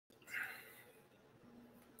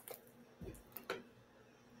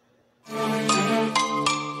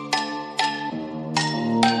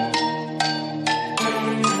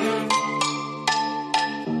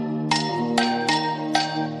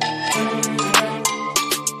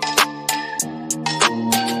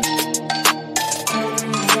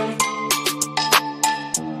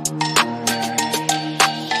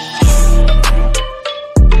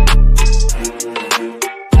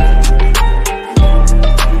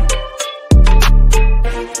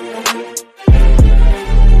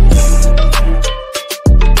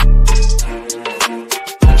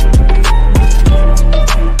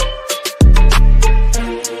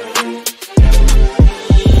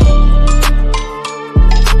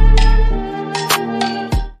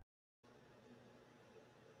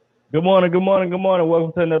Good morning, good morning, good morning.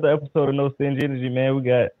 Welcome to another episode of No Stingy Energy, man. We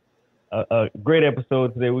got a great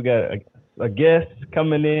episode today. We got a guest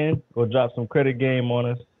coming in, gonna drop some credit game on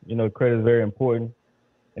us. You know, credit is very important,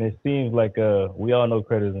 and it seems like we all know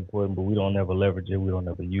credit is important, but we don't ever leverage it. We don't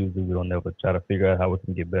ever use it. We don't ever try to figure out how we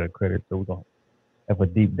can get better credit. So we're gonna have a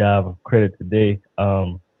deep dive of credit today.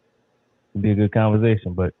 It'll be a good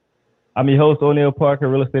conversation. But I'm your host, O'Neal Parker,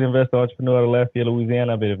 real estate investor, entrepreneur out of Lafayette,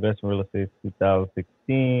 Louisiana. I've been investing in real estate since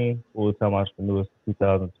 2016, full-time entrepreneur since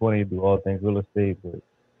 2020, do all things real estate, but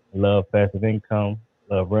love passive income,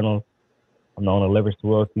 love rentals. I'm the owner of Leverage to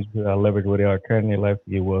Wealth, teach people how to leverage where they are currently in life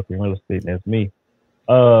to get wealthy in real estate, and that's me.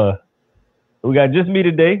 We got just me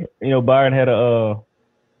today. You know, Byron had a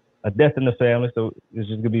death in the family, so it's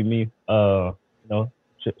just gonna be me. Shout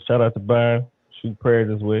out to Byron. Shoot prayers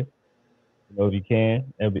this way. You know, if you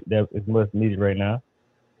can, that is much needed right now.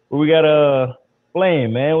 But we got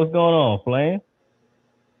Flame, man. What's going on, Flame?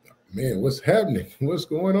 Man, what's happening? What's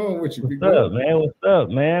going on with you? What's up, man? What's up,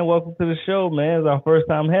 man? Welcome to the show, man. It's our first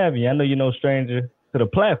time having you. I know you're no stranger to the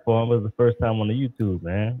platform, but it's the first time on the YouTube,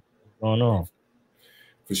 man. What's going on?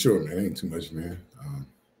 For sure, man. Ain't too much, man. I'm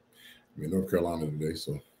in North Carolina today,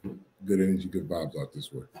 so good energy, good vibes out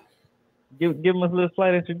this way. Give us a little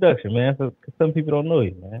slight introduction, man. So some people don't know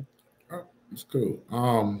you, man. It's cool.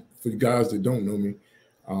 For you guys that don't know me,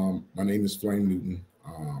 my name is Flame Newton,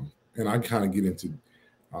 and I kind of get into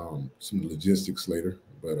some logistics later.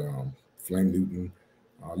 But Flame Newton,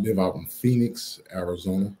 live out in Phoenix,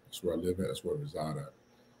 Arizona. That's where I live at. That's where I reside at.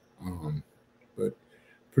 But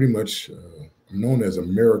pretty much, I'm known as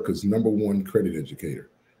America's #1 credit educator.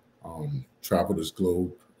 Travel this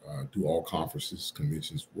globe, do all conferences,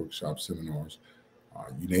 conventions, workshops, seminars,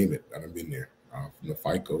 you name it. I've been there. From the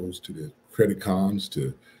FICOs to the Credit Cons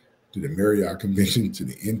to the Marriott Convention to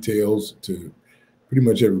the Intels to pretty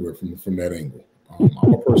much everywhere from that angle.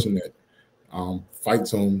 I'm a person that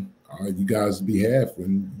fights on you guys' behalf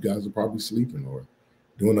when you guys are probably sleeping or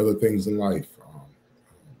doing other things in life,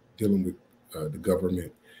 dealing with the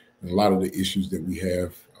government and a lot of the issues that we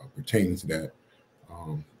have pertaining to that.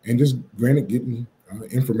 And just granted getting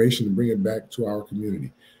information to bring it back to our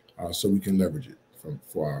community so we can leverage it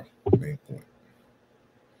for our main point.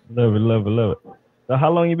 Love it. So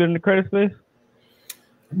how long you been in the credit space?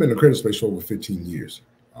 I've been in the credit space for over 15 years.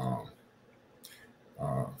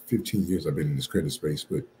 15 years I've been in this credit space,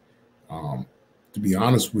 but to be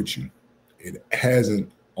honest with you, it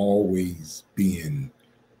hasn't always been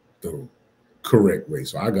the correct way.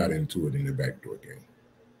 So I got into it in the backdoor game.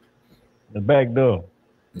 The back door?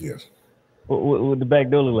 Yes. What the back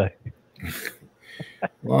door look like?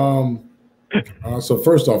 So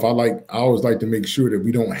first off, I always like to make sure that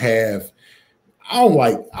we don't have. I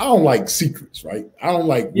don't like secrets, right? I don't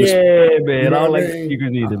like whispering. Yeah, man. You know I don't like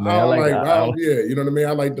secrets either, man. Yeah, you know what I mean.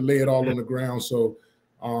 I like to lay it all on the ground, so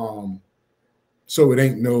it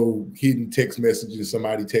ain't no hidden text messages,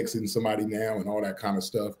 somebody texting somebody now, and all that kind of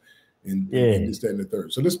stuff, and this, that, and the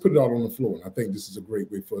third. So let's put it all on the floor, and I think this is a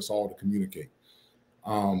great way for us all to communicate.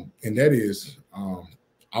 And that is,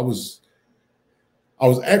 I was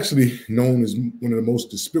actually known as one of the most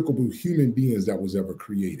despicable human beings that was ever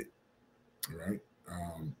created, right?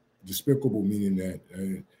 Despicable meaning that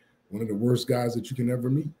one of the worst guys that you can ever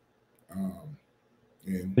meet.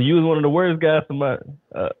 And so you was one of the worst guys. Talking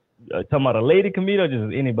about a lady can meet, or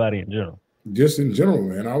just anybody in general? Just in general,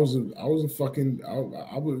 man. I was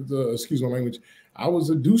excuse my language. I was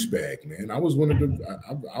a douchebag, man. I was one of the.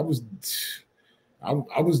 I was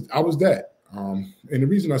that. And the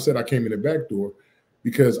reason I said I came in the back door,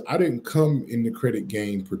 because I didn't come in the credit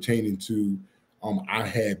game pertaining to I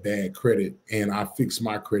had bad credit and I fixed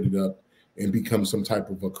my credit up and become some type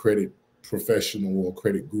of a credit professional or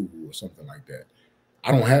credit guru or something like that.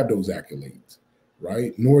 I don't have those accolades,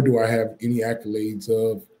 right? Nor do I have any accolades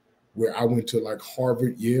of where I went to like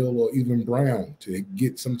Harvard, Yale, or even Brown to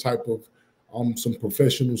get some type of some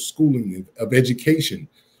professional schooling of education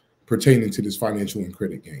pertaining to this financial and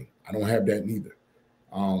credit game. I don't have that neither.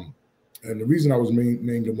 And the reason I was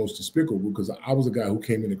named the most despicable because I was a guy who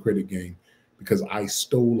came in the credit game because I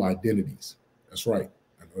stole identities. That's right.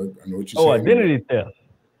 I know what you're saying. Oh, identity theft.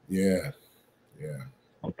 Yeah.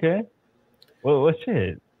 Okay. Well,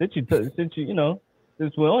 shit. Since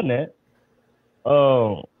we're on that,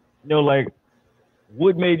 like,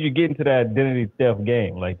 what made you get into that identity theft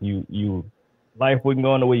game? Like, you life wasn't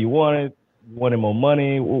going the way you wanted more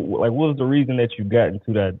money. Like, what was the reason that you got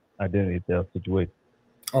into that identity theft situation?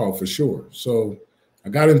 Oh, for sure. So I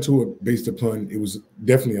got into it based upon, it was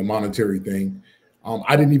definitely a monetary thing.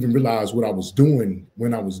 I didn't even realize what I was doing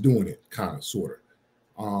when I was doing it, kind of, sort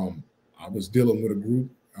of. I was dealing with a group,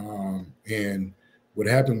 and What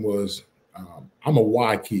happened was I'm a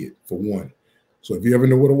why kid for one. So if you ever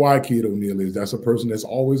know what a why kid, O'Neal, is, that's a person that's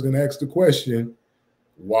always going to ask the question,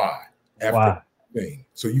 why? After thing.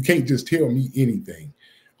 So you can't just tell me anything.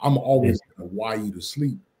 I'm always going to why you to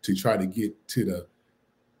sleep to try to get to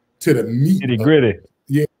the meat. Nitty gritty.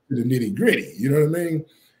 Yeah, to the nitty gritty. You know what I mean?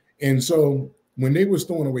 And so when they was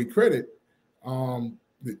throwing away credit,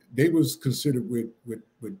 they was considered with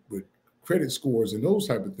credit scores and those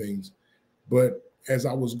type of things. But as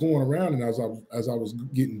I was going around and as I was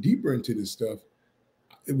getting deeper into this stuff,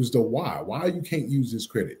 it was the why. Why you can't use this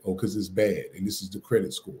credit? Oh, because it's bad, and this is the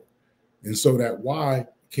credit score. And so that why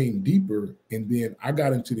came deeper, and then I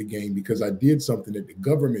got into the game because I did something that the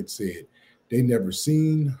government said they never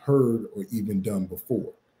seen, heard, or even done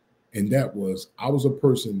before. And that was, I was a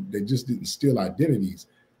person that just didn't steal identities.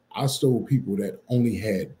 I stole people that only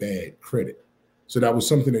had bad credit. So that was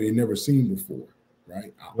something that they never seen before,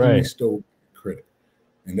 right? I only stole credit.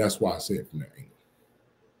 And that's why I said from that angle.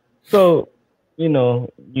 So, you know,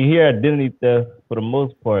 you hear identity theft for the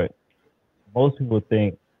most part. Most people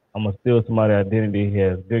think I'm going to steal somebody's identity. He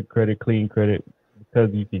has good credit, clean credit,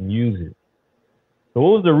 because you can use it. So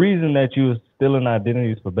what was the reason that you were stealing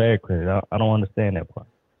identities for bad credit? I don't understand that part.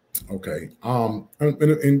 Okay.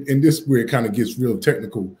 And this where it kind of gets real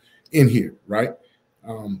technical in here, right?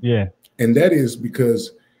 Yeah. And that is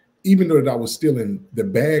because even though that I was stealing the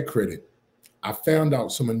bad credit, I found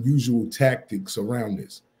out some unusual tactics around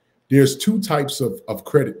this. There's two types of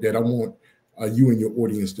credit that I want you and your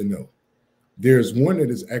audience to know. There's one that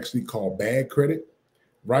is actually called bad credit,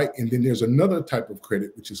 right? And then there's another type of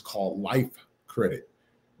credit, which is called life credit,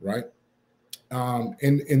 right?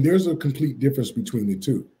 And there's a complete difference between the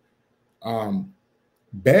two.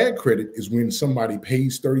 Bad credit is when somebody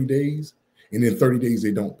pays 30 days and then 30 days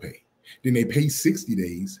they don't pay. Then they pay 60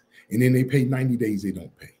 days and then they pay 90 days they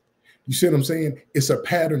don't pay. You see what I'm saying? It's a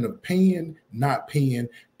pattern of paying, not paying,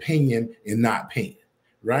 paying, and not paying,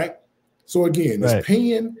 right? So again, it's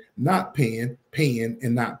paying, not paying, paying,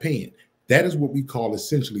 and not paying. That is what we call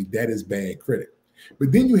essentially, that is bad credit.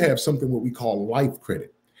 But then you have something what we call life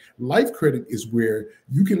credit. Life credit is where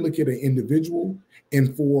you can look at an individual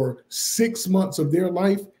and for 6 months of their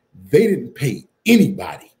life, they didn't pay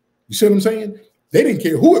anybody. You see what I'm saying? They didn't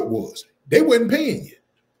care who it was. They wasn't paying you.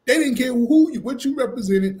 They didn't care what you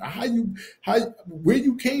represented, where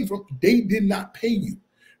you came from. They did not pay you,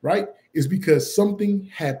 right? It's because something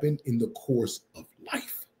happened in the course of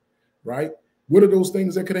life, right? What are those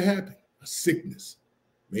things that could have happened? A sickness.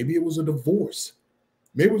 Maybe it was a divorce.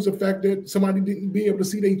 Maybe it was the fact that somebody didn't be able to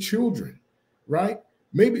see their children, right?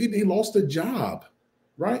 Maybe they lost a job,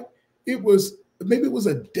 right? Maybe it was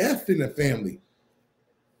a death in the family.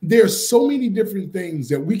 There's so many different things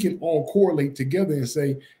that we can all correlate together and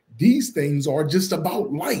say, these things are just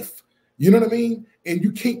about life. You know what I mean? And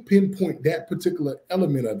you can't pinpoint that particular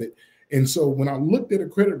element of it. And so when I looked at a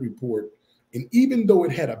credit report, and even though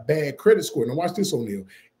it had a bad credit score, now watch this, O'Neal,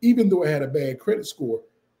 even though it had a bad credit score,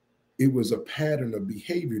 it was a pattern of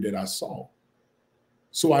behavior that I saw.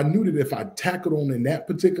 So I knew that if I tackled on in that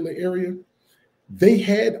particular area, they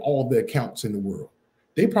had all the accounts in the world.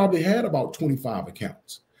 They probably had about 25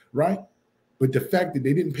 accounts, right? But the fact that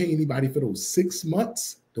they didn't pay anybody for those 6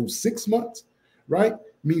 months, right,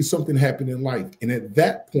 means something happened in life. And at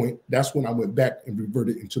that point, that's when I went back and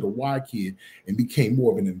reverted into the why kid and became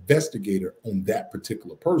more of an investigator on that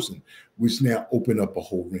particular person, which now opened up a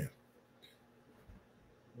whole rim.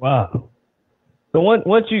 Wow. So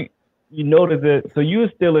once you notice that, so you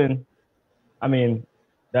were stealing, I mean,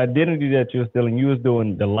 the identity that you were stealing, you was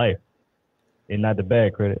doing the life and not the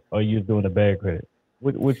bad credit, or you was doing the bad credit.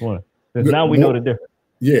 Which one? Because now we know the difference.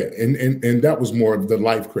 Yeah, and that was more of the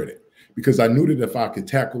life credit, because I knew that if I could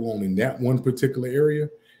tackle on in that one particular area,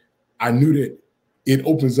 I knew that it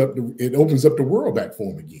opens up the world back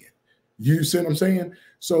for him again. You see what I'm saying?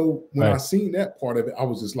 So when I seen that part of it, I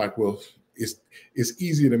was just like, well, it's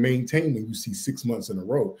easier to maintain when you see 6 months in a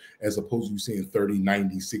row, as opposed to you seeing 30,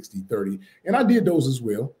 90, 60, 30. And I did those as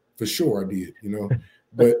well. For sure I did,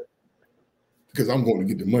 but because I'm going to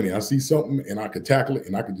get the money. I see something and I could tackle it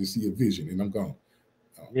and I could just see a vision and I'm gone.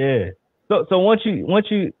 Yeah. So once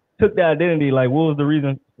you took the identity, like, what was the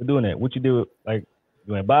reason for doing that? What you do, like,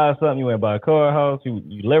 you went buy something, you went buy a car, a house,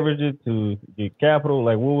 you leveraged it to get capital.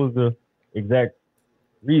 Like, what was the exact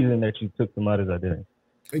reason that you took somebody's identity?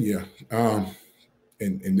 Yeah.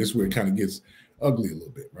 And this is where it kind of gets ugly a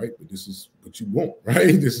little bit, right? But this is what you want, right?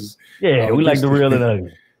 This is we like the real and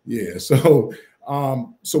ugly. Yeah. So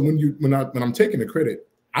when I'm taking the credit,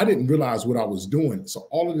 I didn't realize what I was doing. So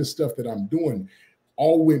all of this stuff that I'm doing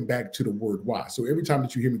all went back to the word why. So every time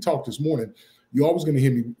that you hear me talk this morning, you're always going to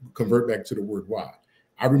hear me convert back to the word why.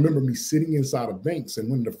 I remember me sitting inside of banks, and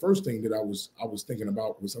one of the first thing that I was thinking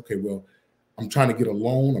about was, okay, well, I'm trying to get a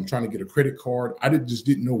loan, I'm trying to get a credit card. I just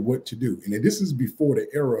didn't know what to do. And this is before the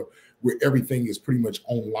era where everything is pretty much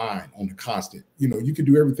online on the constant. You know, you can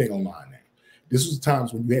do everything online now. This was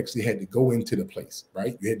times when you actually had to go into the place,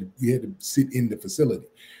 right? You had to sit in the facility.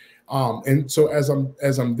 And so as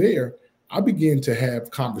I'm there, I began to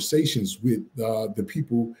have conversations with the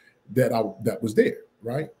people that was there,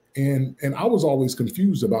 right? And I was always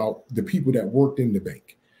confused about the people that worked in the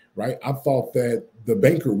bank, right? I thought that the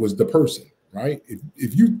banker was the person, right?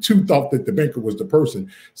 If you two thought that the banker was the person,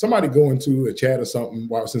 somebody go into a chat or something,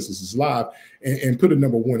 while since this is live, and put a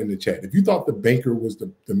number 1 in the chat. If you thought the banker was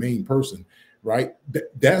the main person, right?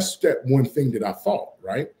 That's that one thing that I thought,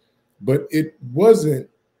 right? But it wasn't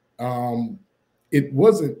the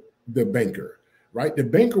banker, right? The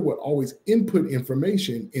banker would always input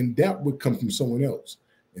information, and that would come from someone else.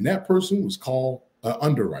 And that person was called an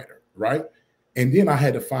underwriter, right? And then I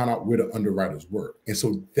had to find out where the underwriters were. And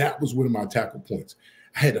so that was one of my tackle points.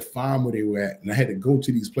 I had to find where they were at, and I had to go to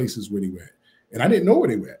these places where they were at. And I didn't know where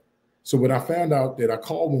they were at. So when I found out that, I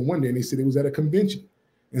called them one day and they said it was at a convention.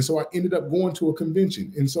 And so I ended up going to a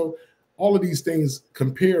convention. And so all of these things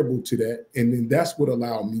comparable to that. And then that's what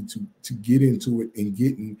allowed me to get into it and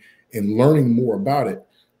getting and learning more about it.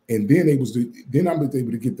 And then I was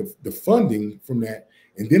able to get the funding from that.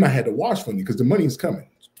 And then I had to watch funding because the money is coming.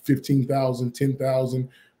 15,000, 10,000,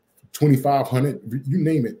 2,500, you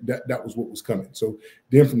name it, that was what was coming. So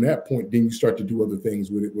then from that point, then you start to do other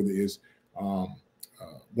things with it, whether it's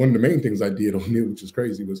one of the main things I did on it, which is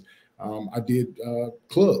crazy, was I did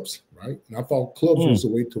clubs, right? And I thought clubs was a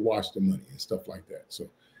way to wash the money and stuff like that. So,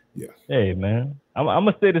 yeah. Hey, man, I'm going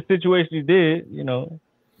to say the situation you did, you know,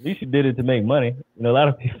 at least you did it to make money. You know, a lot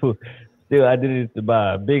of people still, I did it to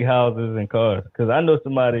buy big houses and cars. Because I know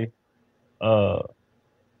somebody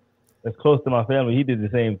that's close to my family, he did the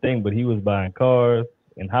same thing, but he was buying cars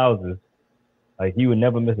and houses. Like, he would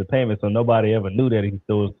never miss a payment, so nobody ever knew that he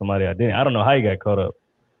stole somebody's identity. I don't know how he got caught up.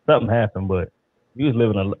 Something happened, but he was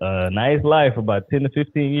living a nice life for about 10 to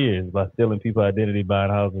 15 years by stealing people's identity, buying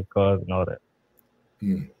houses, cars, and all that.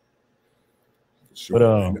 Sure.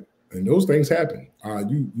 But, and those things happen.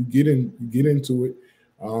 You get into it.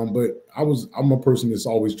 But I'm a person that's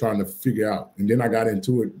always trying to figure out. And then I got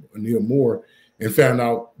into it a little more and found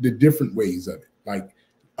out the different ways of it, like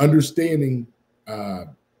understanding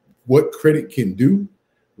what credit can do,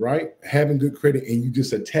 right? Having good credit, and you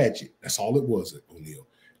just attach it. That's all it was, O'Neal.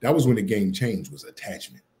 That was when the game changed, was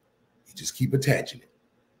attachment. You just keep attaching it.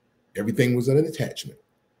 Everything was an attachment.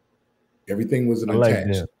 Everything was an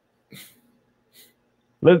attachment.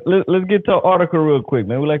 Let's get to an article real quick,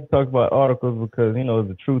 man. We like to talk about articles because, you know,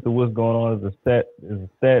 the truth of what's going on is the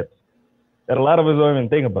stats that a lot of us don't even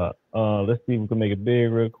think about. Let's see if we can make it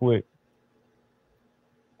big real quick.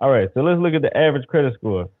 All right, so let's look at the average credit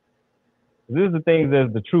score. This is the things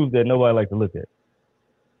that's the truth that nobody likes to look at.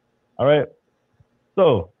 All right.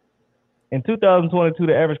 So in 2022,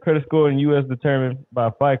 the average credit score in U.S. determined by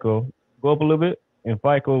FICO, go up a little bit. In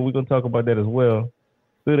FICO, we're going to talk about that as well,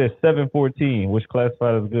 stood at 714, which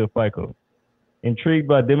classified as good FICO. Intrigued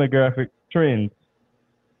by demographic trends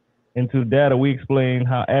into data, we explain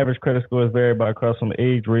how average credit scores vary by across from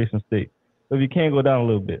age, race, and state. So if you can go down a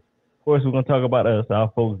little bit. Of course, we're going to talk about us, our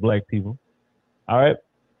folks, black people. All right.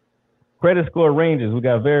 Credit score ranges. We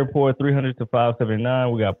got very poor, 300 to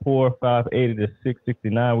 579. We got poor, 580 to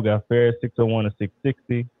 669. We got fair, 601 to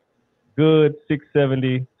 660. Good,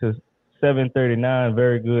 670 to 739.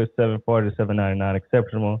 Very good, 740 to 799.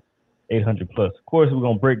 Exceptional, 800 plus. Of course, we're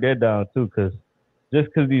going to break that down too, because just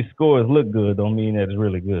because these scores look good don't mean that it's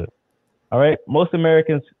really good. All right. Most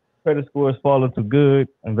Americans' credit scores fall into good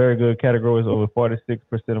and very good categories. Over 46%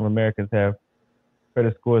 of Americans have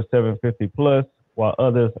credit scores 750 plus, while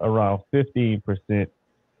others, around 15%,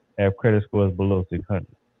 have credit scores below 600.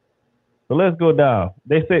 So let's go down.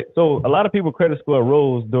 They say, so a lot of people credit score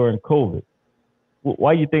rose during COVID.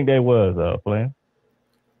 Why you think that was, Flame?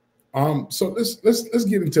 So let's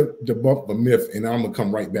get into debunk the myth, and I'm gonna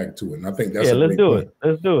come right back to it. And I think that's let's do it.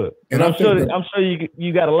 Let's do it. And I'm sure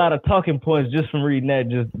you got a lot of talking points just from reading that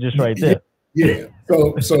just right there. Yeah.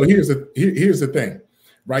 So here's the thing,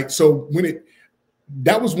 right? So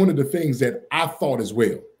that was one of the things that I thought as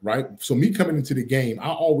well, right? So me coming into the game, I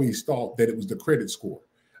always thought that it was the credit score.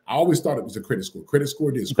 I always thought it was the credit score. Credit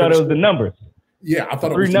score this. You thought it was the numbers. Yeah, I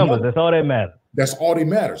thought it was three numbers. That's all that matters. That's all that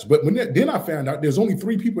matters. But then I found out there's only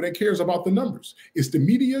three people that cares about the numbers. It's the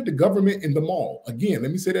media, the government, and the mall. Again,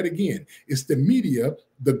 let me say that again. It's the media,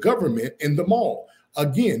 the government, and the mall.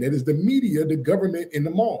 Again, that is the media, the government, and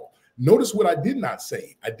the mall. Notice what I did not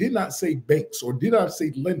say. I did not say banks or did I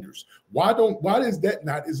say lenders. Why is that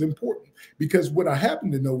not as important? Because what I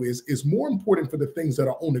happen to know is more important for the things that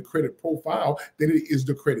are on the credit profile than it is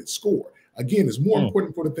the credit score. Again, it's more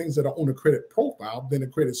important for the things that are on a credit profile than a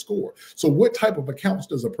credit score. So what type of accounts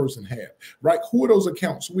does a person have, right? Who are those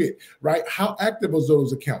accounts with, right? How active are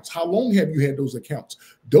those accounts? How long have you had those accounts?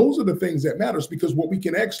 Those are the things that matters, because what we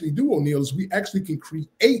can actually do, O'Neal, is we actually can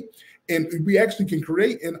create and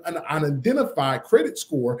an unidentified credit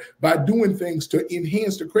score by doing things to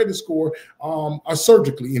enhance the credit score, are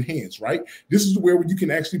surgically enhanced, right? This is where you can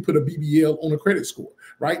actually put a BBL on a credit score,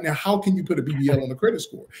 right? Now, how can you put a BBL on a credit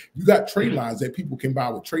score? You got trade lines that people can buy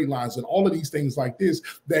with trade lines and all of these things like this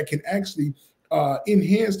that can actually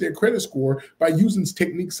enhance their credit score by using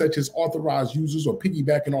techniques such as authorized users or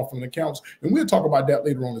piggybacking off of accounts. And we'll talk about that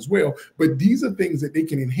later on as well. But these are things that they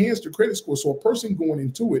can enhance the credit score. So a person going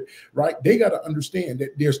into it, right, they got to understand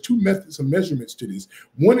that there's two methods of measurements to this.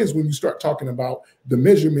 One is when you start talking about the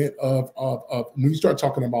measurement of when you start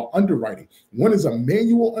talking about underwriting. One is a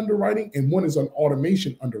manual underwriting and one is an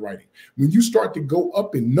automation underwriting. When you start to go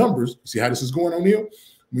up in numbers, see how this is going on here?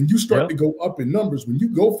 When you start to go up in numbers, when you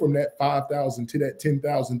go from that 5,000 to that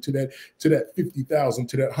 10,000 to that 50,000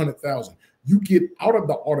 to that 100,000, you get out of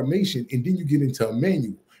the automation and then you get into a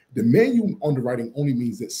manual. The manual underwriting only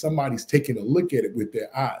means that somebody's taking a look at it with their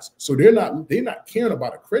eyes. So they're not caring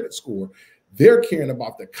about a credit score. They're caring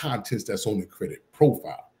about the contents that's on the credit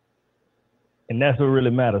profile. And that's what really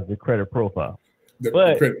matters, the credit profile.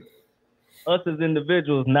 Us as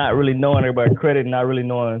individuals not really knowing about credit, not really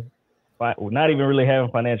knowing, not even really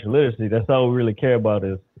having financial literacy, that's all we really care about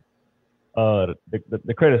is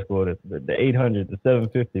the credit score, the 800, the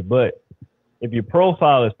 750. But if your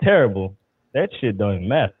profile is terrible, that shit don't even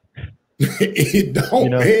matter. It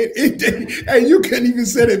don't, man. Hey, you couldn't even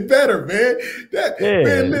said it better, man.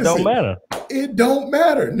 Man, listen, it don't matter. It don't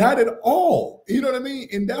matter, not at all. You know what I mean?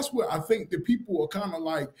 And that's what I think that people are kind of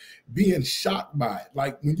like being shocked by it.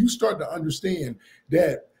 Like when you start to understand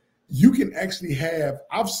that you can actually have,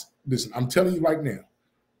 listen, I'm telling you right now,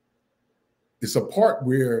 it's a part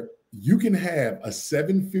where you can have a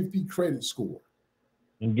 750 credit score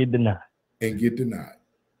and get denied.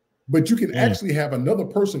 But you can actually have another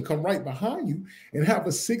person come right behind you and have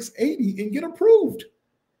a 680 and get approved.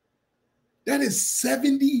 That is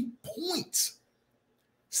 70 points.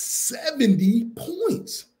 70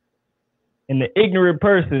 points. And the ignorant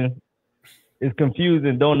person is confused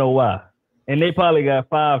and don't know why. And they probably got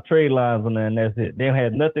 5 trade lines on there, and that's it. They don't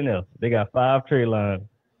have nothing else. They got 5 trade lines.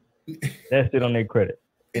 That's it on their credit.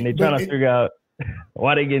 And they're trying to figure out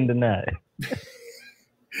why they're getting denied.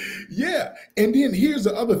 Yeah. And then here's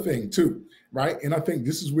the other thing too, right? And I think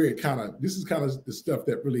this is where this is kind of the stuff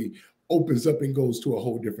that really opens up and goes to a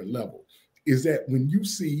whole different level, is that when you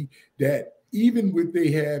see that even with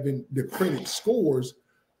they having the credit scores,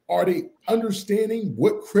 are they understanding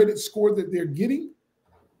what credit score that they're getting?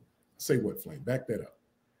 Say what, Flame? Back that up.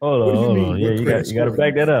 Hold on. Yeah, you got to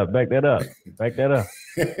back that up. Back that up.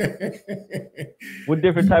 What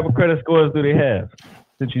different type of credit scores do they have?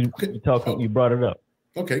 Since you brought it up.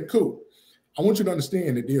 Okay, cool. I want you to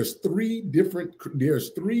understand that there's three different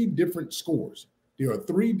scores. There are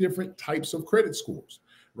 3 different types of credit scores,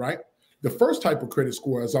 right? The first type of credit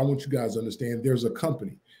score, as I want you guys to understand, there's a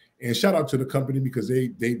company. And shout out to the company because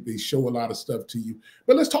they show a lot of stuff to you.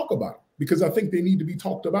 But let's talk about it because I think they need to be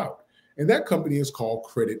talked about. And that company is called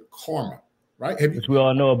Credit Karma, right? Which we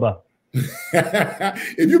all know about.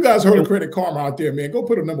 If you guys heard of Credit Karma out there, man, go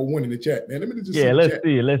put a number 1 in the chat, man. Let me just let's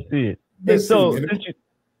see it. Since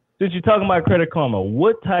you're talking about Credit Karma,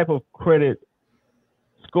 what type of credit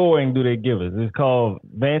scoring do they give us? It's called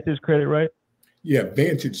Vantage Credit, right? Yeah,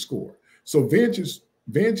 Vantage Score. So Vantage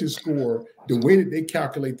Score, the way that they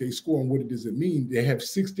calculate their score and what does it mean, they have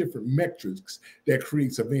 6 different metrics that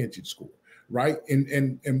creates a Vantage Score, right?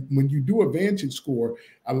 And when you do a Vantage Score,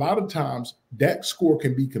 a lot of times that score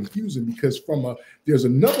can be confusing because there's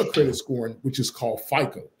another credit scoring which is called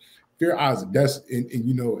FICO. Fair Isaac, that's and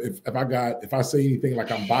you know, if I say anything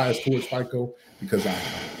like I'm biased towards FICO, because I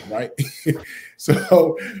am, right?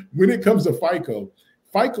 So when it comes to FICO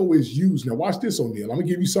is used. Now watch this, O'Neal. I'm gonna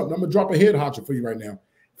give you something. I'm gonna drop a head honcho for you right now.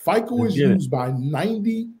 FICO is used by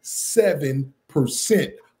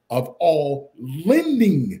 97% of all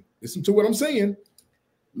lending. Listen to what I'm saying.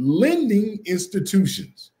 Lending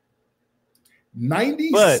institutions.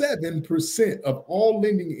 97% of all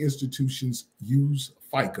lending institutions use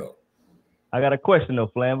FICO. I got a question though,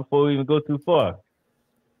 Flam, before we even go too far.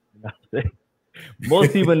 You know what I'm saying?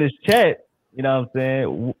 Most people in this chat, you know what I'm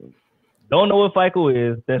saying, don't know what FICO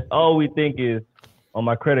is. That's all we think is On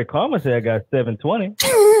my Credit Karma say I got 720.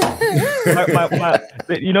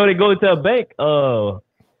 You know, they go to a bank.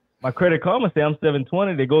 My Credit Karma say I'm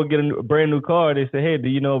 720. They go get a brand new car. They say, hey, do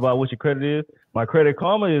you know about what your credit is? My Credit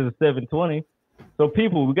Karma is 720. So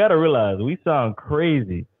people, we got to realize we sound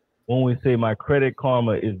crazy when we say my Credit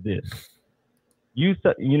Karma is this. You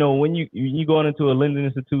know, when you going into a lending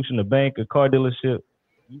institution, a bank, a car dealership,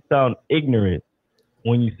 you sound ignorant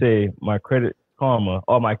when you say my Credit Karma,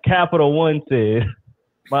 or my Capital One said,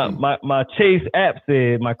 my Chase app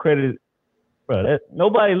said my credit. Bro,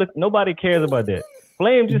 nobody cares about that.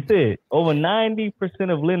 Flame just said over 90%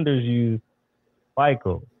 of lenders use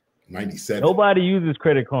FICO. 97. Nobody uses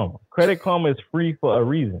Credit Karma. Credit Karma is free for a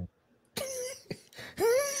reason.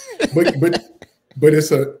 But this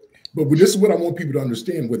is what I want people to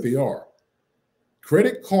understand what they are.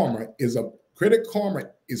 Credit Karma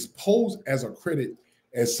is posed as a credit,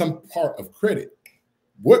 as some part of credit.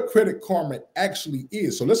 What Credit Karma actually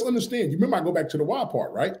is. So let's understand. You remember I go back to the why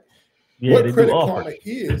part, right? Yeah, what Credit Karma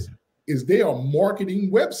is they are a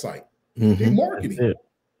marketing website. Mm-hmm.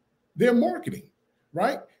 They're marketing,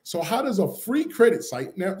 right? So how does a free credit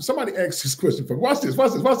site, now somebody asked this question for me. Watch this.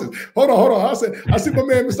 Hold on. I see my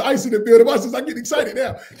man Mr. Ice in the building. Watch this. I get excited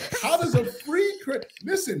now. How does a free credit,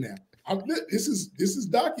 listen now, this is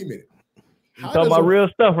documented. You're talking about real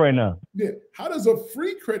stuff right now. Yeah. How does a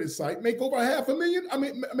free credit site make over $500,000? I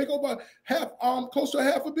mean, make over close to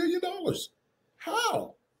 $500 million?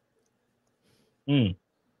 How?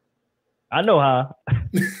 I know how.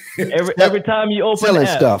 every time you open the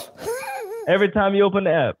app, stuff. Every time you open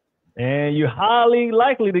the app, and you're highly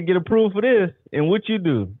likely to get approved for this, and what you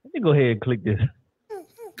do? Let me go ahead and click this.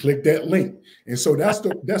 Click that link. And so that's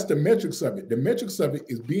the metrics of it. The metrics of it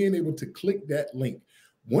is being able to click that link.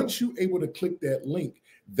 Once you're able to click that link,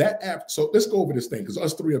 that app. So let's go over this thing, because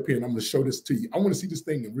us three up here, and I'm going to show this to you. I want to see this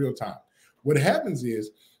thing in real time. What happens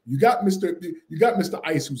is you got Mr.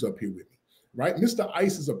 Ice who's up here with me. Right? Mr.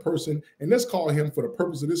 Ice is a person, and let's call him, for the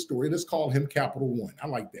purpose of this story, let's call him Capital One. I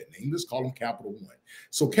like that name. Let's call him Capital One.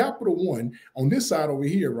 So Capital One, on this side over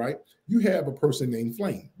here, right, you have a person named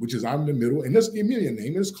Flame, which is I'm in the middle, and let's give me a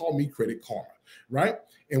name. Let's call me Credit Karma, right?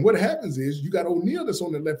 And what happens is you got O'Neal that's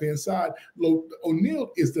on the left-hand side.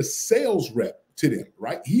 O'Neal is the sales rep to them,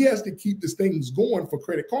 right? He has to keep these things going for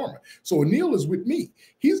Credit Karma. So O'Neal is with me.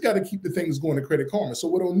 He's got to keep the things going to Credit Karma. So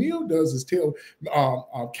what O'Neal does is tell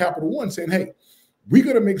Capital One, saying, hey, we're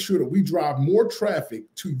going to make sure that we drive more traffic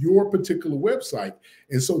to your particular website.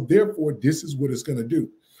 And so therefore, this is what it's going to do.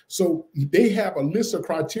 So they have a list of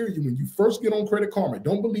criteria when you first get on Credit Karma.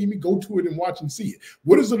 Don't believe me? Go to it and watch and see it.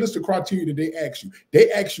 What is the list of criteria that they ask you?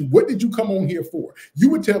 They ask you, what did you come on here for? You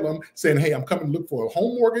would tell them saying, hey, I'm coming to look for a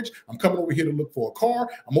home mortgage. I'm coming over here to look for a car.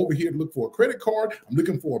 I'm over here to look for a credit card. I'm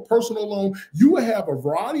looking for a personal loan. You will have a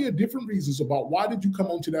variety of different reasons about why did you come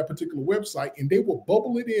onto that particular website, and they will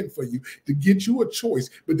bubble it in for you to get you a choice.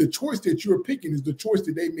 But the choice that you're picking is the choice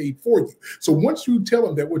that they made for you. So once you tell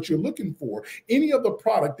them that what you're looking for, any other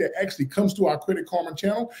product that actually comes to our Credit Karma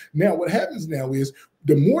channel. Now, what happens now is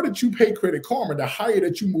the more that you pay Credit Karma, the higher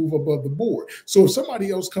that you move above the board. So if somebody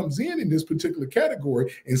else comes in this particular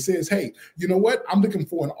category and says, hey, you know what? I'm looking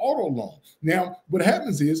for an auto loan. Now, what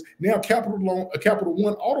happens is now Capital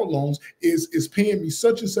One Auto Loans is paying me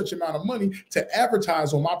such and such amount of money to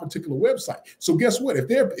advertise on my particular website. So guess what? If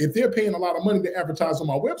they're paying a lot of money to advertise on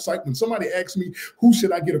my website, when somebody asks me, who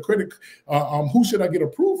should I get who should I get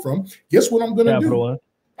approved from? Guess what I'm going to do?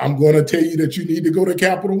 I'm going to tell you that you need to go to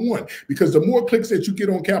Capital One, because the more clicks that you get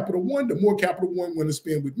on Capital One, the more Capital One want to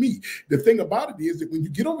spend with me. The thing about it is that when you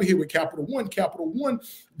get over here with Capital One,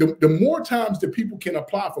 the more times that people can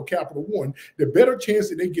apply for Capital One, the better chance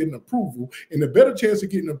that they get an approval, and the better chance of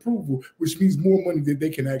getting approval, which means more money that they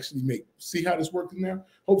can actually make. See how this works now?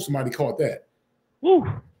 Hope somebody caught that. Woo.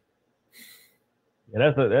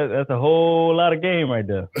 Yeah, that's a whole lot of game right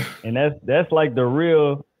there, and that's like the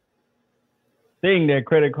real thing that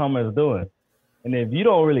Credit Karma is doing. And if you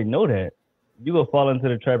don't really know that, you will fall into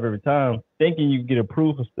the trap every time, thinking you get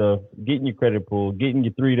approved for stuff, getting your credit pulled, getting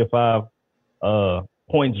your 3 to 5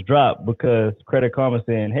 points dropped, because Credit Karma is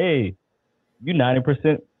saying, hey, you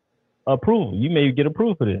 90% approval. You may get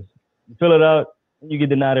approved for this. You fill it out, and you get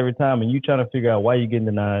denied every time, and you trying to figure out why you're getting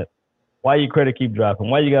denied, why your credit keep dropping,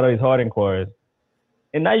 why you got all these hard inquiries.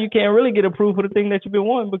 And now you can't really get approved for the thing that you've been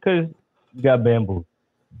wanting because you got bamboozled.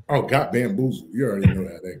 Oh, got bamboozled. You already know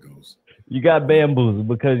how that goes. You got bamboozled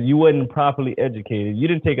because you wasn't properly educated. You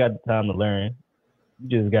didn't take out the time to learn.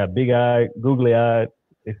 You just got big-eyed, googly-eyed.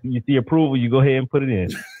 If you see approval, you go ahead and put it in.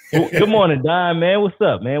 Well, good morning, Don, man. What's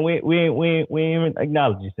up, man? We ain't even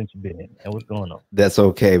acknowledge you since you've been in. And what's going on? That's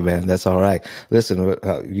okay, man. That's all right. Listen,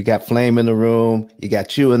 you got Flame in the room, you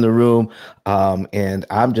got you in the room, and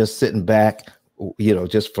I'm just sitting back,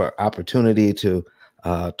 just for opportunity to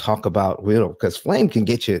talk about, because Flame can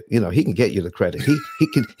get you, he can get you the credit.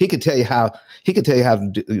 He can tell you how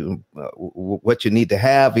to do what you need to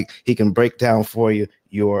have. He can break down for you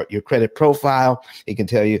your credit profile. He can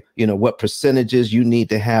tell you, what percentages you need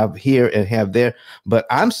to have here and have there. But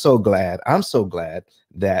I'm so glad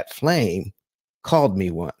that Flame called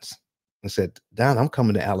me once and said, Don, I'm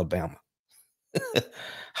coming to Alabama.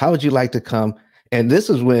 How would you like to come? And this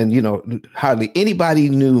is when, hardly anybody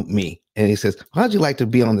knew me. And he says, how'd you like to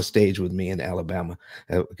be on the stage with me in Alabama?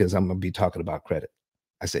 Because I'm going to be talking about credit.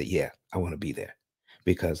 I said, yeah, I want to be there.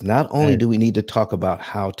 Because not only do we need to talk about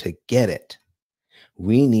how to get it,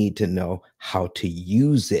 we need to know how to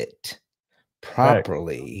use it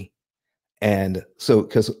properly. Right. And so,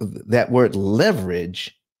 because that word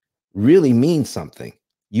leverage really means something.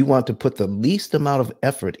 You want to put the least amount of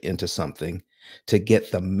effort into something to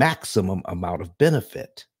get the maximum amount of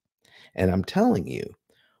benefit. And I'm telling you,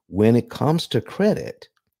 when it comes to credit,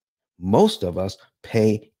 most of us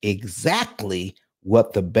pay exactly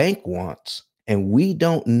what the bank wants, and we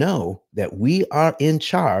don't know that we are in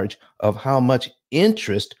charge of how much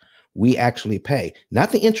interest we actually pay.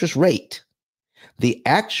 Not the interest rate, the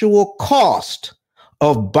actual cost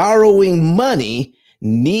of borrowing money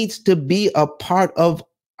needs to be a part of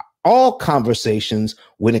all conversations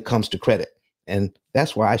when it comes to credit. And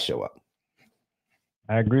that's why I show up.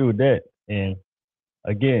 I agree with that. And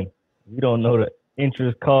again, we don't know the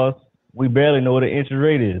interest cost. We barely know what the interest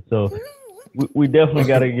rate is. So we definitely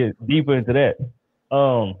got to get deeper into that.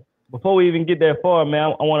 Before we even get that far,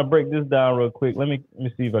 man, I want to break this down real quick. Let me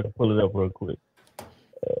see if I can pull it up real quick.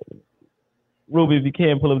 Ruby, if you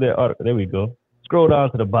can pull up that article. There we go. Scroll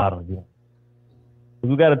down to the bottom again.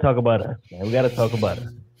 We got to talk about us, man. We got to talk about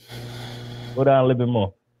us. Go down a little bit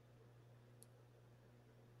more.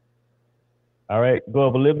 All right, go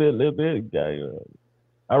up a little bit.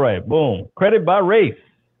 All right, boom. Credit by race.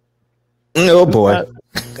 Oh, boy.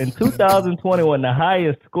 In 2021, the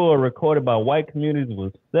highest score recorded by white communities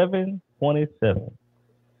was 727,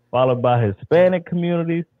 followed by Hispanic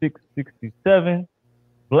communities, 667,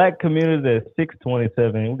 Black communities at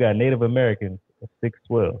 627. We got Native Americans at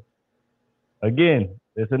 612. Again,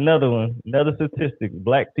 there's another one, another statistic.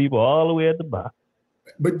 Black people all the way at the bottom.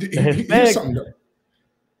 But the Hispanics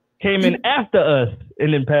came in after us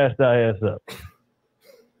and then passed our ass up.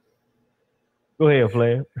 Go ahead,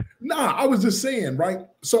 Flair. Nah, I was just saying, right?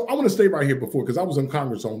 So I want to stay right here because I was in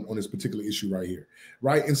Congress on this particular issue right here,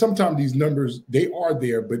 right? And sometimes these numbers, they are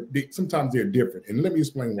there, but sometimes they're different. And let me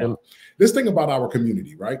explain why. This thing about our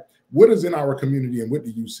community, right? What is in our community and what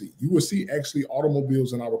do you see? You will see actually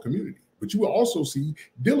automobiles in our community, but you will also see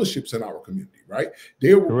dealerships in our community, right?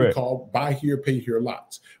 They are what we call buy here, pay here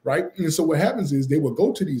lots, right? And so what happens is they will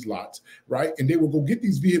go to these lots, right? And they will go get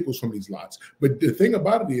these vehicles from these lots. But the thing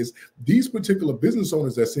about it is these particular business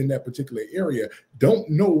owners that's in that particular area don't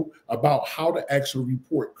know about how to actually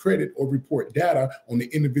report credit or report data on the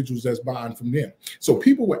individuals that's buying from them. So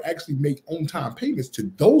people will actually make on-time payments to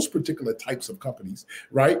those particular types of companies,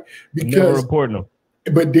 right? Because never reporting them.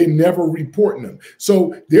 But they're never reporting them.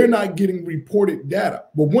 So they're not getting reported data.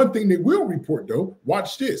 But one thing they will report, though,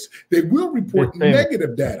 watch this. They will report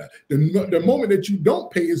negative data. The moment that you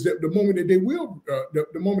don't pay is the moment that they will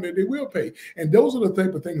the moment that they will pay. And those are the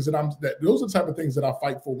type of things those are the type of things that I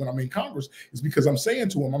fight for when I'm in Congress, is because I'm saying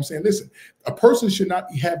to them, listen, a person should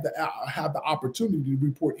not have the opportunity to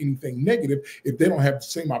report anything negative if they don't have the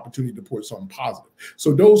same opportunity to report something positive.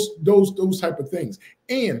 So those type of things.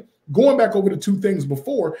 And going back over the two things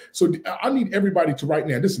before, so I need everybody to write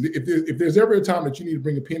now. Listen, if there's ever a time that you need to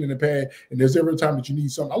bring a pen and a pad, and there's ever a time that you need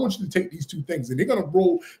something, I want you to take these two things, and they're going to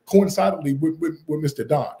roll coincidentally with Mr.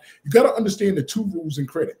 Don. You got to understand the two rules in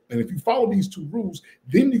credit, and if you follow these two rules,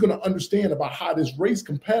 then you're going to understand about how this race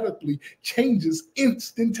comparatively changes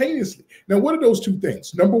instantaneously. Now, what are those two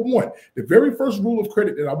things? Number one, the very first rule of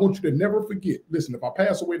credit that I want you to never forget. Listen, if I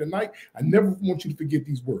pass away tonight, I never want you to forget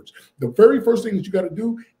these words. The very first thing that you got to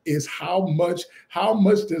do is how much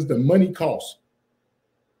does the money cost?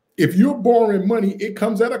 If you're borrowing money, it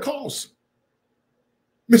comes at a cost.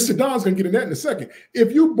 Mr. Don's going to get in that in a second.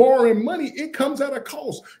 If you borrowing money, it comes at a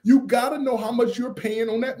cost. You got to know how much you're paying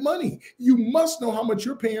on that money. You must know how much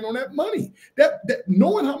you're paying on that money. That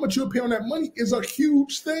knowing how much you're paying on that money is a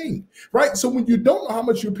huge thing, right? So when you don't know how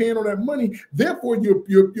much you're paying on that money, therefore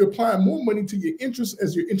you're applying more money to your interest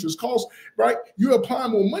as your interest costs, right? You're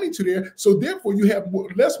applying more money to there. So therefore you have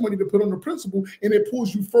less money to put on the principal, and it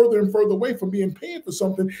pulls you further and further away from being paid for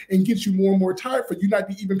something and gets you more and more tired for you not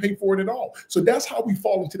to even pay for it at all. So that's how we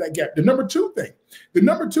fall into that gap. The number two thing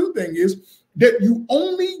is that you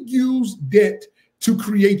only use debt to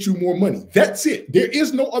create you more money. That's it. There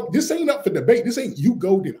is no, this ain't up for debate. This ain't you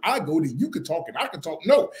go, then I go, then you could talk and I could talk.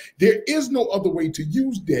 No, there is no other way to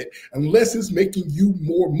use debt unless it's making you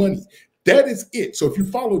more money. That is it. So if you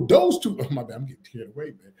follow those two, oh my bad, I'm getting carried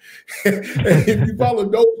away, man. If you follow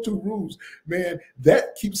those two rules, man,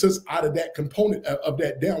 that keeps us out of that component of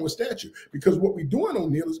that downward stature. Because what we're doing,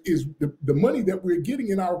 O'Neal, is the money that we're getting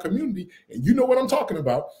in our community, and you know what I'm talking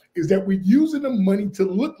about, is that we're using the money to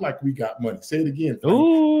look like we got money. Say it again.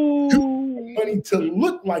 Money to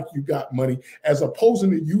look like you got money, as opposed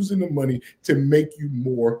to using the money to make you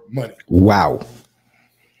more money. Wow.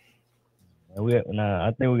 Now,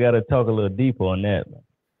 I think we got to talk a little deeper on that, man,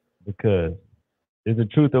 because it's the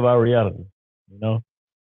truth of our reality. You know,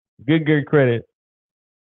 good credit.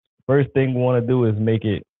 First thing we want to do is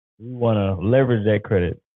we want to leverage that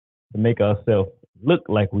credit to make ourselves look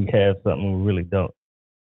like we have something we really don't.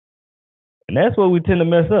 And that's what we tend to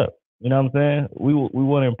mess up. You know what I'm saying? We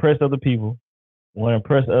want to impress other people, we want to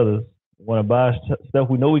impress others, we want to buy stuff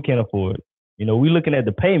we know we can't afford. You know, we looking at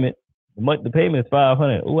the payment. The payment is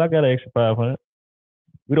 $500. Oh, I got an extra $500.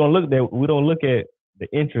 We don't look at the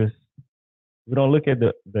interest. We don't look at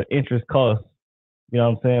the interest cost. You know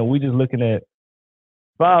what I'm saying? We just looking at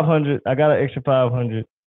 $500. I got an extra $500.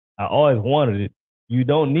 I always wanted it. You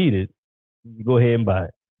don't need it. You go ahead and buy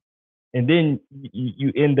it. And then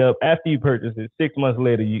you end up, after you purchase it, 6 months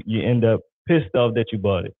later, you end up pissed off that you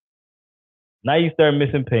bought it. Now you start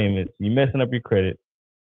missing payments. You're messing up your credit.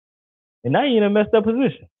 And now you're in a messed up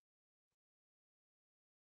position.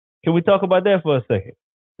 Can we talk about that for a second?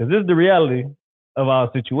 Because this is the reality of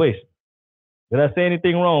our situation. Did I say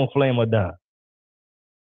anything wrong, Flame or Don?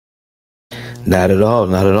 Not at all.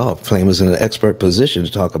 Not at all. Flame is in an expert position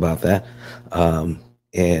to talk about that,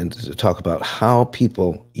 and to talk about how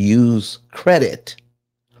people use credit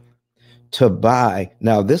to buy.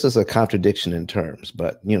 Now, this is a contradiction in terms,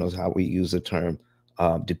 but you know how we use the term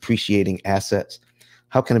depreciating assets.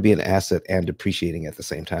 How can it be an asset and depreciating at the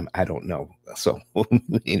same time? I don't know. So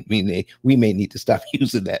we may need to stop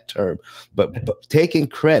using that term. But taking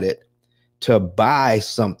credit to buy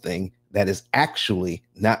something that is actually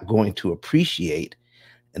not going to appreciate,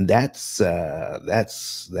 and that's not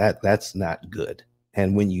good.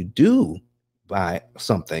 And when you do buy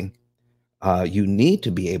something, you need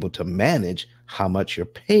to be able to manage how much you're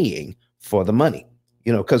paying for the money.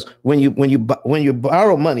 You know, because when you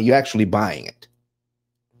borrow money, you're actually buying it.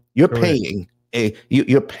 You're paying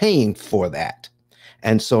you're paying for that.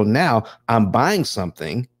 And so now I'm buying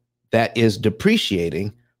something that is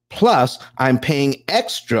depreciating, plus I'm paying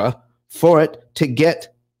extra for it to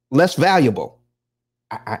get less valuable.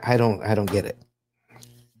 I don't get it.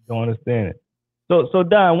 Don't understand it. So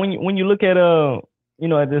Don, when you look at you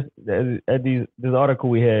know, at this article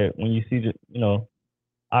we had, when you see, you know,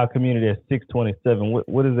 our community at 627,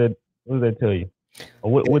 what does that tell you?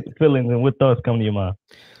 Or what feelings and what thoughts come to your mind?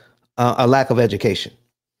 A lack of education.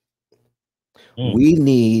 We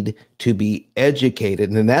need to be educated.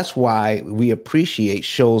 And that's why we appreciate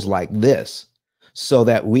shows like this, so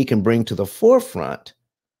that we can bring to the forefront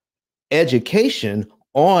education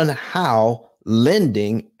on how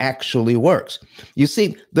lending actually works. You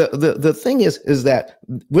see, the thing is that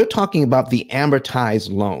we're talking about the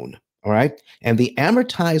amortized loan. All right. And the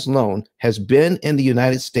amortized loan has been in the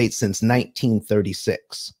United States since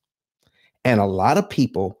 1936. And a lot of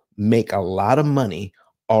people make a lot of money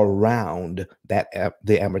around that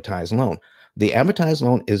the amortized loan. The amortized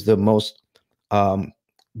loan is the most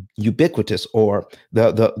ubiquitous, or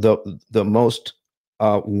the most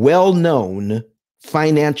well-known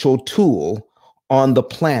financial tool on the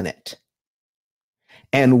planet.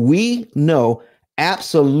 And we know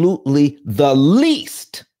absolutely the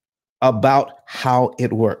least about how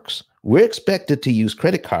it works. We're expected to use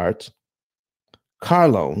credit cards, car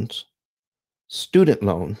loans, student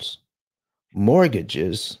loans,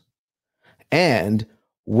 mortgages, and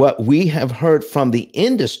what we have heard from the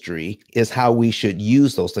industry is how we should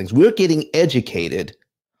use those things. We're getting educated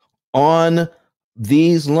on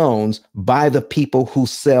these loans by the people who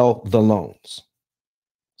sell the loans.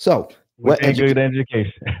 So What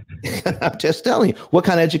education? I'm just telling you, what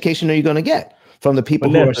kind of education are you going to get from the people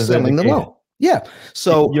who are selling the loan? Yeah.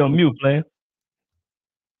 So you're on mute, Flame.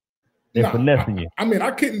 They're Nah, finessing you. I mean,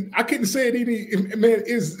 I couldn't say it any, man,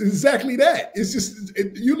 it's exactly that. It's just,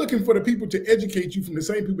 you're looking for the people to educate you from the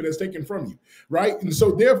same people that's taken from you, right? And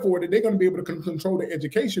so therefore, that they're going to be able to control the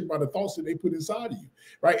education by the thoughts that they put inside of you,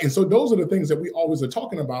 right? And so those are the things that we always are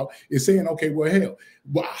talking about, is saying, okay, well, hell,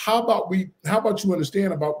 well, how about you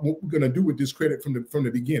understand about what we're going to do with this credit from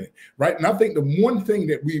the beginning, right? And I think the one thing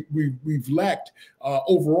that we've lacked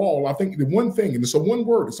overall, I think the one thing, and it's a one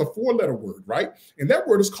word, it's a 4-letter word, right? And that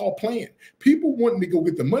word is called plan. People wanting to go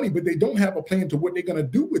get the money, but they don't have a plan to what they're going to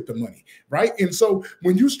do with the money, right? And so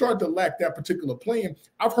when you start to lack that particular plan,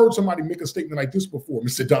 I've heard somebody make a statement like this before,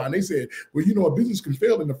 Mr. Don. They said, well, you know, a business can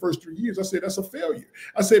fail in the first 3 years. I said, that's a failure.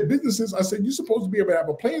 I said, businesses, I said, you're supposed to be able to have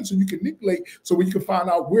a plan so you can manipulate, so you can find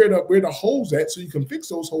out where the holes at, so you can fix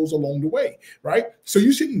those holes along the way, right? So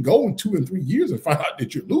you shouldn't go in 2 and 3 years and find out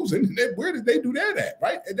that you're losing. And then where did they do that at,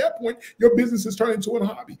 right? At that point, your business is turning into a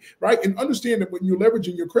hobby, right? And understand that when you're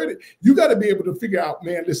leveraging your credit, you got to be able to figure out,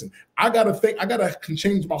 man, listen, I got to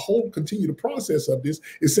change my whole continued process of this,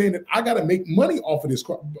 is saying that I got to make money off of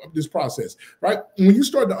this process, right? When you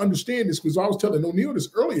start to understand this, because I was telling O'Neal this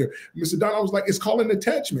earlier, Mr. Don, I was like, it's called an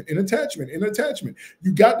attachment. You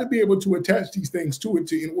got to be able to attach these things to it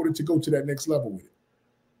in order to go to that next level with it.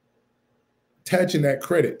 Attaching that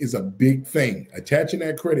credit is a big thing. Attaching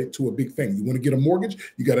that credit to a big thing. You want to get a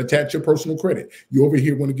mortgage, you got to attach your personal credit. You over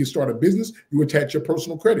here want to start a business, you attach your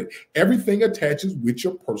personal credit. Everything attaches with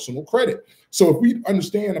your personal credit. So if you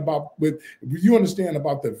understand about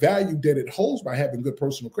the value that it holds by having good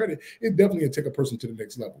personal credit, it definitely will take a person to the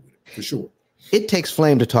next level with it, for sure. It takes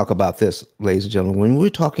Flame to talk about this, ladies and gentlemen. When we're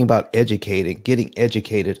talking about getting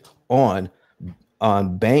educated on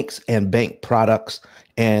banks and bank products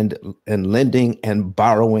and lending and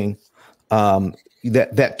borrowing,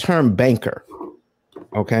 that term banker,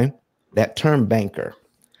 okay? That term banker.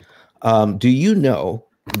 Do you know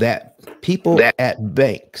that people at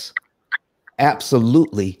banks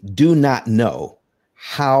absolutely do not know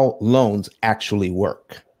how loans actually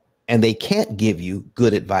work? And they can't give you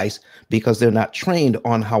good advice because they're not trained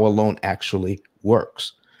on how a loan actually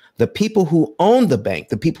works. The people who own the bank,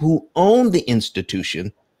 the people who own the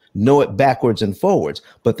institution, know it backwards and forwards,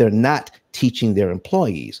 but they're not teaching their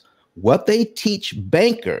employees. What they teach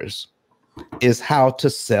bankers is how to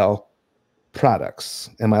sell products.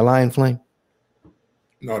 Am I lying, Flame?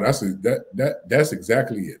 No, that's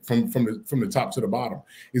exactly it. From the top to the bottom.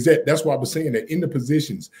 That's why I was saying that in the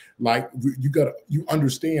positions, like you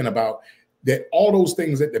understand about that, all those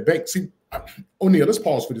things at the bank. See, O'Neal, let's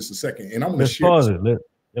pause for just a second, and I'm going to share. Pause it.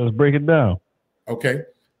 Let's break it down. Okay.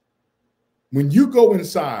 When you go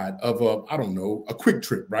inside of a Quick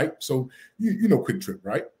Trip, right? So you know Quick Trip,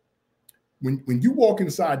 right? When you walk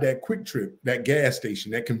inside that Quick Trip, that gas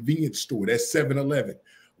station, that convenience store, that 7-Eleven,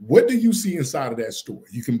 what do you see inside of that store?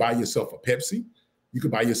 You can buy yourself a Pepsi. You can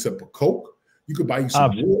buy yourself a Coke. You can buy you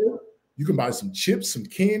some water. You can buy some chips, some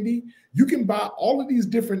candy. You can buy all of these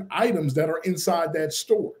different items that are inside that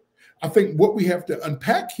store. I think what we have to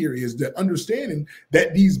unpack here is the understanding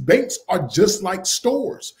that these banks are just like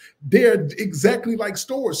stores. They're exactly like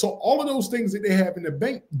stores. So all of those things that they have in the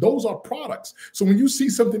bank, those are products. So when you see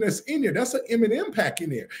something that's in there, that's an M&M pack in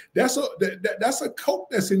there. That's a Coke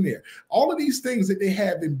that's in there. All of these things that they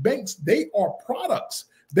have in banks, they are products.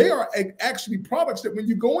 They are actually products that when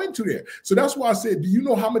you go into there. So that's why I said, do you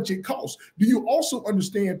know how much it costs? Do you also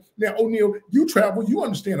understand? Now, O'Neal, you travel, you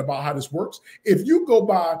understand about how this works. If you go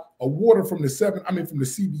buy a water from the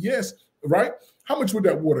CVS, right? How much would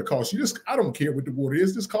that water cost you? I don't care what the water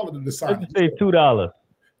is. Just call it a Dasani. Let's say $2. $2.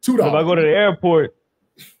 If I go to the airport,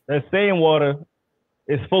 that same water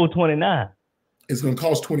is $4.29. It's going to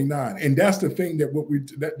cost $29, and that's the thing that we're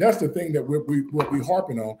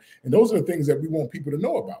harping on, and those are the things that we want people to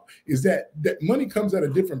know about. Is that money comes at a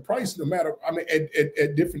different price, no matter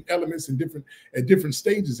at different elements and at different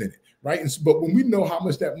stages in it, right? But when we know how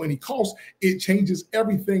much that money costs, it changes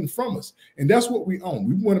everything from us, and that's what we own.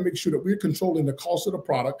 We want to make sure that we're controlling the cost of the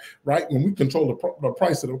product, right? When we control the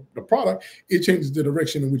price of the product, it changes the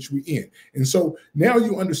direction in which we in, and so now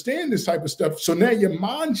you understand this type of stuff. So now your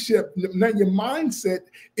mindset,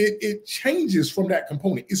 it changes from that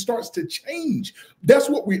component. It starts to change. That's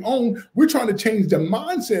what we own. We're trying to change the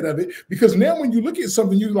mindset of it, because now when you look at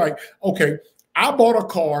something, you're like, okay, I bought a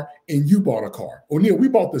car and you bought a car. O'Neal, we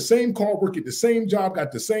bought the same car, work at the same job,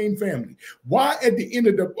 got the same family. Why at the end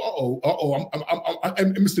of the,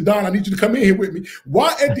 and Mr. Don, I need you to come in here with me.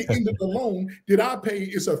 Why at the end of the loan did I pay,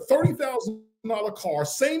 it's a $30,000 car,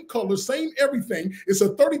 same color, same everything. It's a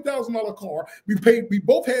 $30,000 car. We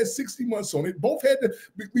both had 60 months on it.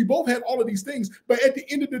 We both had all of these things. But at the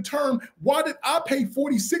end of the term, why did I pay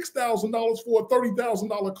 $46,000 for a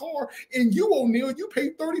 $30,000 car, and you, O'Neal, you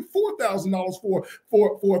paid $34,000 for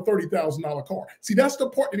a $30,000 car? See, that's the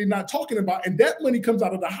part that they're not talking about, and that money comes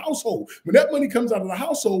out of the household. When that money comes out of the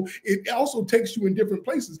household, it also takes you in different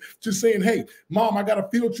places. Just saying, hey, Mom, I got a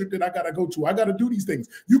field trip that I got to go to. I got to do these things.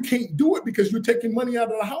 You can't do it because you're taking money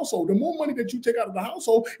out of the household. The more money that you take out of the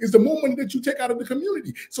household is the more money that you take out of the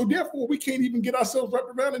community. So therefore, we can't even get ourselves wrapped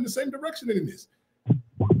around in the same direction in this.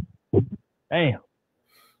 Damn.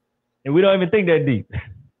 And we don't even think that deep.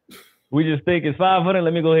 We just think it's 500.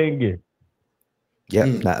 Let me go ahead and get it. Yeah,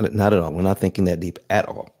 not at all. We're not thinking that deep at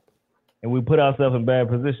all. And we put ourselves in bad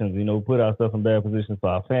positions. You know, we put ourselves in bad positions for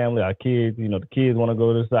our family, our kids. You know, the kids want to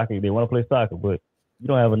go to soccer. They want to play soccer, but you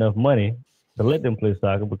don't have enough money to let them play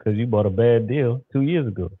soccer because you bought a bad deal 2 years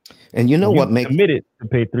ago. And you know what makes committed to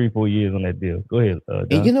pay 3-4 years on that deal. Go ahead.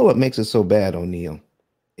 And you know what makes it so bad, O'Neal,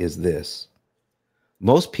 is this.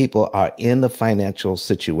 Most people are in the financial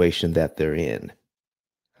situation that they're in,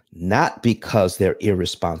 not because they're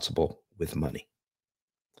irresponsible with money.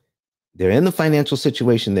 They're in the financial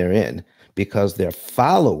situation they're in because they're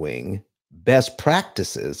following best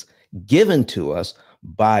practices given to us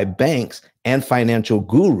by banks and financial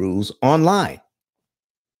gurus online.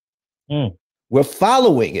 We're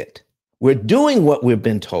following it. We're doing what we've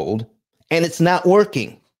been told, and it's not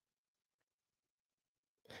working.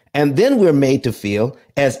 And then we're made to feel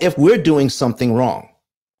as if we're doing something wrong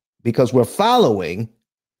because we're following,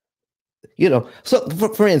 you know. So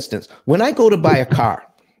for instance, when I go to buy a car,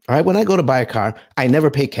 all right, when I go to buy a car, I never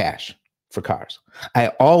pay cash for cars. I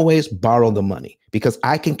always borrow the money because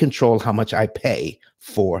I can control how much I pay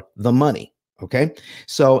for the money. Okay.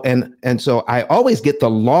 So, and so I always get the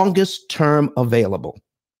longest term available.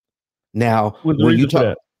 Now, when you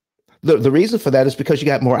talk, the reason for that is because you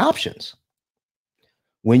got more options.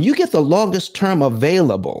 When you get the longest term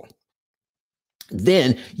available,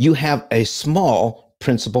 then you have a small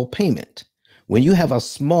principal payment. When you have a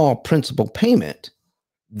small principal payment,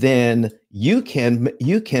 then you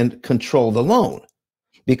can control the loan,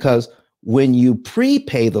 because when you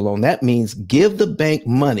prepay the loan, that means give the bank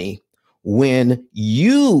money when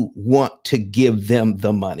you want to give them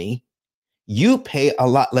the money. You pay a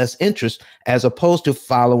lot less interest as opposed to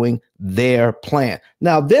following their plan.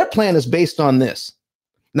 Now, their plan is based on this.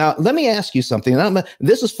 Now, let me ask you something.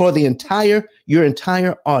 This is for your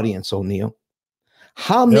entire audience, O'Neal.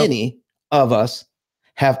 How many of us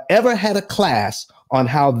have ever had a class on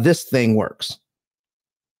how this thing works?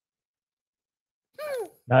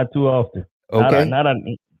 Not too often. Okay. Not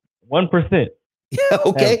 1%. Yeah,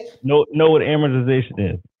 okay. Know what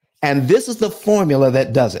amortization is. And this is the formula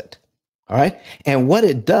that does it. All right. And what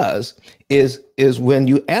it does is when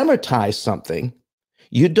you amortize something,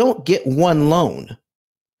 you don't get one loan.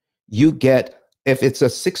 You get, if it's a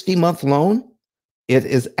 60-month loan, it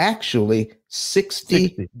is actually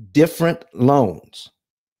 60 different loans.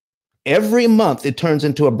 Every month it turns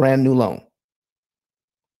into a brand new loan.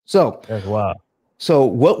 So that's wild. So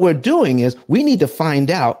what we're doing is we need to find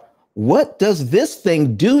out, what does this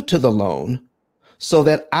thing do to the loan so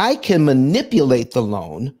that I can manipulate the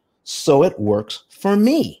loan so it works for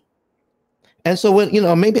me. And so when,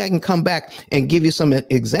 maybe I can come back and give you some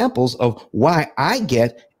examples of why I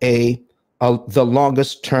get the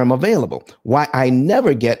longest term available, why I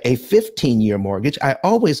never get a 15-year mortgage. I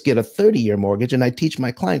always get a 30-year mortgage, and I teach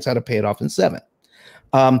my clients how to pay it off in 7.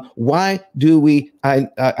 Why do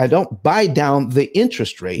I don't buy down the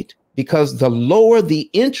interest rate? Because the lower the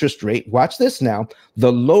interest rate, watch this now,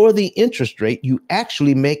 the lower the interest rate, you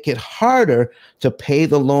actually make it harder to pay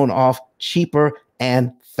the loan off cheaper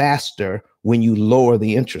and faster when you lower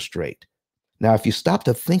the interest rate. Now, if you stop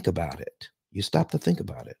to think about it,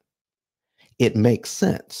 it makes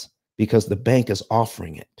sense because the bank is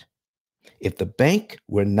offering it. If the bank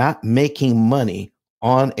were not making money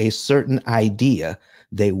on a certain idea,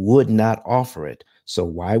 they would not offer it. So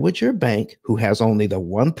why would your bank, who has only the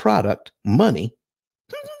one product, money,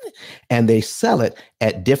 and they sell it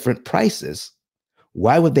at different prices,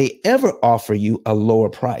 why would they ever offer you a lower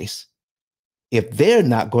price if they're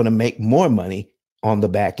not going to make more money on the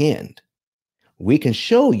back end? We can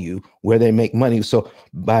show you where they make money. So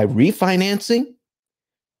by refinancing,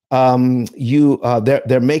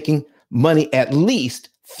 they're making money at least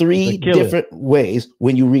 3 different ways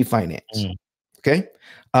when you refinance. Okay.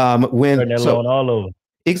 Loan all over.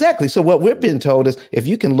 Exactly. So what we've been told is if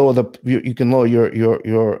you can lower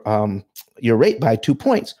your rate by 2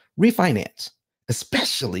 points, refinance,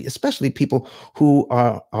 especially people who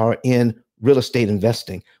are in real estate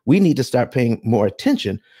investing. We need to start paying more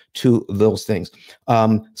attention to those things.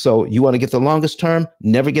 So you want to get the longest term,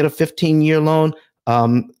 never get a 15-year loan.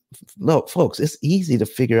 No, folks, it's easy to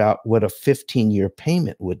figure out what a 15-year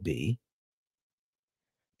payment would be.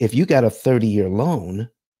 If you got a 30-year loan,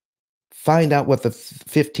 find out what the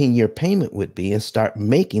 15-year payment would be and start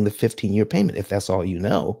making the 15-year payment if that's all you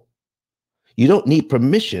know. You don't need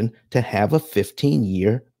permission to have a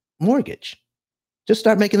 15-year mortgage. Just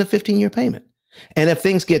start making a 15-year payment. And if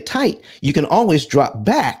things get tight, you can always drop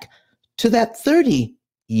back to that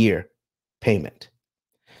 30-year payment.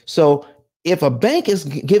 So if a bank is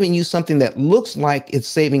giving you something that looks like it's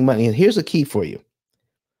saving money, and here's a key for you.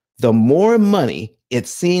 The more money it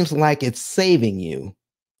seems like it's saving you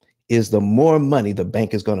is the more money the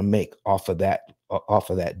bank is going to make off of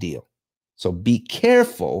that deal. So be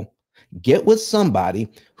careful. Get with somebody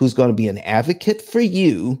who's going to be an advocate for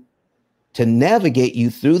you to navigate you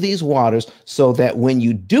through these waters so that when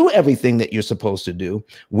you do everything that you're supposed to do,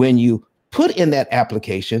 when you put in that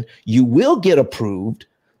application, you will get approved.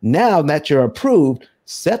 Now that you're approved,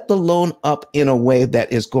 set the loan up in a way that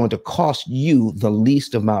is going to cost you the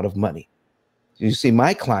least amount of money. You see,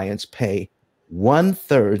 my clients pay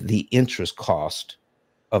 1/3 the interest cost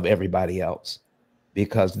of everybody else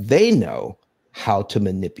because they know how to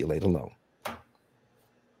manipulate a loan.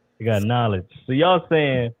 You got knowledge. So y'all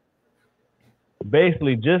saying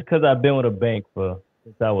basically just because I've been with a bank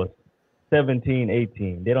since I was 17,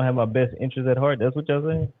 18, they don't have my best interest at heart? That's what y'all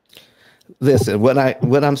saying? Listen, what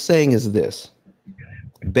I'm saying is this.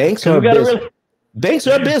 Banks are Banks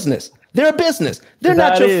are a business. They're a business. They're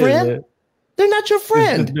not your friend. Man. They're not your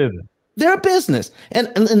friend. They're a business.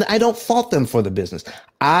 And I don't fault them for the business.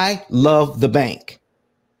 I love the bank.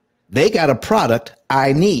 They got a product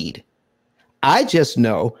I need. I just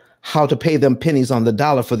know how to pay them pennies on the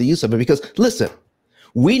dollar for the use of it. Because listen,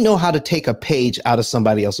 we know how to take a page out of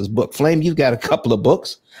somebody else's book. Flame, you've got a couple of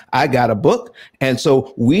books. I got a book. And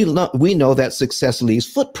so we know that success leaves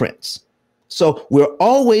footprints. So we're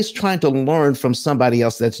always trying to learn from somebody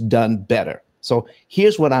else that's done better. So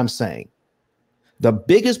here's what I'm saying. The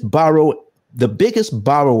biggest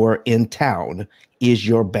borrower in town is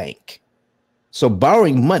your bank. So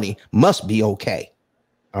borrowing money must be okay.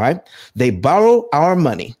 All right. They borrow our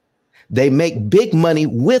money. They make big money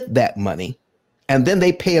with that money. And then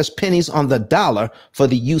they pay us pennies on the dollar for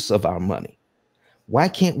the use of our money. Why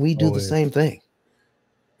can't we do the same thing?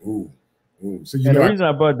 Ooh. So the reason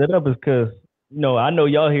I brought that up is because, I know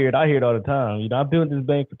y'all hear it. I hear it all the time. I've been with this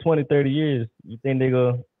bank for 20, 30 years. You think they're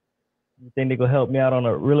gonna help me out on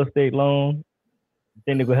a real estate loan? You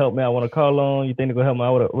think they're gonna help me out on a car loan? You think they're gonna help me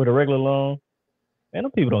out with a regular loan? Man,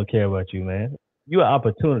 them people don't care about you, man. You're an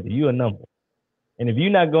opportunity. You're a number. And if you're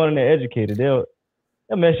not going in there educated, they'll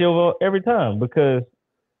mess you over every time because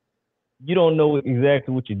you don't know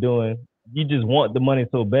exactly what you're doing. You just want the money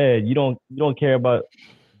so bad. You don't care about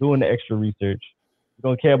doing the extra research. You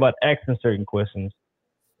don't care about asking certain questions.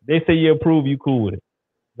 They say you approve, you cool with it.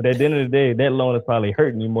 But at the end of the day, that loan is probably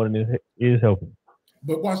hurting you more than it is helping.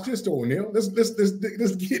 But watch this, though, O'Neal. Let's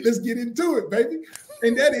get into it, baby.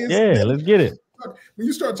 And that is let's get it. When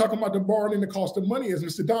you start talking about the borrowing and the cost of money, as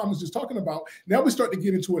Mr. Dom was just talking about, now we start to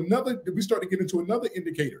get into another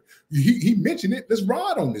indicator. He mentioned it. Let's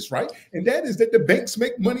ride on this, right? And that is that the banks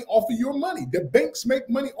make money off of your money. The banks make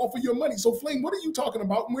money off of your money. So, Flame, what are you talking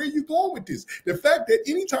about? And where are you going with this? The fact that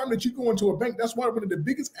anytime that you go into a bank, that's why one of the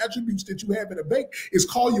biggest attributes that you have at a bank is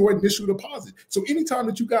called your initial deposit. So anytime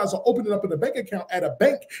that you guys are opening up a bank account at a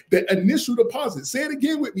bank, that initial deposit, say it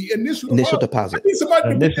again with me, initial deposit. Initial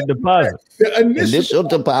deposit. Initial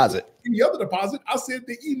deposit. Any other deposit, I said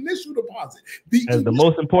the initial deposit. That's the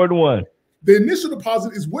most important one. The initial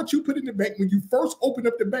deposit is what you put in the bank when you first open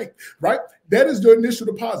up the bank, right? That is the initial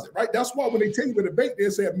deposit, right? That's why when they tell you at the bank, they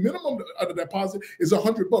say a minimum of the deposit is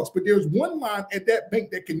 $100. But there's one line at that bank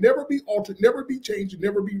that can never be altered, never be changed, and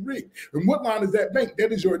never be rigged. And what line is that bank?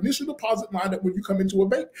 That is your initial deposit line that when you come into a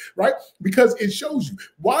bank, right? Because it shows you.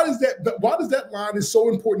 Why does that line is so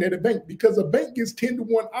important at a bank? Because a bank gets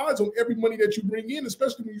 10-to-1 odds on every money that you bring in,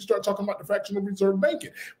 especially when you start talking about the fractional reserve banking,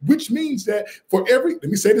 which means that let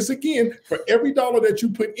me say this again, for every dollar that you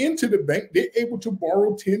put into the bank, they're able to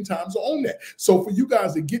borrow 10 times on that. So for you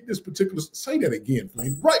guys to get this particular, say that again,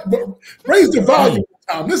 Flame, right? Raise the volume.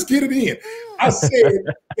 Let's get it in. I said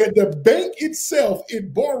that the bank itself,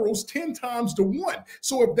 it borrows 10 times to 1.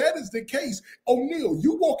 So if that is the case, O'Neal,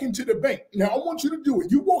 you walk into the bank. Now, I want you to do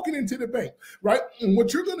it. You're walking into the bank, right? And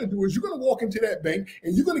what you're going to do is you're going to walk into that bank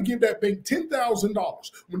and you're going to give that bank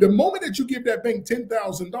 $10,000. When the moment that you give that bank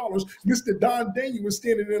 $10,000, Mr. Don Daniel is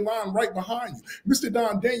standing in line right behind you. Mr.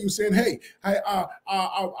 Don Daniels saying, hey, I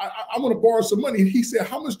want to borrow some money. He said,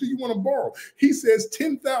 how much do you want to borrow? He says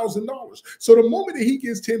 $10,000. So the moment that he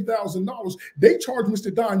gets $10,000, they charge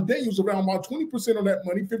Mr. Don Daniels around about 20% on that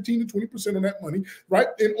money, 15 to 20% on that money, right?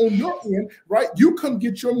 And on your end, right, you come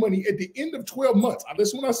get your money at the end of 12 months.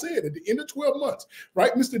 Listen what I said, at the end of 12 months,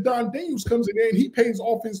 right? Mr. Don Daniels comes in there and he pays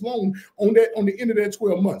off his loan on the end of that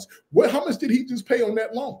 12 months. How much did he just pay on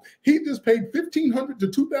that loan? He just paid $1,500 to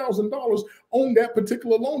 $2,000 on that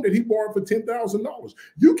particular loan that he borrowed for $10,000.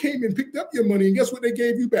 You came and picked up your money, and guess what they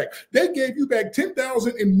gave you back? They gave you back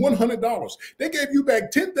 $10,100. They gave you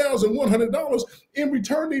back $10,100. In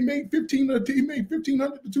return, they made $1,500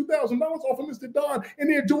 to $2,000 off of Mr. Don, and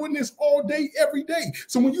they're doing this all day, every day.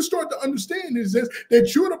 So when you start to understand is this,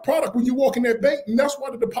 that you're the product when you walk in that bank, and that's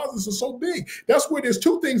why the deposits are so big. That's where there's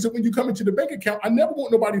two things that when you come into the bank account, I never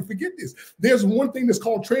want nobody to forget this. There's one thing that's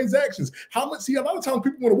called transactions. How much? See, a lot of times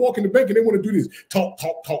people want to walk in the bank and they want to do this. Talk.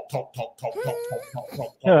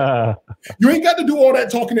 You ain't got to do all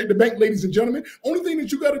that talking at the bank, ladies and gentlemen. Only thing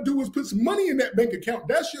that you got to do is put some money in that bank account.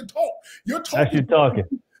 That's your talk.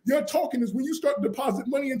 Your talking is when you start to deposit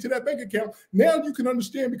money into that bank account. Now you can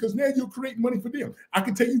understand, because now you're creating money for them. I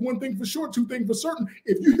can tell you one thing for sure, two things for certain.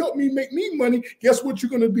 If you help me make me money, guess what you're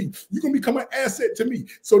going to be? You're going to become an asset to me.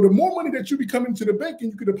 So the more money that you become into the bank,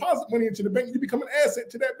 and you can deposit money into the bank, you become an asset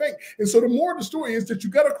to that bank. And so the more the story is that you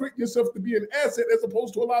got to create yourself to be an asset as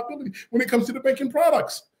opposed to a liability when it comes to the banking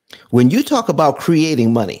products. When you talk about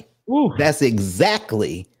creating money, that's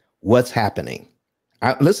exactly what's happening.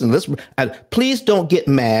 Listen, please don't get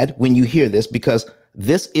mad when you hear this, because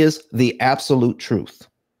this is the absolute truth.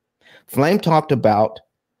 Flame talked about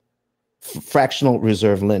fractional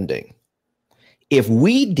reserve lending. If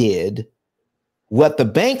we did what the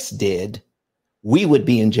banks did, we would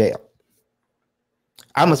be in jail.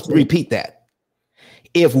 I must repeat that.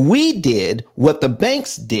 If we did what the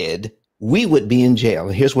banks did, we would be in jail.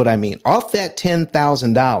 And here's what I mean. Off that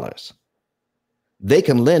 $10,000, they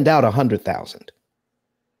can lend out $100,000.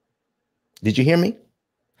 Did you hear me?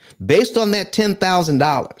 Based on that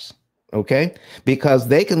 $10,000, okay? Because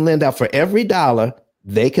they can lend out for every dollar,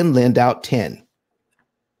 they can lend out 10.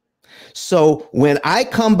 So when I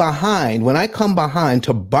come behind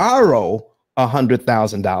to borrow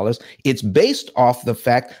 $100,000, it's based off the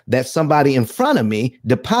fact that somebody in front of me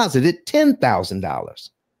deposited $10,000.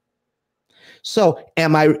 So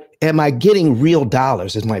am I getting real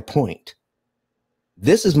dollars is my point.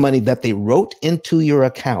 This is money that they wrote into your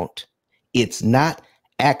account. It's not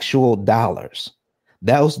actual dollars.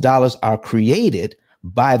 Those dollars are created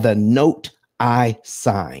by the note I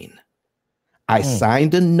sign. I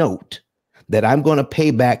signed a note that I'm going to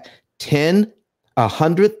pay back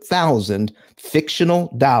 100,000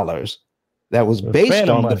 fictional dollars that was based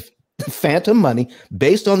on the phantom money,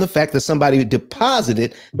 based on the fact that somebody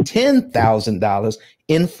deposited $10,000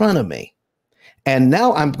 in front of me. And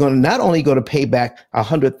now I'm going to not only going to pay back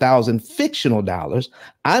 100,000 fictional dollars,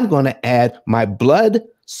 I'm going to add my blood,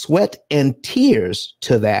 sweat, and tears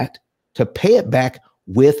to that to pay it back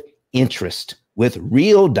with interest, with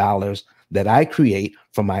real dollars that I create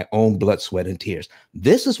from my own blood, sweat, and tears.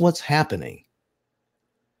 This is what's happening.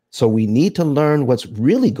 So we need to learn what's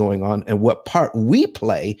really going on and what part we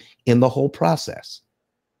play in the whole process.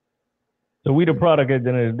 So we the product at the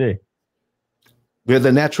end of the day. We're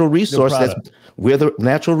the natural resource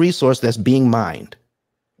that's being mined,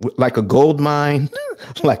 like a gold mine,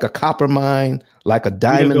 like a copper mine, like a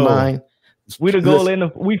diamond mine. We the gold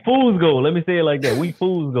we fool's gold. Let me say it like that. We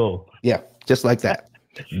fool's gold. Yeah, just like that.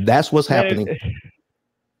 That's what's happening.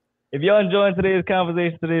 If y'all enjoying today's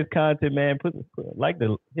conversation, today's content, man,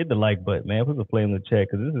 hit the like button, man. Put some flame in the chat,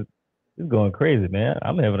 because this is going crazy, man.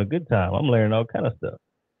 I'm having a good time. I'm learning all kind of stuff.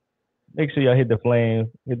 Make sure y'all hit the flames,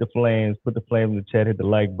 put the flame in the chat, hit the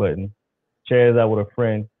like button, share it out with a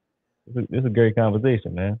friend. This is a great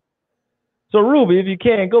conversation, man. So Ruby, if you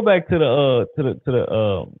can, go back to the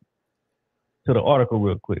article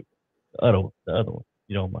real quick. The other one, if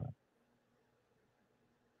you don't mind.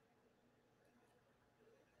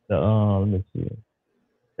 Let me see.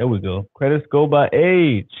 There we go. Credits go by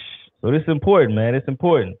age. So this is important, man. It's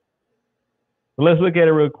important. So let's look at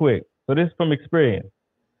it real quick. So this is from experience.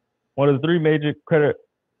 One of the three major credit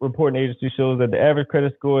reporting agencies shows that the average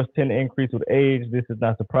credit scores tend to increase with age. This is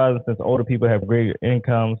not surprising, since older people have greater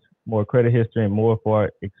incomes, more credit history, and more for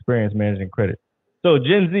experience managing credit. So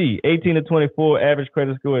Gen Z, 18 to 24, average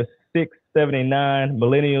credit score is 679.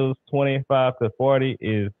 Millennials, 25 to 40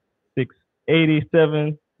 is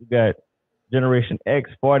 687. You got Generation X,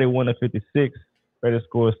 41 to 56. Credit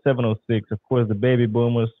score is 706. Of course, the baby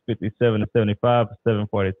boomers, 57 to 75,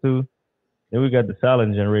 742. Then we got the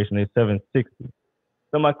silent generation at 760.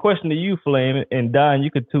 So my question to you, Flame, and Don,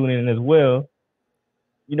 you could tune in as well.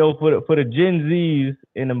 You know, for the Gen Zs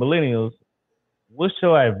and the millennials, what's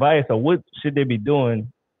your advice or what should they be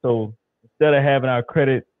doing? So instead of having our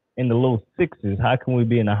credit in the low sixes, how can we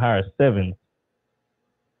be in the higher sevens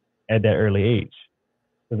at that early age?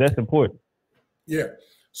 Because that's important. Yeah.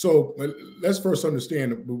 So let's first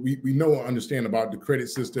understand, we understand about the credit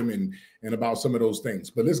system and about some of those things,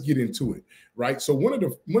 but let's get into it, right? So one of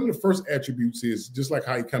the first attributes is just like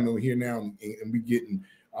how you come over here now and we getting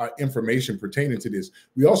information pertaining to this.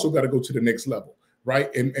 We also got to go to the next level, right?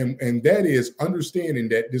 And that is understanding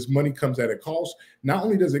that this money comes at a cost. Not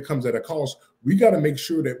only does it comes at a cost, we got to make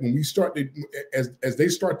sure that when we start to, as they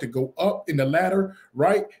start to go up in the ladder,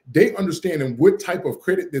 right, they understand what type of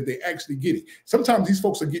credit that they actually getting. Sometimes these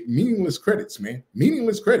folks are getting meaningless credits, man,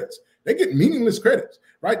 meaningless credits. They get meaningless credits,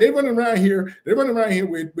 right? They're running around here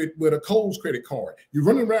with a Kohl's credit card. You're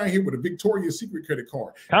running around here with a Victoria's Secret credit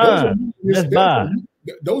card.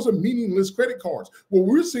 Those are meaningless credit cards. What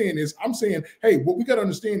we're saying is, I'm saying, hey, what we got to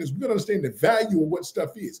understand is we got to understand the value of what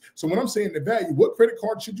stuff is. So when I'm saying the value, what credit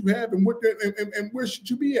card should you have and where should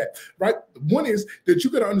you be at, right? One is that you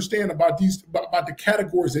got to understand about the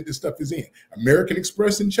categories that this stuff is in. American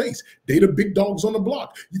Express and Chase, they the big dogs on the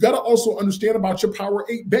block. You got to also understand about your Power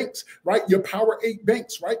 8 banks, right? Your Power 8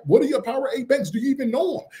 banks, right? What are your Power 8 banks? Do you even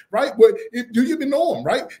know them, right? Do you even know them,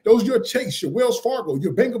 right? Those are your Chase, your Wells Fargo,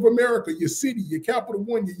 your Bank of America, your Citi, your Capital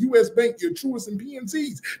One, your U.S. Bank, your Truist and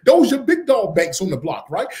PNCs. Those are your big dog banks on the block,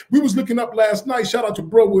 right? We was looking up last night. Shout out to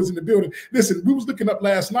Bro was in the building. Listen, we was looking up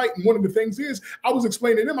last night, and one of the things is I was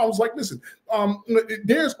explaining to them. I was like, listen,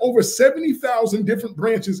 there's over 70,000 different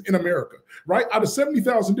branches in America, right? Out of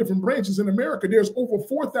 70,000 different branches in America, there's over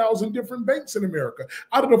 4,000 different banks in America.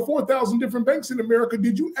 Out of the 4,000 different banks in America,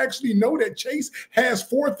 did you actually know that Chase has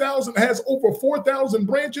over 4,000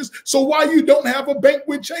 branches? So why you don't have a bank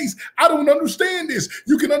with Chase? I don't understand this.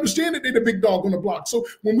 You can understand that they're the big dog on the block. So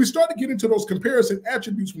when we start to get into those comparison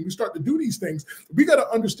attributes, when we start to do these things, we got to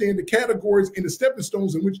understand the categories and the stepping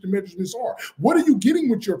stones in which the measurements are. What are you getting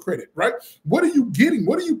with your credit, right? What are you getting?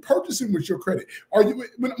 What are you purchasing with your credit? Are you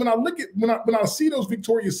when I see those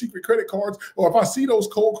Victoria's Secret credit cards, or if I see those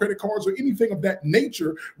Kohl credit cards or anything of that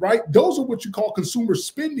nature, right? Those are what you call consumer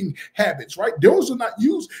spending habits, right? Those are not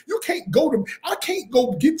used. I can't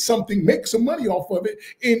go get something, make some money off of it,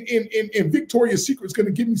 and Victoria's Secret's going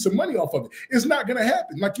to give me some money off of it. It's not going to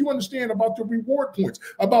happen. Like, you understand about your reward points,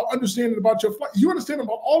 about understanding about your flight. You understand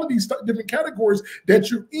about all of these different categories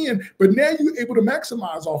that you're in, but now you're able to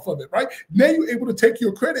maximize off of it, right? Now you're able to take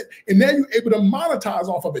your credit and now you're able to monetize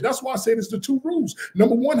off of it. That's why I said it's the two rules.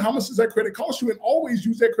 Number one, how much does that credit cost you? And always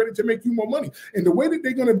use that credit to make you more money. And the way that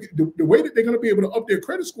they're going to be able to up their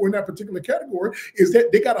credit score in that particular category is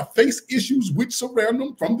that they got to face issues which surround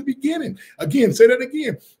them from the beginning. Again, say that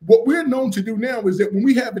again. What we're known to do now is that when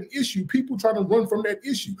we have an issue, people try to run from that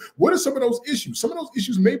issue. What are some of those issues? Some of those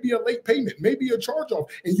issues may be a late payment, maybe a charge off,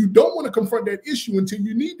 and you don't want to confront that issue until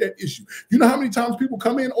you need that issue. You know how many times people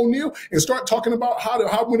come in, O'Neal, and start talking about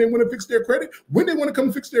how when they want to fix their credit, when they want to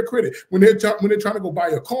come fix their credit, when they're trying to go buy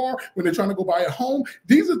a car, when they're trying to go buy a home.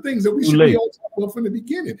 These are things that we should be on top of from the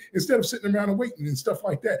beginning instead of sitting around and waiting and stuff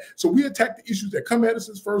like that. So we attack the issues that come at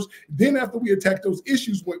us first. Then after we attack those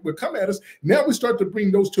issues that come at us, now we start to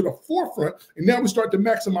bring those to the forefront, and now we start to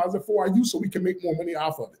maximize it for our use so we can make more money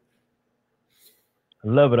off of it. I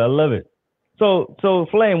love it. I love it. So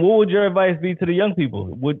Flame, what would your advice be to the young people?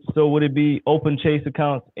 Would it be open Chase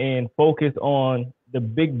accounts and focus on the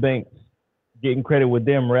big banks, getting credit with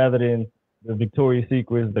them rather than the Victoria's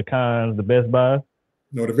Secrets, the Cons, the Best Buys?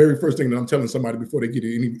 No, the very first thing that I'm telling somebody before they get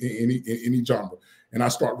any genre, and I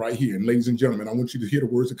start right here. And ladies and gentlemen, I want you to hear the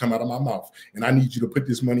words that come out of my mouth. And I need you to put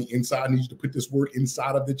this money inside. I need you to put this word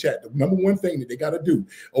inside of the chat. The number one thing that they got to do,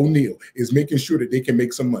 O'Neal, is making sure that they can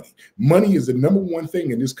make some money. Money is the number one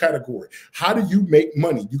thing in this category. How do you make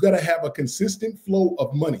money? You got to have a consistent flow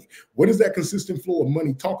of money. What does that consistent flow of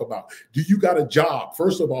money talk about? Do you got a job?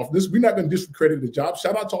 First of all, we're not going to discredit the job.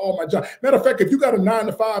 Shout out to all my jobs. Matter of fact, if you got a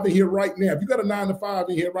 9-to-5 in here right now,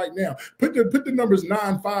 put the numbers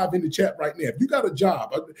 9-5 in the chat right now. If you got a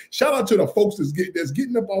job, shout out to the folks that's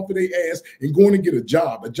getting up off of their ass and going to get a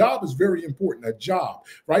job. A job is very important. A job,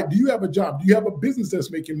 right? Do you have a job? Do you have a business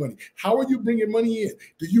that's making money? How are you bringing money in?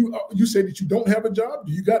 Do you say that you don't have a job?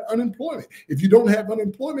 Do you got unemployment? If you don't have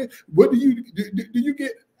unemployment, what do you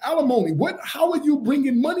get? Alimony. How are you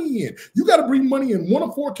bringing money in? You got to bring money in one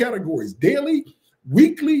of four categories: daily,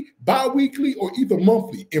 weekly, bi-weekly, or either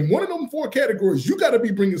monthly. In one of them 4 categories, you got to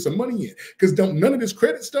be bringing some money in, because don't none of this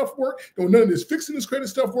credit stuff work. Don't none of this fixing this credit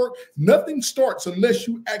stuff work. Nothing starts unless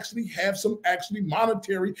you actually have some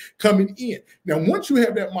monetary coming in. Now, once you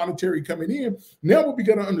have that monetary coming in, now what we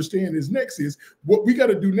got to understand is next is what we got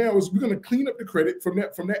to do now is we're going to clean up the credit from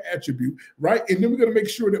that attribute, right? And then we're going to make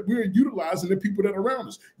sure that we're utilizing the people that are around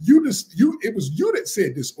us. It was you that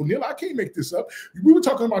said this, O'Neal. I can't make this up. We were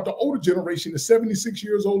talking about the older generation, the 76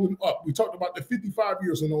 years old and up. We talked about the 55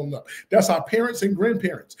 years and on and up. That's our parents and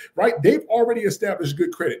grandparents, right? They've already established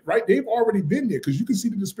good credit, right? They've already been there, because you can see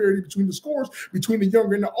the disparity between the scores between the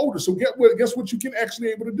younger and the older. So guess what you can actually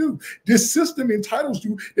able to do? This system entitles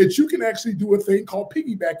you that you can actually do a thing called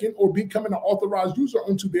piggybacking or becoming an authorized user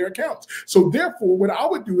onto their accounts. So therefore, what I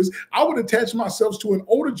would do is I would attach myself to an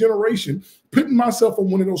older generation, putting myself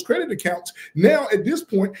on one of those credit accounts. Now, at this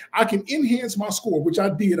point, I can enhance my score, which I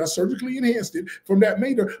did. I surgically enhanced it from that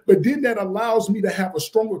Mater, but then that allows me to have a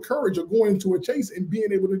stronger courage of going into a chase and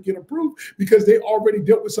being able to get approved, because they already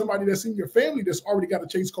dealt with somebody that's in your family that's already got a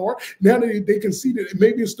chase card. Now they can see that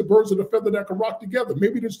maybe it's the birds of the feather that can rock together.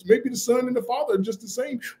 Maybe the son and the father are just the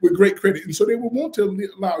same with great credit, and so they will want to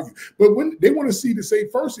allow you. But when they want to see the say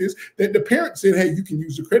first is that the parent said, hey, you can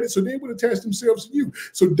use the credit, so they would attach themselves to you.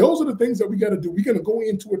 So those are the things that we got to do. We're going to go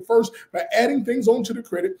into it first by adding things onto the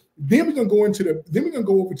credit. Then we're going to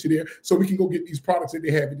go over to there so we can go get these products that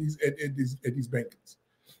they have at these banks.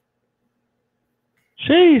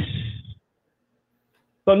 Jeez.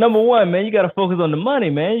 So number one, man, you got to focus on the money,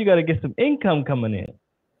 man. You got to get some income coming in.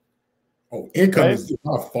 Oh, income is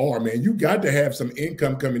not far, man. You got to have some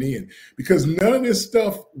income coming in, because none of this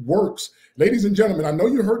stuff works. Ladies and gentlemen, I know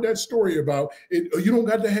you heard that story about it. You don't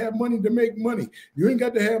got to have money to make money. You ain't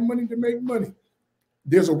got to have money to make money.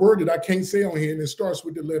 There's a word that I can't say on here, and it starts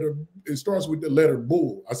with the letter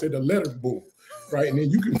bull. I said the letter bull, right? And then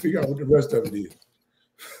you can figure out what the rest of it is.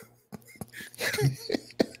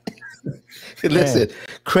 Listen,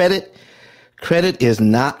 credit is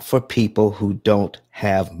not for people who don't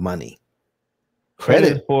have money.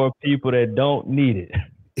 Credit is for people that don't need it.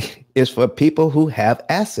 It's for people who have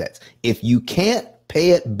assets. If you can't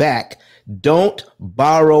pay it back, don't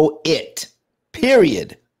borrow it.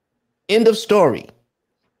 Period. End of story.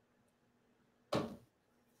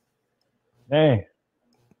 Man,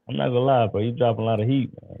 I'm not gonna lie, bro. You dropping a lot of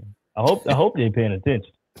heat, man. I hope they're paying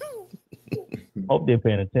attention. Hope they're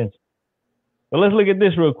paying attention. But let's look at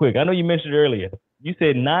this real quick. I know you mentioned earlier. You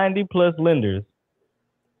said 90 plus lenders.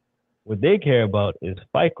 What they care about is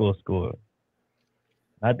FICO score,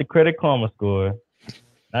 not the Credit Karma score,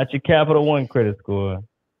 not your Capital One credit score.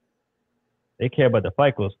 They care about the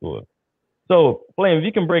FICO score. So, Flame, if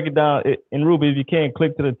you can break it down, and Ruby, if you can,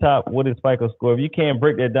 click to the top. What is FICO score? If you can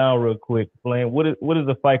break that down real quick, Flame, what is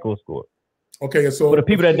a FICO score? Okay, so for the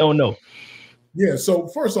people that don't know. Yeah, so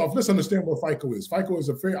first off, let's understand what FICO is. FICO is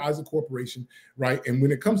a Fair Isaac Corporation, right? And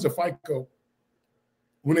when it comes to FICO,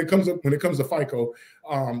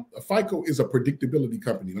 FICO is a predictability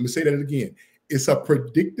company. Let me say that again. It's a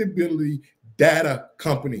predictability data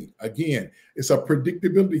company. Again, it's a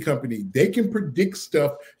predictability company. They can predict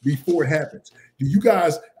stuff before it happens. Do you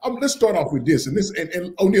guys? Let's start off with this,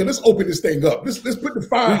 and O'Neal, let's open this thing up. Let's put the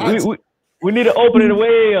fire. We need to open it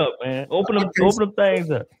way up, man. Open them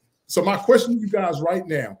things up. So my question to you guys right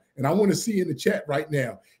now, and I want to see in the chat right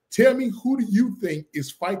now. Tell me, who do you think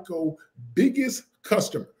is FICO biggest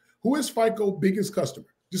customer? Who is FICO biggest customer?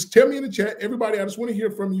 Just tell me in the chat. Everybody, I just want to hear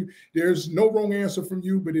from you. There's no wrong answer from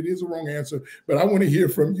you, but it is a wrong answer. But I want to hear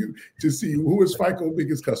from you to see who is FICO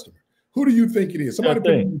biggest customer. Who do you think it is? Somebody put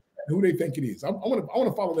in the chat who they think it is. I want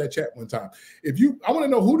to follow that chat one time. I want to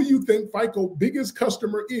know, who do you think FICO biggest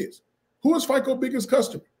customer is? Who is FICO biggest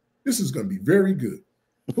customer? This is going to be very good.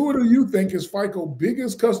 Who do you think is FICO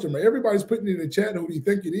biggest customer? Everybody's putting it in the chat. Who do you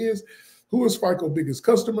think it is? Who is FICO biggest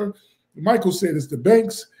customer? Michael said it's the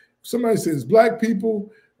banks. Somebody says black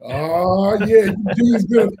people. Yeah,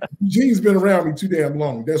 Eugene's been around me too damn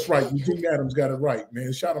long. That's right. Eugene Adams got it right,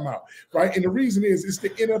 man. Shout him out, right? And the reason is it's the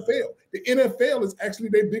NFL. The NFL is actually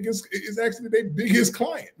their biggest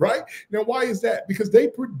client, right? Now, why is that? Because they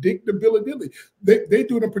predictability. They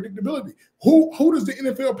do the predictability. Who does the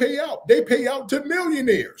NFL pay out? They pay out to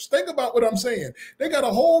millionaires. Think about what I'm saying. They got a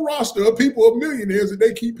whole roster of people, of millionaires, that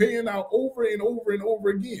they keep paying out over and over and over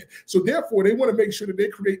again. So therefore, they want to make sure that they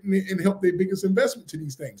create and help their biggest investment to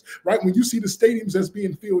these things, right? When you see the stadiums that's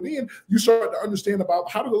being filled in, you start to understand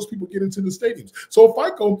about how do those people get into the stadiums. So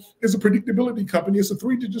FICO is a predictability company. It's a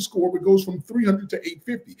 3-digit score with it goes from 300 to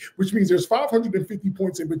 850, which means there's 550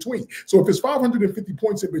 points in between. So if it's 550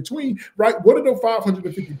 points in between, right, what are those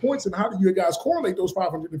 550 points, and how do you guys correlate those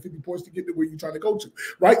 550 points to get to where you're trying to go to,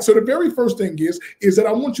 right? So the very first thing is that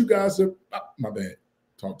I want you guys to, my bad,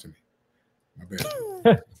 talk to me. My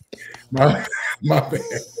bad. my bad.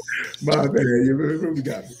 You really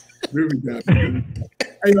got me. Really got me.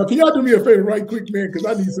 Hey, can y'all do me a favor right quick, man? Because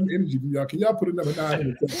I need some energy from y'all. Can y'all put a number 9 in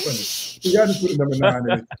the chat for me? Can y'all just put a number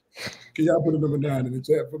 9 in it? Can y'all put a number 9 in the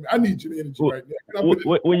chat for me? I need your energy right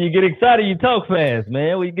now. When you get excited, you talk fast,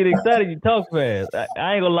 man. When you get excited, you talk fast. I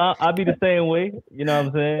ain't gonna lie, I'll be the same way. You know what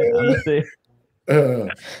I'm saying? I'm just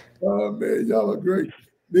saying. Oh man, y'all are great.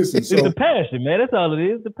 Listen, it's the passion, man. That's all it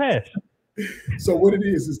is, the passion. So what it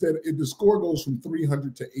is that if the score goes from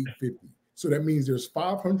 300 to 850, so that means there's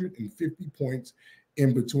 550 points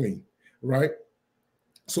in between, right?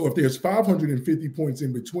 So if there's 550 points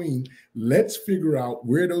in between, let's figure out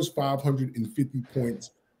where those 550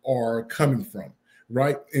 points are coming from,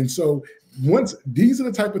 right? And so once these are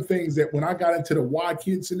the type of things that when I got into the why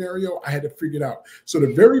kid scenario, I had to figure it out. So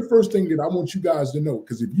the very first thing that I want you guys to know,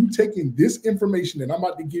 because if you taking this information that I'm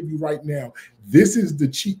about to give you right now, this is the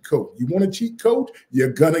cheat code. You want a cheat code?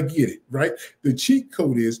 You're gonna get it, right? The cheat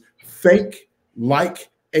code is think like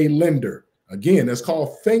a lender. Again, that's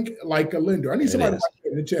called think like a lender. I need somebody to write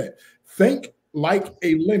that in the chat. Think like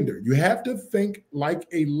a lender. You have to think like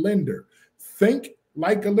a lender. Think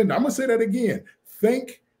like a lender. I'm gonna say that again.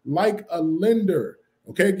 Think like a lender.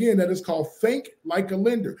 Okay, again, that is called think like a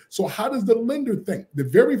lender. So how does the lender think? The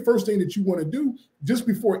very first thing that you want to do just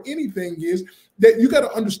before anything is that you got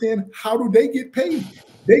to understand, how do they get paid?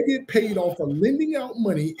 They get paid off of lending out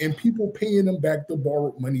money and people paying them back the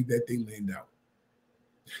borrowed money that they lend out.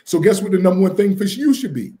 So guess what the number one thing for you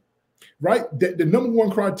should be, right? That the number one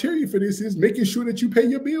criteria for this is making sure that you pay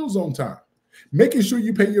your bills on time. Making sure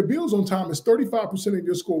you pay your bills on time is 35% of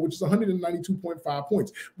your score, which is 192.5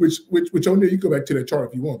 points, which on there, you go back to that chart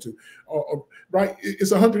if you want to, right?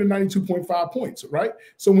 It's 192.5 points, right?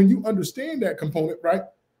 So when you understand that component, right,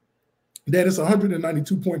 that is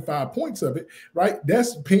 192.5 points of it, right?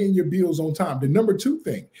 That's paying your bills on time. The number two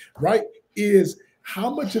thing, right, is how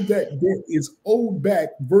much of that debt is owed back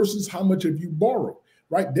versus how much of you borrowed.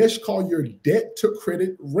 Right, that's called your debt to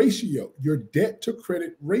credit ratio. Your debt to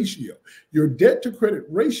credit ratio. Your debt to credit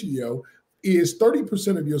ratio is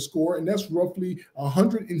 30% of your score, and that's roughly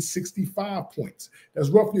 165 points. That's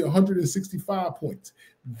roughly 165 points.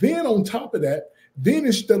 Then on top of that, then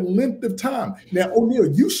it's the length of time. Now,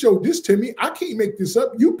 O'Neal, you showed this to me. I can't make this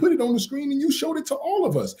up. You put it on the screen and you showed it to all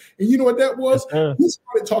of us. And you know what that was? You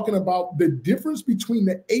started talking about the difference between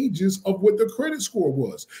the ages of what the credit score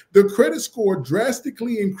was. The credit score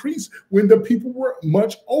drastically increased when the people were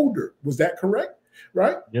much older. Was that correct?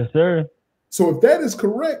 Right? Yes, sir. So if that is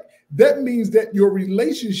correct, that means that your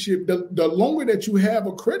relationship, the longer that you have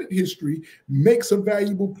a credit history, makes a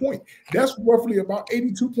valuable point. That's roughly about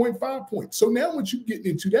 82.5 points. So now once you get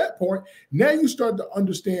into that point, now you start to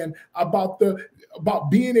understand about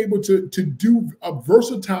being able to do a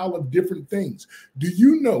versatile of different things. Do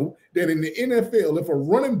you know that in the NFL, if a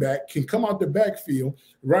running back can come out the backfield,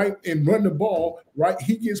 right, and run the ball, right,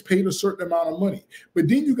 he gets paid a certain amount of money. But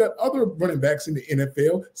then you got other running backs in the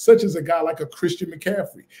NFL, such as a guy like a Christian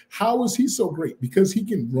McCaffrey. How is he so great? Because he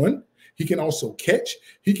can run, he can also catch,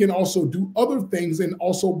 he can also do other things and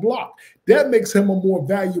also block. That makes him a more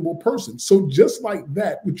valuable person. So just like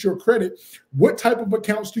that with your credit, what type of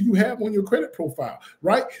accounts do you have on your credit profile,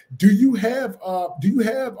 right? Do you have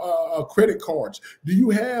credit cards? Do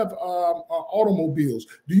you have automobiles?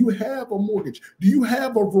 Do you have a mortgage? Do you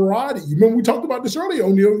have a variety? You remember we talked about this earlier,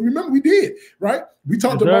 O'Neal. Remember we did, right? We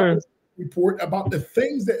talked about this report about the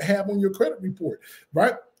things that have on your credit report,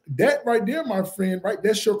 right? That right there, my friend, right?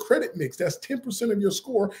 That's your credit mix. That's 10% of your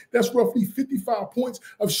score. That's roughly 55 points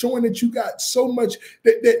of showing that you got so much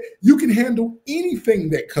that you can handle anything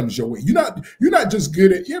that comes your way. You're not just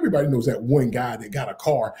good at. Everybody knows that one guy that got a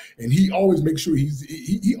car and he always makes sure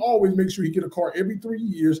he always makes sure he get a car every 3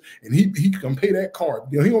 years and he can pay that car.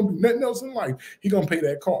 You know, he don't do nothing else in life. He gonna pay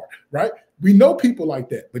that car, right? We know people like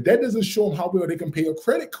that, but that doesn't show them how well they can pay a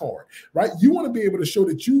credit card, right? You want to be able to show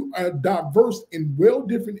that you are diverse in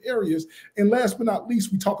different areas. And last but not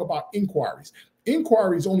least, we talk about inquiries.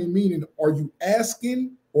 Inquiries only meaning, are you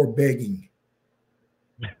asking or begging?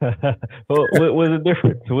 What's the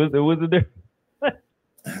difference? What's the difference?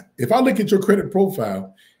 If I look at your credit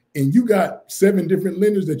profile and you got 7 different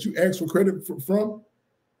lenders that you ask for credit from,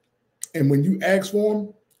 and when you ask for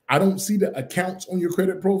them, I don't see the accounts on your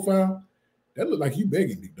credit profile. That look like you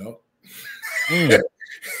begging, big dog.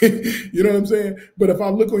 You know what I'm saying? But if I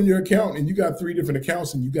look on your account and you got 3 different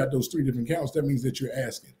accounts and you got those 3 different accounts, that means that you're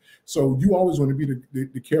asking. So you always want to be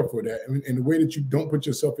the careful of that. And the way that you don't put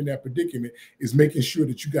yourself in that predicament is making sure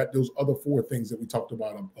that you got those other 4 things that we talked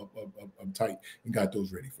about up tight and got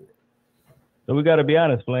those ready for it. So we got to be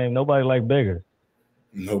honest, Flame. Nobody like beggars.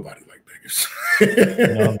 Nobody like beggars.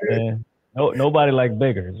 You know what I'm saying? Nobody like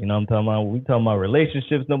beggars. You know what I'm talking about? We talking about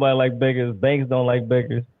relationships. Nobody like beggars. Banks don't like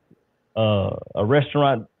beggars. A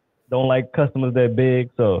restaurant don't like customers that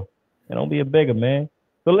beg. So don't be a beggar, man.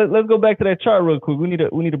 So let's go back to that chart real quick. We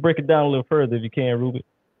need to break it down a little further if you can, Ruben.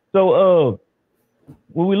 So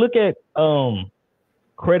when we look at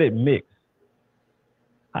credit mix,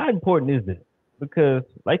 how important is this? Because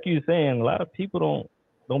like you were saying, a lot of people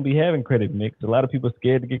don't be having credit mix. A lot of people are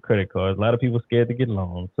scared to get credit cards. A lot of people are scared to get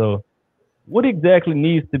loans. So what exactly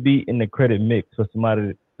needs to be in the credit mix for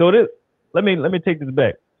somebody? Let me take this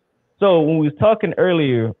back. So when we was talking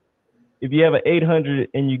earlier, if you have an 800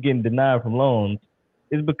 and you're getting denied from loans,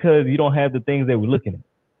 it's because you don't have the things that we're looking at.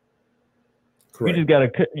 Correct.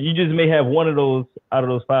 You just may have one of those out of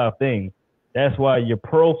those 5 things. That's why your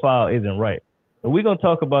profile isn't right. So we're gonna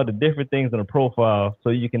talk about the different things in a profile so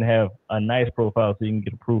you can have a nice profile so you can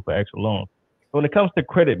get approved for actual loans. So when it comes to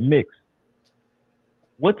credit mix,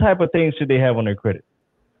 what type of things should they have on their credit?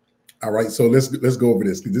 All right, so let's go over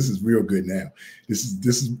this because this is real good now. This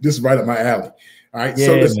is right up my alley. All right, yeah,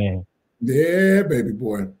 so listen, man. Yeah, baby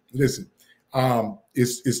boy. Listen,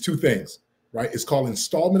 it's 2 things, right? It's called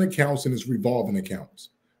installment accounts and it's revolving accounts,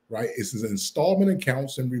 right? It's installment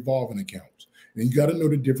accounts and revolving accounts. And you got to know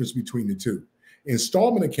the difference between the 2.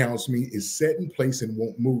 Installment accounts mean it's set in place and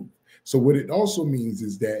won't move. So what it also means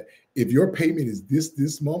is that if your payment is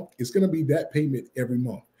this month, it's going to be that payment every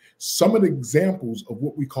month. Some of the examples of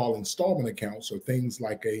what we call installment accounts are things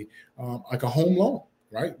like a home loan,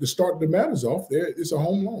 right? To start the matters off, there is a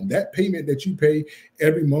home loan. That payment that you pay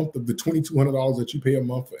every month of the $2,200 that you pay a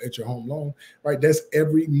month at your home loan, right? That's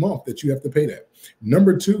every month that you have to pay that.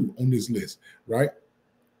 Number 2 on this list, right?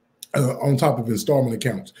 On top of installment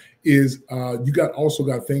accounts is you also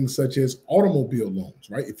got things such as automobile loans,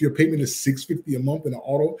 right? If your payment is $650 a month in an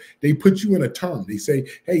auto, they put you in a term. They say,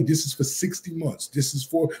 hey, this is for 60 months. This is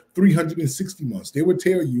for 360 months. They would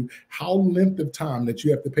tell you how length of time that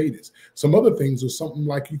you have to pay this. Some other things are something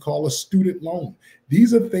like you call a student loan.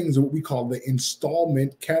 These are things that we call the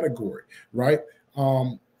installment category, right?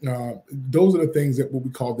 Those are the things that what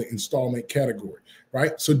we call the installment category,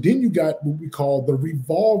 right? So then you got what we call the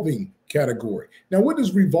revolving category. Now, what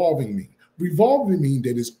does revolving mean? Revolving means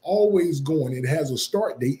that it's always going. It has a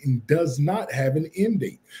start date and does not have an end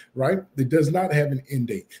date, right? It does not have an end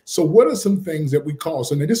date. So what are some things that we call?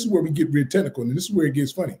 So now this is where we get real technical and this is where it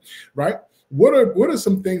gets funny, right? What are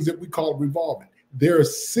some things that we call revolving? There are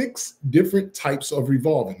 6 different types of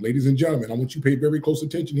revolving. Ladies and gentlemen, I want you to pay very close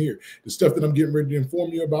attention here. The stuff that I'm getting ready to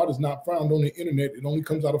inform you about is not found on the internet. It only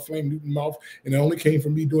comes out of Flame Newton's mouth, and it only came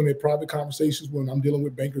from me doing their private conversations when I'm dealing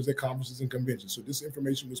with bankers at conferences and conventions. So this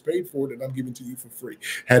information was paid for that I'm giving to you for free.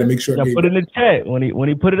 Had to make sure. Yeah, put it in the chat. When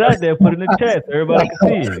he put it out there, put it in the chat so everybody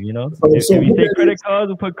can see it, you know. If you take credit cards,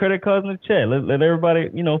 we'll put credit cards in the chat. Let everybody,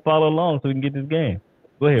 follow along so we can get this game.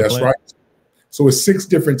 Go ahead. That's right. So it's 6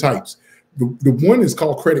 different types. The one is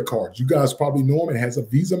called credit cards. You guys probably know them. It has a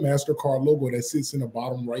Visa MasterCard logo that sits in the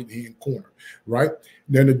bottom right-hand corner, right?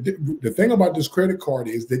 Then the thing about this credit card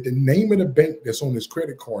is that the name of the bank that's on this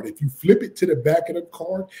credit card, if you flip it to the back of the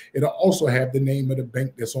card, it'll also have the name of the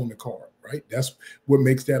bank that's on the card, right? That's what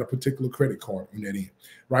makes that a particular credit card on that end,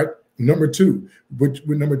 right? Number 2,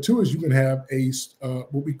 number 2 is you can have a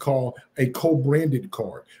what we call a co-branded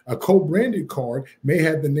card. A co-branded card may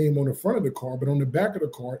have the name on the front of the card, but on the back of the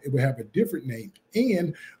card, it will have a different name.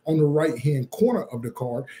 And on the right-hand corner of the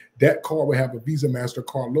card, that card will have a Visa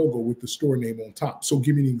MasterCard logo with the store name on top. So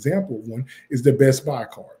give me an example of one is the Best Buy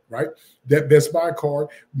card, right? That Best Buy card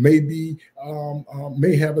may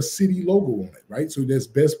have a city logo on it, right? So there's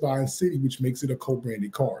Best Buy and City, which makes it a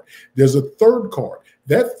co-branded card. There's a third card.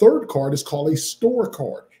 That third card is called a store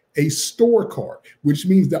card. A store card, which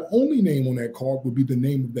means the only name on that card would be the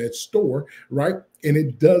name of that store, right? And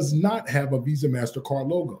it does not have a Visa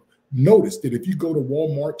MasterCard logo. Notice that if you go to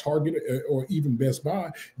Walmart, Target, or even Best Buy,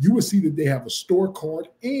 you will see that they have a store card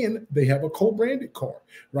and they have a co-branded card,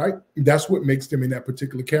 right? That's what makes them in that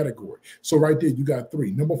particular category. So right there, you got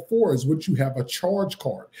 3. Number 4 is what you have, a charge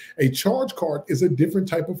card. A charge card is a different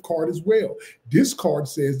type of card as well. This card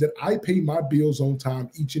says that I pay my bills on time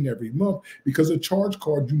each and every month because a charge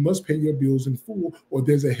card, you must pay your bills in full or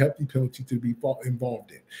there's a hefty penalty to be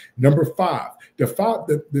involved in. Number 5,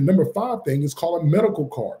 the number 5 thing is called a medical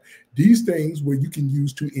card. These things where you can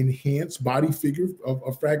use to enhance body figure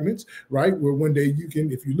of fragments, right? Where one day you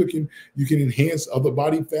can, if you're looking, you can enhance other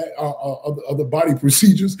body fat, other body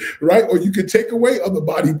procedures, right? Or you can take away other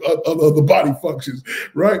body functions,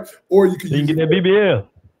 right? Or you can get that BBL.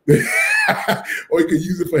 Or you can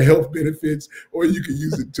use it for health benefits, or you can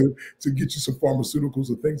use it to get you some pharmaceuticals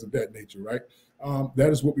or things of that nature, right? That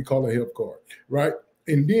is what we call a health card, right?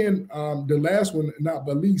 And then the last one, not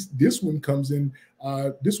the least, this one comes in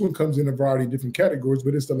a variety of different categories,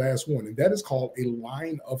 but it's the last one, and that is called a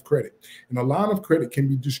line of credit. And a line of credit can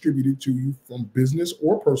be distributed to you from business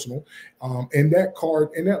or personal. And that card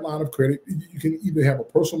and that line of credit, you can either have a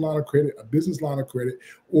personal line of credit, a business line of credit,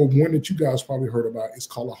 or one that you guys probably heard about. It's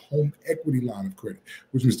called a home equity line of credit,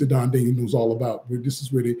 which Mr. Don Daniel knows all about. This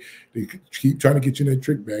is where they keep trying to get you in that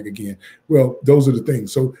trick bag again. Well, those are the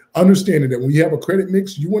things. So understanding that when you have a credit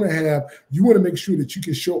mix, you want to make sure that you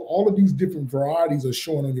can show all of these different varieties are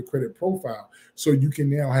shown on your credit profile, so you can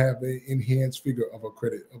now have an enhanced figure of a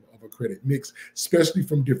credit mix, especially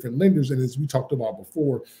from different lenders. And as we talked about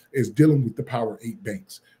before, is dealing with the Power 8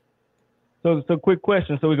 banks. So quick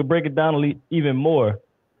question, so we can break it down even more.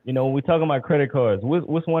 You know, when we're talking about credit cards,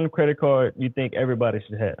 what's one credit card you think everybody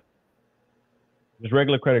should have? Just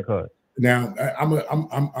regular credit cards. Now,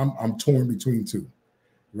 I'm torn between two,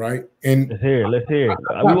 right? And let's hear it.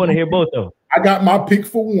 We want to hear both of them. I got my pick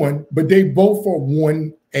for one, but they both are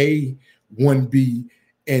 1A, 1B,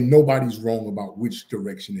 and nobody's wrong about which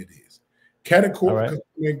direction it is. Credit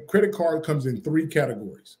card comes in 3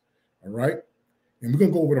 categories, all right? And we're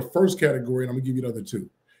gonna go over the first category, and I'm gonna give you the other 2.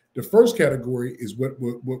 The first category is what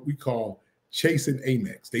we call Chase and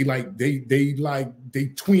Amex. They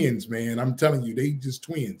twins, man. I'm telling you, they just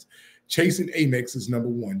twins. Chase and Amex is number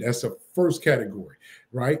 1. That's the first category,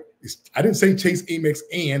 right? I didn't say Chase, Amex,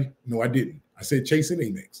 and no, I didn't. I said Chase and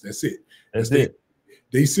Amex. That's it. That's it.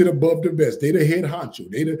 They sit above the best. They the head honcho.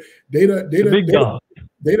 They the big dog.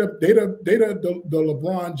 They the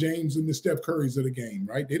LeBron James and the Steph Currys of the game,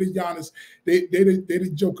 right? They the Giannis. They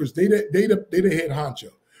the Jokers. They the head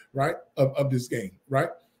honcho, right, of this game, right?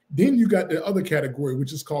 Then you got the other category,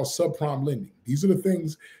 which is called subprime lending. These are the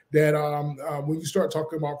things that when you start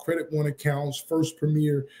talking about Credit One accounts, First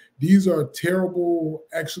Premier, these are terrible,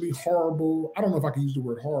 actually horrible. I don't know if I can use the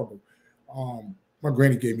word horrible. My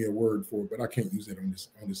granny gave me a word for it, but I can't use it on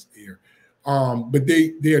this air. But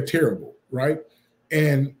they are terrible, right?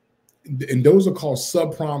 And those are called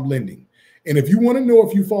subprime lending. And if you want to know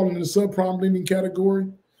if you fall in the subprime lending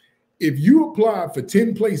category, if you applied for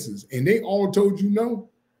 10 places and they all told you no,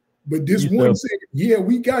 but this one said, yeah,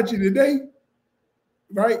 we got you today,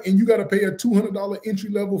 right? And you got to pay a $200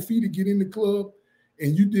 entry-level fee to get in the club,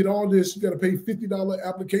 and you did all this, you got to pay $50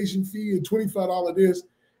 application fee and $25 this,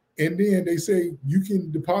 and then they say you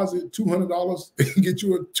can deposit $200 and get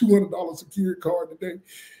you a $200 secured card today.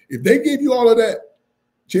 If they give you all of that,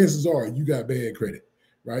 chances are you got bad credit,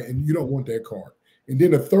 right? And you don't want that card. And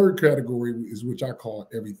then the third category is which I call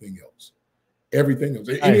everything else. Everything else.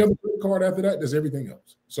 Any other card after that, there's everything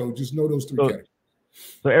else. So just know those 3 categories.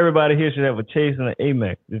 So everybody here should have a Chase and an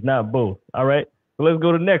Amex. It's not both. All right. So let's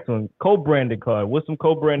go to the next one. Co-branded card. What's some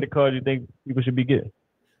co-branded cards you think people should be getting?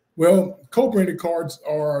 Well, co-branded cards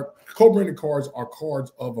are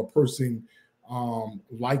cards of a person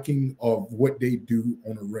liking of what they do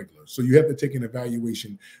on a regular. So you have to take an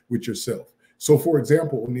evaluation with yourself. So for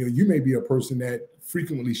example, O'Neal, you may be a person that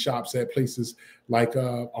frequently shops at places like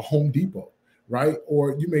a Home Depot, right?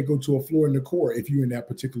 Or you may go to a Floor & Decor if you're in that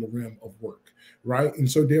particular realm of work, right? And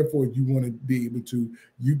so therefore you want to be able to,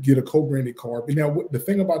 you get a co-branded card. But now the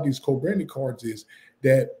thing about these co-branded cards is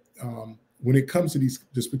that when it comes to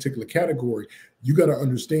this particular category, you got to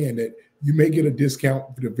understand that you may get a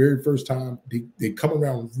discount for the very first time. They come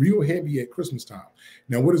around real heavy at Christmas time.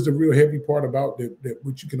 Now, what is the real heavy part about that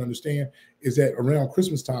what you can understand is that around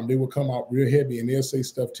Christmas time, they will come out real heavy and they'll say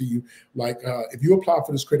stuff to you like, if you apply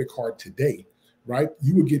for this credit card today, right,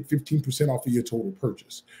 you would get 15% off of your total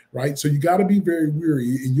purchase, right? So you got to be very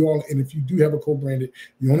wary. And if you do have a co-branded,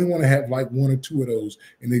 you only want to have like 1 or 2 of those,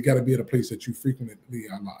 and they got to be at a place that you frequently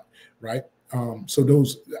a lot, right? So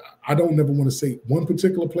those, I don't never want to say one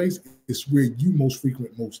particular place. It's where you most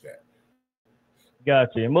frequent most at.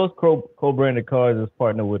 Gotcha. And most co-branded cards is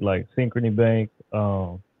partnered with like Synchrony Bank,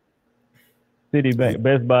 Citibank.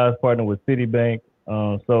 Best Buy is partnered with Citibank.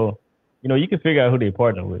 So, you know, you can figure out who they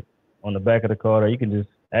partner with on the back of the card, or you can just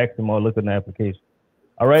ask them or look at the application.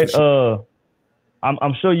 All right. Sure.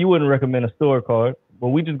 I'm sure you wouldn't recommend a store card, but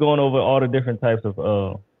we just going over all the different types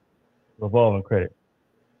of revolving credit.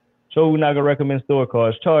 So we're not gonna recommend store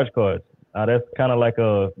cards, charge cards. That's kind of like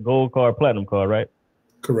a gold card, platinum card, right?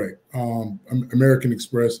 Correct. American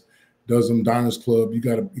Express, does them, Diners Club. You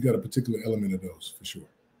got a particular element of those for sure.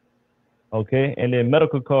 Okay, and then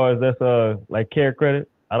medical cards, that's like Care Credit.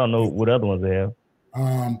 I don't know what other ones they have.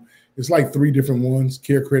 It's like 3 different ones.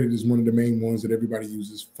 Care Credit is one of the main ones that everybody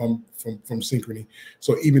uses from Synchrony.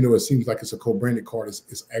 So even though it seems like it's a co-branded card,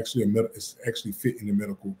 it's actually it's actually fit in the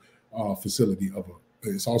medical facility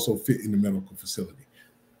it's also fit in the medical facility.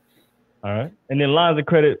 All right, and then lines of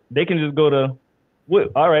credit, they can just go to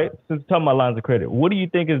what? All right, since we're talking about lines of credit, what do you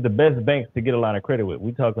think is the best banks to get a line of credit with?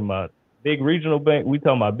 We talking about big regional bank. We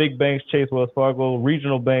talking about big banks, Chase, Wells Fargo,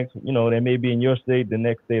 regional banks. You know, they may be in your state, the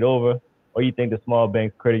next state over. Or you think the small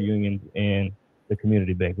banks, credit unions, and the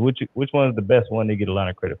community banks? Which one is the best one to get a line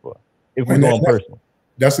of credit for? If we're going personal.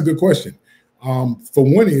 That's a good question. For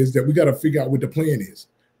one is that we got to figure out what the plan is,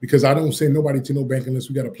 because I don't send nobody to no bank unless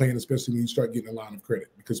we got a plan, especially when you start getting a line of credit,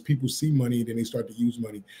 because people see money and then they start to use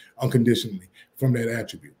money unconditionally from that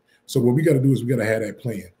attribute. So what we got to do is we got to have that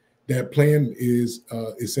plan. That plan is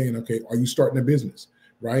saying, okay, are you starting a business,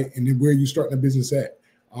 right? And then where are you starting a business at?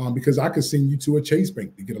 Because I could send you to a Chase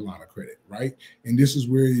Bank to get a line of credit, right? And this is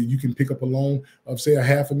where you can pick up a loan of, say,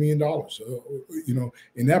 $500,000, you know,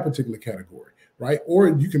 in that particular category, right? Or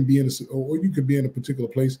you can be in a particular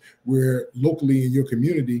place where locally in your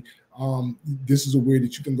community, this is a way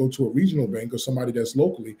that you can go to a regional bank or somebody that's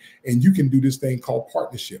locally, and you can do this thing called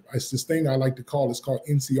partnership. It's this thing I like to call, it's called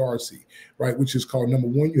NCRC, right? Which is called, number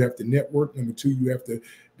 1, you have to network. Number 2, you have to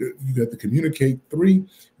communicate. 3,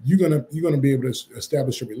 you're gonna be able to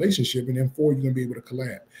establish a relationship, and then 4, you're gonna be able to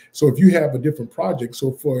collab. So if you have a different project,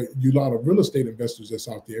 so for you, a lot of real estate investors that's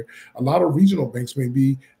out there, a lot of regional banks may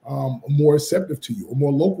be more receptive to you, or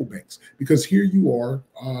more local banks, because here you are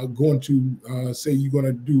going to say you're going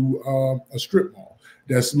to do a strip mall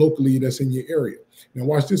that's locally, that's in your area. Now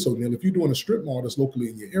watch this, O'Neal. If you're doing a strip mall that's locally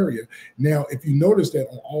in your area, now if you notice that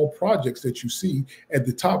on all projects that you see, at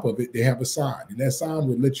the top of it, they have a sign, and that sign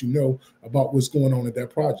will let you know about what's going on at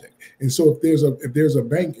that project. And so if there's a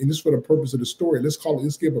bank, and this is for the purpose of the story,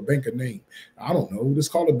 let's give a bank a name. I don't know. Let's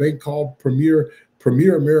call a bank called Premier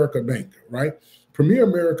America Bank, right? Premier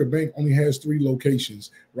America Bank only has 3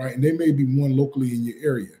 locations, right? And there may be one locally in your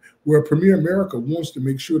area, where Premier America wants to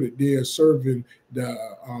make sure that they're serving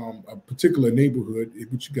a particular neighborhood,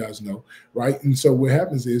 which you guys know, right? And so what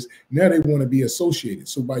happens is now they want to be associated.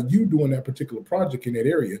 So by you doing that particular project in that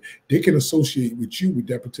area, they can associate with you with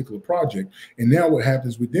that particular project. And now what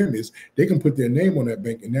happens with them is they can put their name on that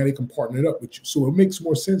bank, and now they can partner it up with you. So it makes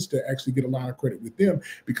more sense to actually get a line of credit with them,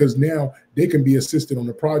 because now they can be assisted on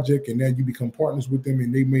the project, and now you become partners with them,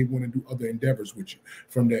 and they may want to do other endeavors with you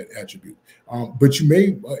from that attribute. But you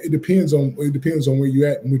may, it depends on where you're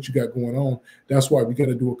at and what you got going on. That's why we got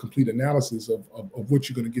to do a complete analysis of what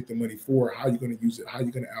you're going to get the money for, how you're going to use it, how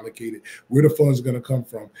you're going to allocate it, where the funds are going to come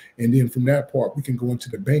from. And then from that part, we can go into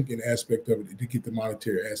the banking aspect of it to get the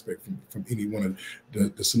monetary aspect from any one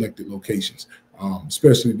of the selected locations.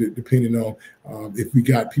 Especially depending on if we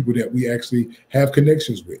got people that we actually have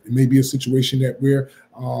connections with. It may be a situation that where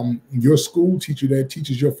your school teacher that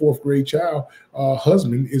teaches your 4th grade child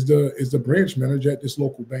husband is the branch manager at this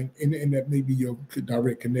local bank, and that may be your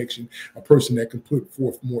direct connection, a person that can put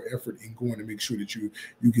forth more effort in going to make sure that you're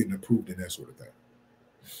getting approved and that sort of thing.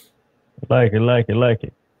 Like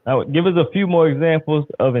it. Now, give us a few more examples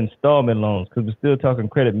of installment loans, because we're still talking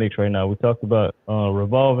credit mix right now. We talked about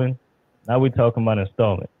revolving. Now we're talking about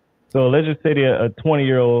installment. So let's just say they're a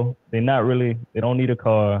 20-year-old. They don't need a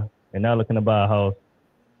car. They're not looking to buy a house.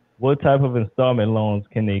 What type of installment loans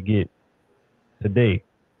can they get today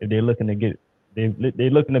if they're looking to get?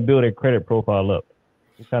 They're looking to build their credit profile up.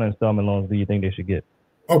 What kind of installment loans do you think they should get?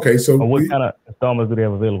 Okay, so or what kind of installments do they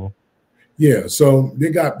have available? Yeah, so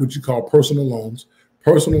they got what you call personal loans.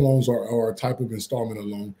 Personal loans are a type of installment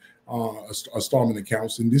loan. Installment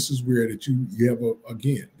accounts, and this is where that you have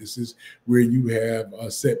this is where you have a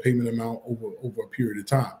set payment amount over a period of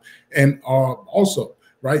time. And also,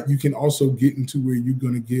 right, you can also get into where you're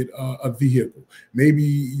going to get a vehicle. Maybe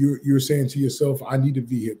you're saying to yourself, I need a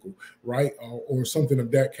vehicle, right, or something of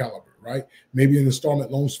that caliber, right? Maybe an installment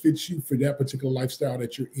loans fits you for that particular lifestyle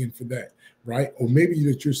that you're in for that, right? Or maybe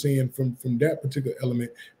that you're saying from that particular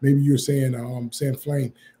element, maybe you're saying,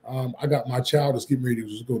 Flame, I got my child is getting ready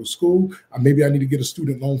to go to school. Maybe I need to get a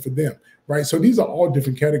student loan for them, right? So these are all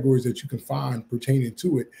different categories that you can find pertaining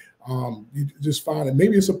to it. You just find it.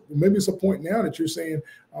 Maybe it's a point now that you're saying,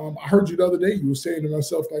 I heard you the other day, you were saying to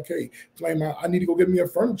myself, like, hey, Flame, I need to go get me a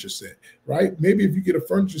furniture set, right? Maybe if you get a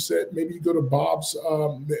furniture set, maybe you go to Bob's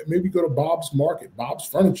Market, Bob's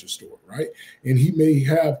Furniture Store, right? And he may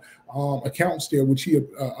have accounts there which he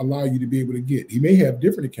allow you to be able to get. He may have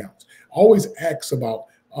different accounts. Always ask about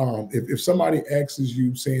If somebody asks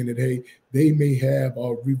you saying that, hey, they may have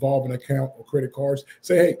a revolving account or credit cards,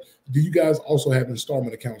 say, hey, do you guys also have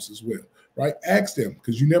installment accounts as well? Right? Ask them,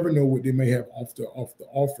 because you never know what they may have off the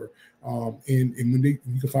offer. And when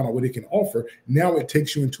you can find out what they can offer, now it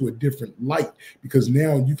takes you into a different light, because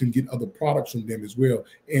now you can get other products from them as well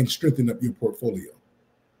and strengthen up your portfolio.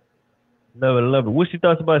 Love it, love it. What's your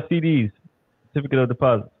thoughts about CDs, certificate of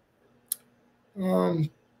deposit?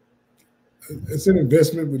 It's an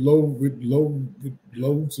investment with low.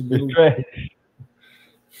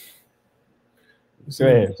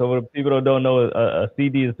 So what people don't know, a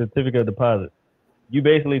CD is a certificate of deposit. You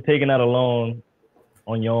basically taking out a loan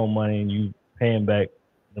on your own money and you paying back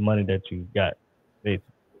the money that you got,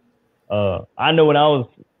 basically. I know when I was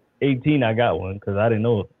 18, I got one because I didn't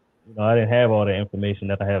know, I didn't have all the information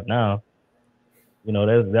that I have now. That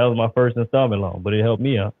was my first installment loan, but it helped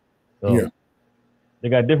me out. So yeah. They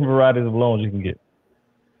got different varieties of loans you can get.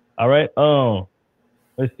 All right.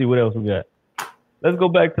 Let's see what else we got. Let's go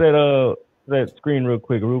back to that screen real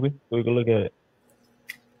quick, Ruby, so we can look at it.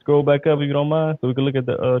 Scroll back up if you don't mind, so we can look at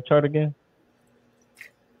the chart again.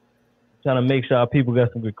 Trying to make sure our people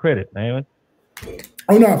got some good credit, man.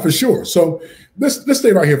 Oh no, for sure. So let's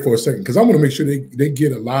stay right here for a second, because I want to make sure they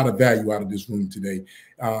get a lot of value out of this room today.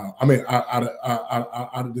 Out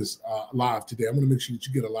of this live today. I want to make sure that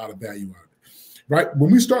you get a lot of value out of it. Right?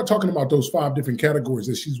 When we start talking about those 5 different categories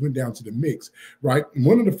that she's went down to the mix, right?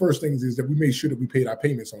 One of the first things is that we made sure that we paid our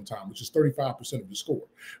payments on time, which is 35% of the score,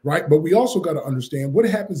 right? But we also got to understand what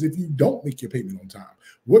happens if you don't make your payment on time.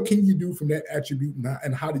 What can you do from that attribute,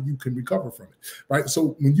 and how do you can recover from it, right?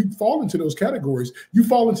 So when you fall into those categories, you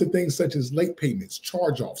fall into things such as late payments,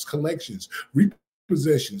 charge-offs, collections,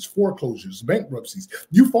 repossessions, foreclosures, bankruptcies.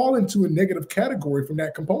 You fall into a negative category from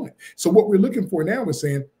that component. So what we're looking for now is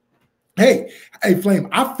saying, Hey, Flame,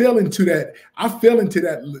 I fell into that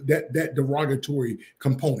derogatory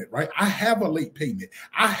component, right? I have a late payment.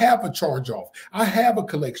 I have a charge off. I have a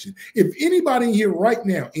collection. If anybody in here right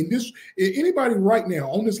now, anybody right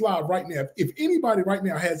now on this live right now, if anybody right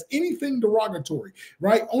now has anything derogatory,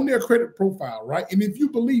 right, on their credit profile, right, and if you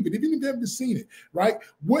believe it, even if you haven't seen it, right,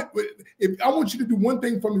 if I want you to do one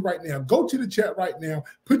thing for me right now, go to the chat right now,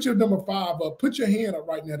 put your number 5 up, put your hand up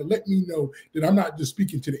right now to let me know that I'm not just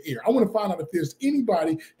speaking to the air. I want to find out if there's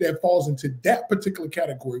anybody that falls into that particular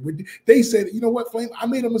category where they said, you know what, Flame, I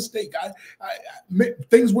made a mistake.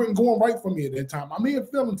 Things weren't going right for me at that time. I may have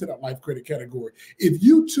fell into that life credit category. If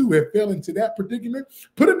you too have fell into that predicament,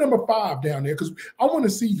 put a number 5 down there, because I want to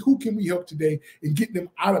see who can we help today and get them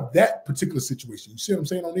out of that particular situation. You see what I'm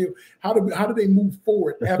saying on there? How do they move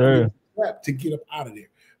forward after they trap to get up out of there?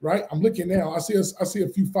 Right, I'm looking now. I see a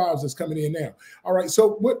few 5s that's coming in now. All right,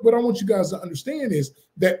 so what I want you guys to understand is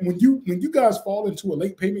that when you guys fall into a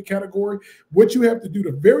late payment category, what you have to do,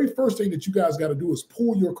 the very first thing that you guys got to do is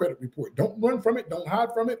pull your credit report. Don't run from it. Don't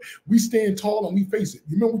hide from it. We stand tall and we face it.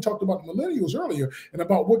 You remember we talked about the millennials earlier and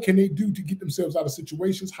about what can they do to get themselves out of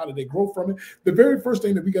situations? How do they grow from it? The very first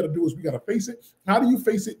thing that we got to do is we got to face it. How do you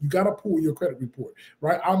face it? You got to pull your credit report,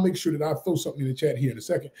 right? I'll make sure that I throw something in the chat here in a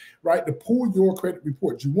second, right? To pull your credit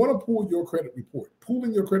report. You want to pull your credit report.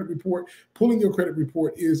 Pulling your credit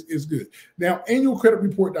report is good. Now,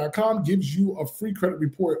 annualcreditreport.com gives you a free credit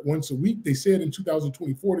report once a week. They said in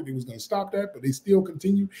 2024 that they was going to stop that, but they still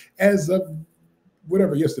continue as of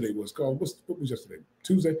whatever yesterday was called. What was yesterday?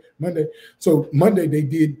 Tuesday, Monday. So Monday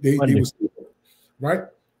they was still, right?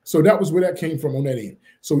 So that was where that came from on that end.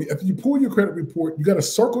 So if you pull your credit report, you got to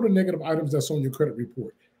circle the negative items that's on your credit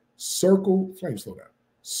report. Circle, Flame, slow down.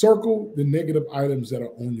 Circle the negative items that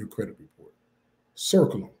are on your credit report.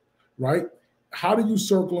 Circle them, right? How do you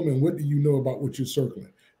circle them, and what do you know about what you're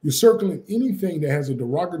circling? You're circling anything that has a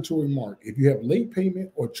derogatory mark. If you have late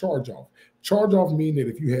payment or charge off. Charge off mean that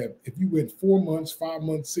if you went 4 months, 5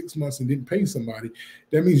 months, 6 months and didn't pay somebody,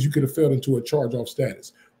 that means you could have fell into a charge off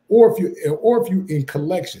status. Or if you in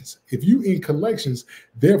collections,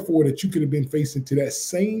 therefore that you could have been facing to that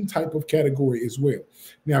same type of category as well.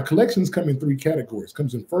 Now, collections come in 3 categories.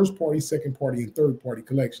 Comes in first party, second party, and third party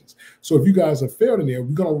collections. So if you guys have failed in there,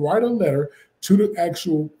 we're going to write a letter to the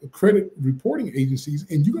actual credit reporting agencies,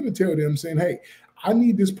 and you're going to tell them saying, hey, I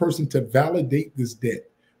need this person to validate this debt.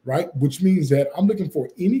 Right? Which means that I'm looking for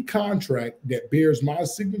any contract that bears my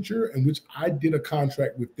signature and which I did a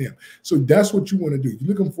contract with them. So that's what you want to do.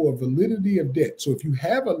 You're looking for a validity of debt. So if you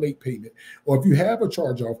have a late payment or if you have a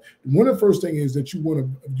charge off, one of the first things is that you want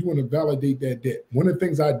to validate that debt. One of the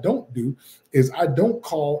things I don't do is I don't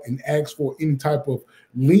call and ask for any type of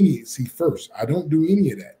leniency first. I don't do any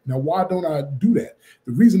of that. Now, why don't I do that?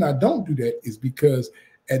 The reason I don't do that is because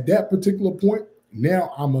at that particular point,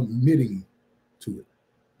 now I'm admitting to it.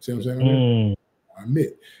 See what I'm saying? I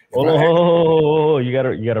admit. You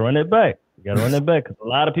gotta run it back. You gotta run it back. 'Cause a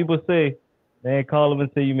lot of people say, man, call them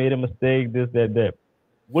and say you made a mistake, this, that.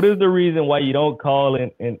 What is the reason why you don't call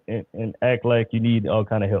and act like you need all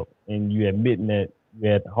kind of help and you admitting that you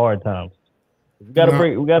had hard times? We gotta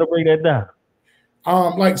break that down.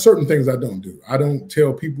 Like certain things I don't do. I don't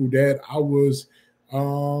tell people that I was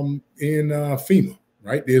in FEMA,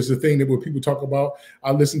 right? There's a thing that when people talk about,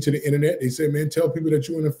 I listen to the internet, they say, man, tell people that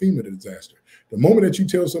you're in a FEMA disaster. The moment that you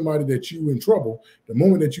tell somebody that you're in trouble, the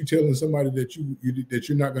moment that you're telling somebody that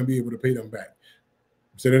you're not going to be able to pay them back.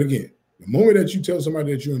 Say that again. The moment that you tell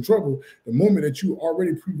somebody that you're in trouble, the moment that you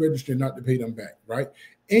already pre-registered not to pay them back, right?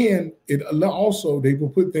 And it also, they will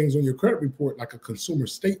put things on your credit report like a consumer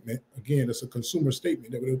statement. Again, it's a consumer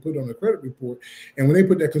statement that they'll put on the credit report. And when they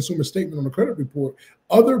put that consumer statement on the credit report,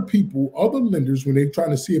 other people, other lenders, when they're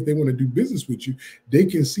trying to see if they want to do business with you, they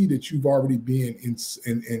can see that you've already been in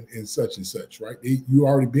such and such, right? You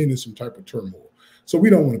already been in some type of turmoil. So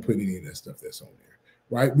we don't want to put any of that stuff that's on there,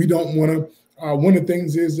 right? We don't want to. One of the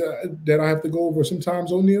things is that I have to go over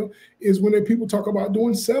sometimes, O'Neal, is when people talk about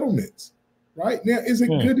doing settlements. Right now, is it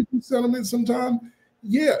good to do settlements sometimes?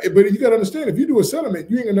 Yeah, but you got to understand, if you do a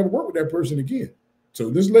settlement, you ain't gonna never work with that person again. So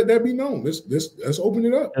let's let that be known. Let's open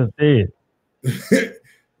it up. That's it.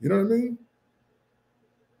 You know what I mean?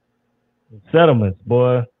 Settlements,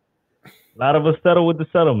 boy. A lot of us settle with the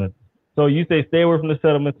settlements. So you say stay away from the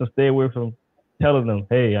settlements and stay away from telling them,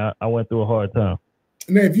 hey, I went through a hard time.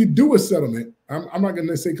 Now, if you do a settlement, I'm not going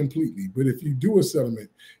to say completely, but if you do a settlement,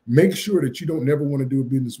 make sure that you don't never want to do a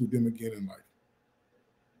business with them again in life.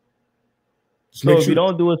 So if you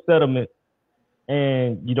don't do a settlement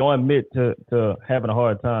and you don't admit to having a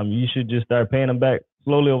hard time, you should just start paying them back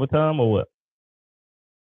slowly over time, or what?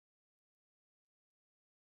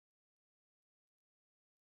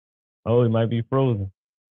 Oh, he might be frozen.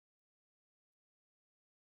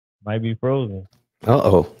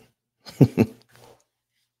 Uh-oh.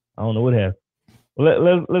 I don't know what happened.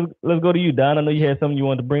 Well, let's go to you, Don. I know you had something you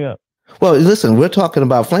wanted to bring up. Well, listen,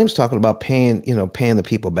 Flame's talking about paying the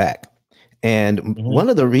people back. And one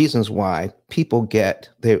of the reasons why people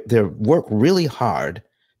they work really hard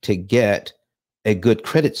to get a good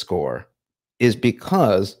credit score is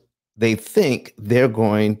because they think they're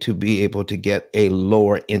going to be able to get a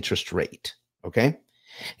lower interest rate. Okay.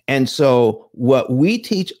 And so what we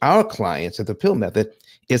teach our clients at the Pill Method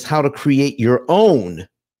is how to create your own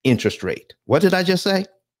interest rate. What did I just say?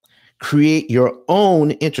 Create your own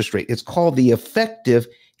interest rate. It's called the effective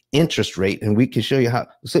interest rate. And we can show you how.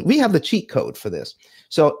 So we have the cheat code for this.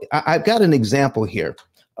 So I've got an example here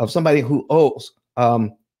of somebody who owes a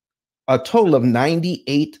total of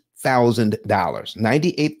 $98,000.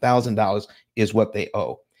 $98,000 is what they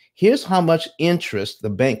owe. Here's how much interest the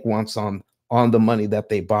bank wants on the money that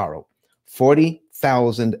they borrow.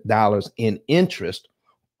 $40,000 in interest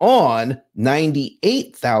on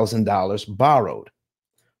 $98,000 borrowed.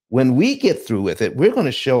 When we get through with it, we're going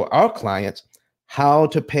to show our clients how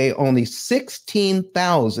to pay only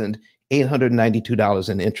 $16,892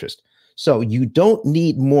 in interest. So you don't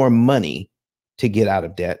need more money to get out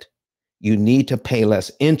of debt. You need to pay less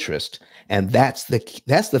interest. And that's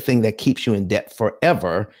the thing that keeps you in debt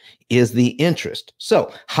forever is the interest.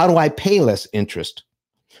 So how do I pay less interest?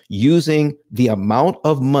 Using the amount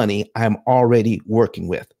of money I'm already working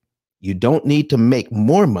with. You don't need to make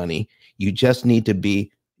more money. You just need to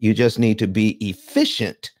be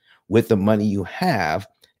efficient with the money you have.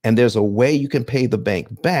 And there's a way you can pay the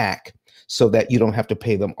bank back so that you don't have to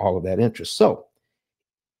pay them all of that interest. So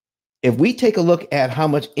if we take a look at how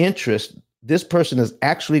much interest this person is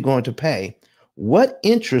actually going to pay, what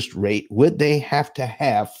interest rate would they have to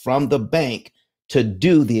have from the bank to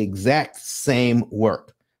do the exact same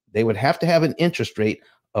work? They would have to have an interest rate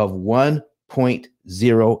of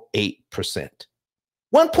 1.08%.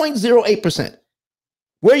 1.08%.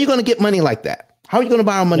 Where are you going to get money like that? How are you going to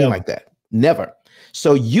borrow money like that? Never.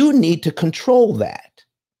 So you need to control that.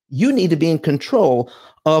 You need to be in control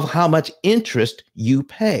of how much interest you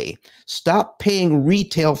pay. Stop paying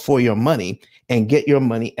retail for your money and get your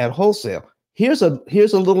money at wholesale. Here's a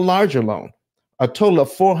little larger loan, a total of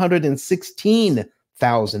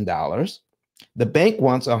 $416,000. The bank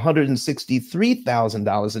wants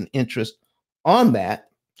 $163,000 in interest on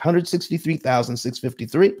that,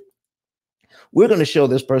 $163,653. We're going to show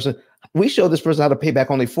this person, how to pay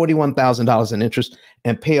back only $41,000 in interest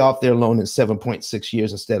and pay off their loan in 7.6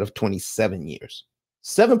 years instead of 27 years.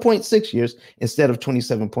 7.6 years instead of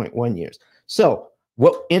 27.1 years. So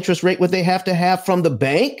what interest rate would they have to have from the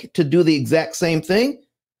bank to do the exact same thing?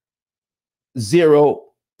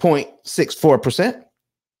 0.64%.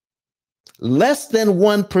 less than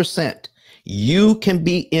 1%, you can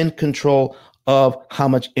be in control of how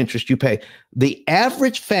much interest you pay. The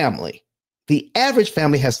average family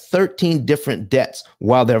has 13 different debts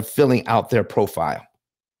while they're filling out their profile.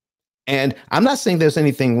 And I'm not saying there's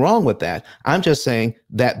anything wrong with that. I'm just saying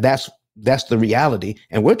that that's the reality.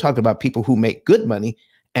 And we're talking about people who make good money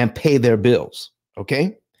and pay their bills.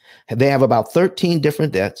 Okay. They have about 13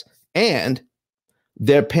 different debts, and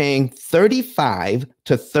they're paying 35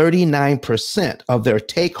 to 39% of their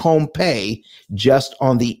take home pay just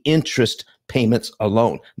on the interest payments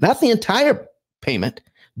alone, not the entire payment,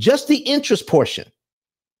 just the interest portion.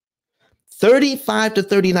 35 to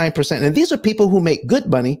 39%. And these are people who make good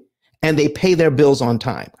money and they pay their bills on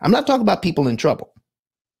time. I'm not talking about people in trouble.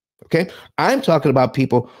 Okay. I'm talking about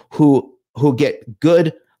people who get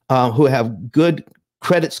good, who have good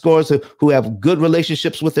credit scores, who have good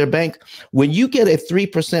relationships with their bank. When you get a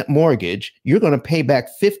 3% mortgage, you're going to pay back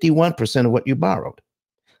 51% of what you borrowed.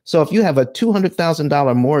 So if you have a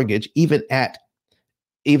 $200,000 mortgage, even at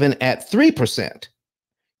 3%,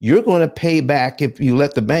 you're going to pay back, if you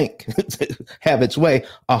let the bank have its way,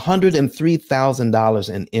 $103,000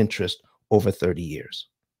 in interest over 30 years.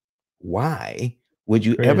 Why would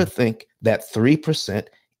you ever think that 3%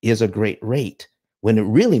 is a great rate when it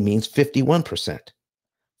really means 51%?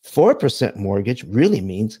 4% mortgage really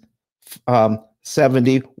means 71%.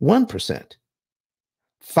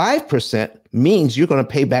 5% means you're going to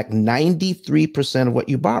pay back 93% of what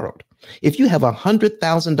you borrowed. If you have a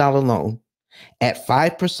 $100,000 loan at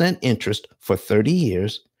 5% interest for 30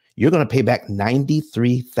 years, you're going to pay back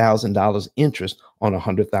 $93,000 interest on a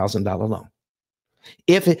 $100,000 loan.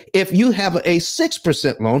 If you have a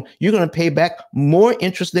 6% loan, you're going to pay back more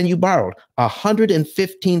interest than you borrowed,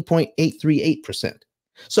 115.838%.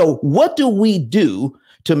 So what do we do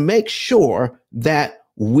to make sure that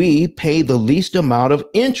we pay the least amount of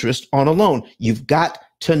interest on a loan? You've got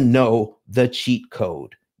to know the cheat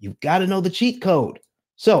code. You've got to know the cheat code.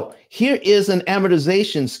 So here is an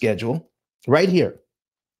amortization schedule right here.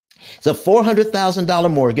 It's a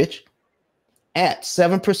 $400,000 mortgage at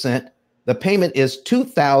 7%. The payment is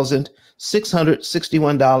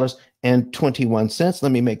 $2,661.21.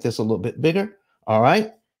 Let me make this a little bit bigger. All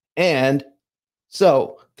right. And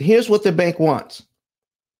so here's what the bank wants.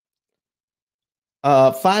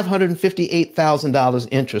 $558,000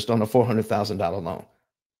 interest on a $400,000 loan.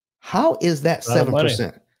 How is that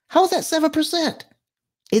 7%? How is that 7%?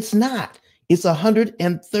 It's not. It's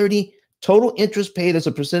 130 total interest paid as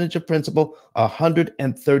a percentage of principal,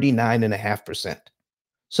 139.5%.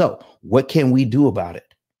 So what can we do about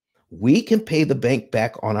it? We can pay the bank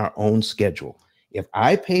back on our own schedule. If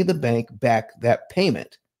I pay the bank back that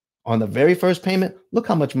payment on the very first payment, look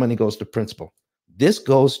how much money goes to principal. This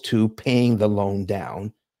goes to paying the loan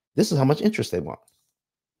down. This is how much interest they want.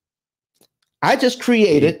 I just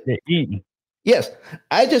created, yes,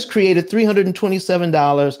 I just created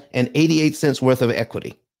 $327.88 worth of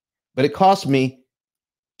equity, but it cost me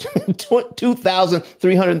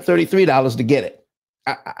 $2,333 to get it.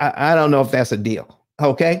 I don't know if that's a deal.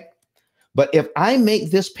 Okay. But if I make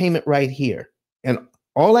this payment right here, and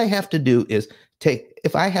all I have to do is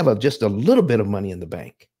if I have just a little bit of money in the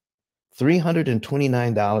bank,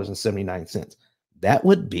 $329.79, that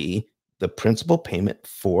would be the principal payment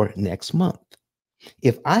for next month.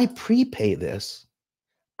 If I prepay this,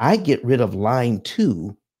 I get rid of line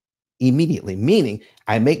 2 immediately, meaning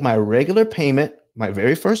I make my regular payment, my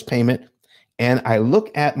very first payment, and I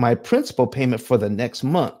look at my principal payment for the next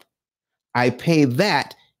month. I pay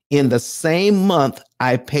that in the same month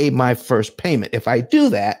I pay my first payment. If I do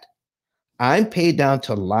that, I'm paid down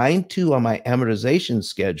to line 2 on my amortization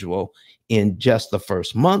schedule in just the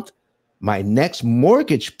first month. My next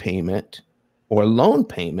mortgage payment or loan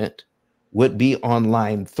payment would be on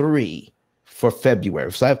line 3 for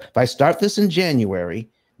February. So if I start this in January,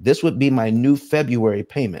 this would be my new February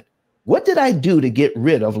payment. What did I do to get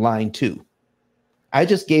rid of line 2? I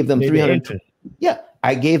just gave them $300. Yeah,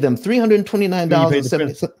 I gave them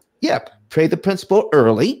 $329.70. Yeah, pay the principal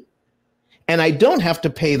early, and I don't have to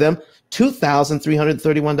pay them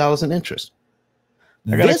 $2,331 in interest.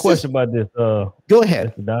 I got a question about this. Go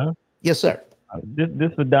ahead. Mr. Don? Yes, sir.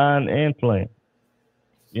 This for Don and Flame.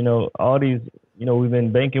 You know, all these, you know, we've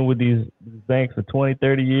been banking with these banks for 20,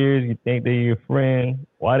 30 years. You think they're your friend.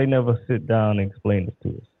 Why they never sit down and explain this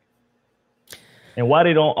to us? And why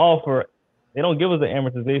they don't give us an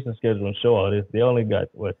amortization schedule and show all this. They only got,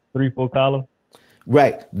 3-4 columns?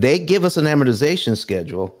 Right. They give us an amortization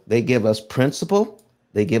schedule. They give us principal,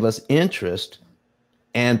 they give us interest,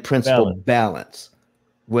 and principal balance.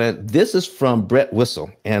 When this is from Brett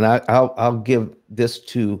Whistle, and I'll give this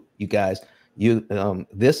to you guys.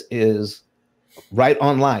 This is right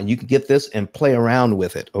online. You can get this and play around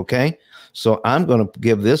with it. Okay. So I'm going to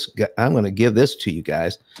give this to you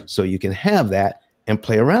guys so you can have that and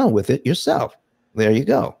play around with it yourself. There you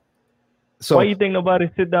go. So why do you think nobody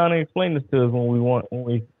sit down and explain this to us when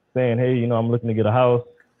we saying, hey, you know, I'm looking to get a house,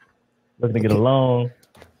 looking to get a loan,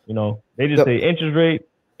 you know, they just say interest rate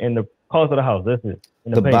and the cost of the house. That's it.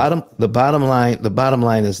 The bottom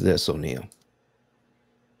line is this, O'Neal.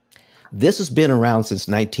 This has been around since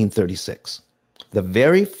 1936. The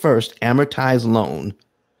very first amortized loan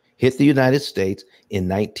hit the United States in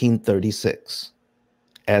 1936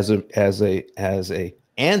 as a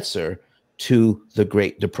answer to the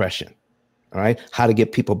Great Depression. All right, how to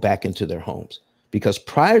get people back into their homes, because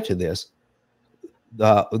prior to this,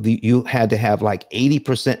 you had to have like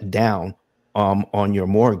 80% down on your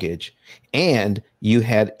mortgage, and you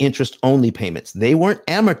had interest only payments. They weren't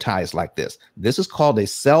amortized like this. This is called a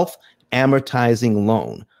self-amortizing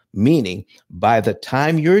loan, meaning by the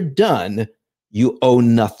time you're done, you owe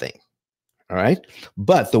nothing. All right.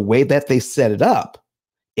 But the way that they set it up,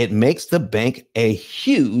 it makes the bank a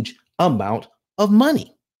huge amount of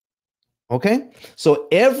money. Okay. So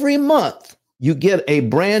every month you get a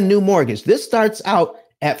brand new mortgage. This starts out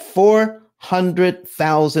at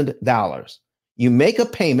 $400,000. You make a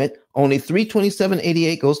payment, only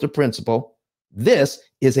 $327.88 goes to principal. This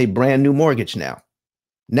is a brand new mortgage now.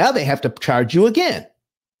 Now they have to charge you again.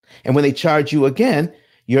 And when they charge you again,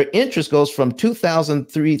 your interest goes from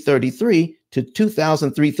 $2,333 to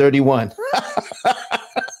 $2,331.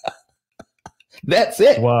 That's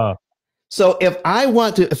it. Wow. So if I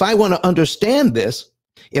want to understand this,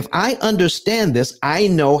 I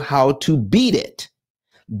know how to beat it.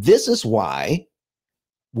 This is why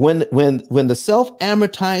when the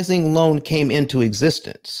self-amortizing loan came into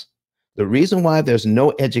existence, the reason why there's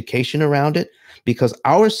no education around it, because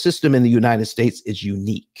our system in the United States is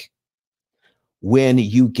unique. When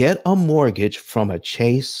you get a mortgage from a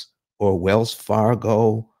Chase or Wells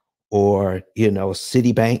Fargo or,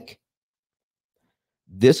 Citibank,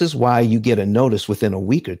 this is why you get a notice within a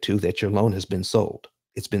week or two that your loan has been sold.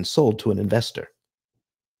 It's been sold to an investor.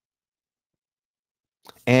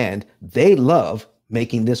 And they love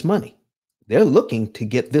making this money. They're looking to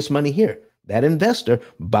get this money here. That investor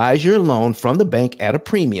buys your loan from the bank at a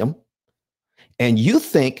premium, and you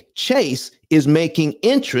think Chase is making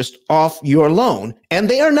interest off your loan, and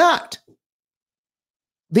they are not.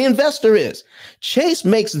 The investor is. Chase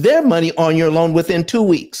makes their money on your loan within 2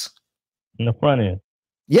 weeks. In the front end.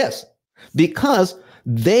 Yes, because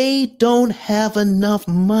they don't have enough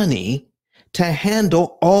money to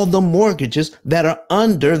handle all the mortgages that are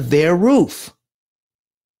under their roof.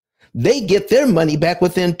 They get their money back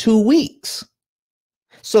within 2 weeks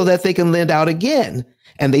so that they can lend out again,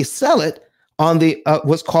 and they sell it on the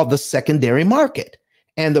what's called the secondary market.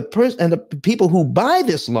 And the people who buy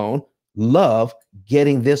this loan love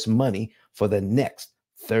getting this money for the next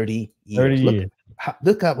 30 years. 30 years.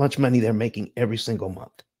 Look how much money they're making every single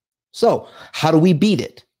month. So how do we beat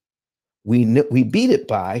it? We beat it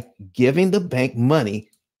by giving the bank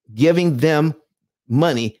money, giving them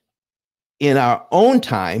money in our own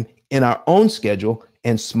time, in our own schedule,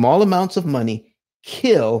 and small amounts of money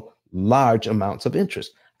kill large amounts of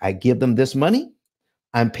interest. I give them this money.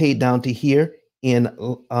 I'm paid down to here in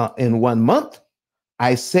 1 month.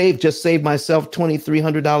 I just saved myself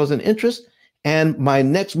 $2,300 in interest, and my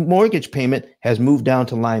next mortgage payment has moved down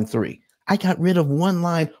to line 3. I got rid of one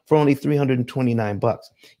line for only $329.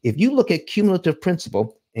 If you look at cumulative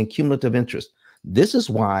principal and cumulative interest, this is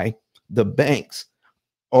why the banks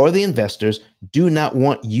or the investors do not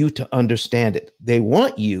want you to understand it. They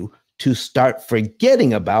want you to start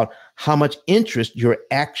forgetting about how much interest you're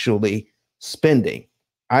actually spending.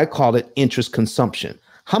 I call it interest consumption.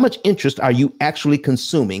 How much interest are you actually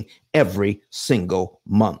consuming every single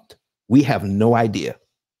month? We have no idea.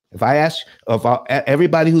 If I ask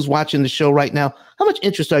everybody who's watching the show right now, how much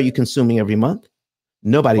interest are you consuming every month?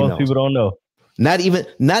 Nobody knows. Most people don't know. Not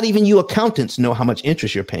even you accountants know how much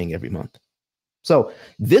interest you're paying every month. So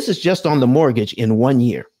this is just on the mortgage in 1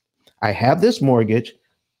 year. I have this mortgage,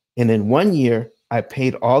 and in 1 year, I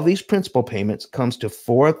paid all these principal payments, comes to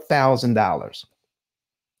 $4,000.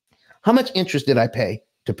 How much interest did I pay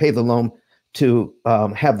to pay the loan to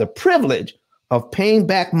have the privilege of paying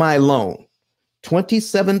back my loan?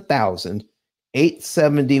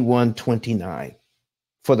 $27,871.29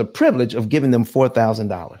 for the privilege of giving them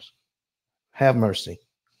 $4,000. Have mercy.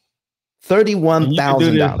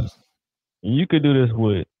 $31,000. You could do this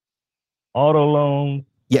with auto loans,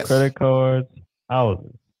 yes, credit cards,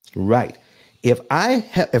 houses. Right. If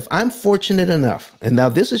I'm fortunate enough, and now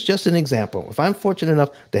this is just an example, if I'm fortunate enough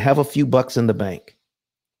to have a few bucks in the bank,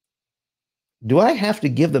 Do I have to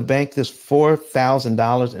give the bank this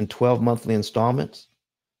 $4,000 in 12 monthly installments?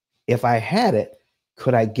 If I had it,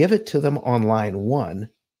 could I give it to them on line 1,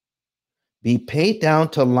 be paid down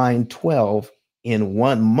to line 12 in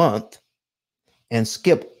 1 month, and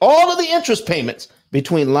skip all of the interest payments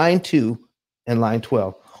between line 2 and line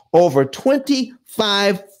 12? Over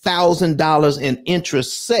 $25,000 in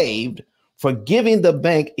interest saved for giving the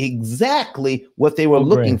bank exactly what they were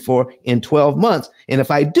looking for in 12 months. And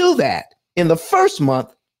if I do that in the first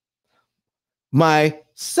month, my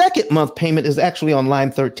second month payment is actually on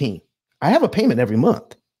line 13. I have a payment every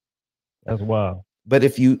month. That's wild. But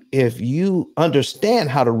if you understand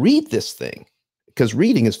how to read this thing, because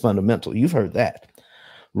reading is fundamental, you've heard that.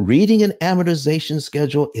 Reading an amortization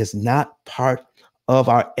schedule is not part of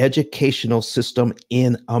our educational system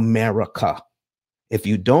in America. If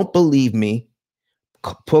you don't believe me,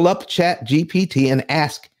 pull up ChatGPT and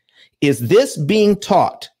ask, is this being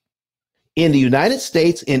taught in the United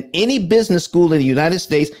States, in any business school in the United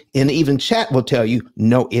States? And even chat will tell you,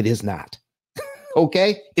 no, it is not.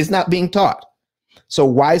 Okay? It's not being taught. So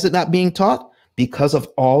why is it not being taught? Because of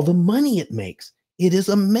all the money it makes. It is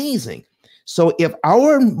amazing. So if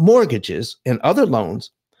our mortgages and other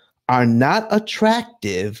loans are not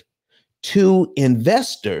attractive to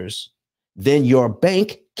investors, then your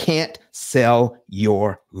bank can't sell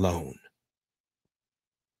your loan.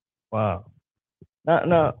 Wow.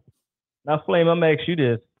 Now, Flame, I'm gonna ask you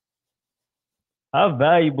this. How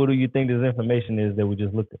valuable do you think this information is that we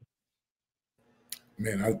just looked at?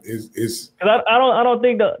 Man, it's I don't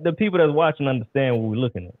think the people that's watching understand what we're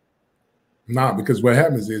looking at. Nah, because what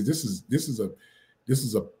happens is this is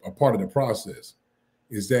a part of the process,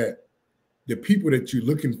 is that the people that you're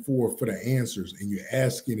looking for the answers, and you're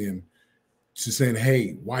asking them to saying,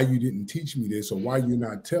 hey, why you didn't teach me this, or why you're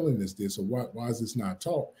not telling us this, or why is this not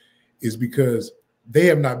taught, is because they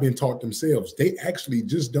have not been taught themselves. They actually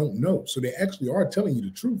just don't know. So they actually are telling you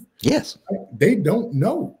the truth. Yes. Right? They don't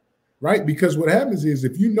know, right? Because what happens is,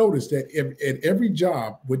 if you notice that at every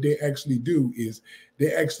job, what they actually do is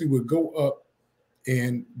they actually would go up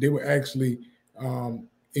and they would actually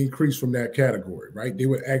increase from that category, right? They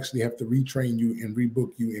would actually have to retrain you and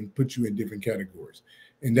rebook you and put you in different categories.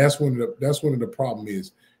 And that's one of the problem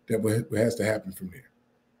is that what has to happen from there.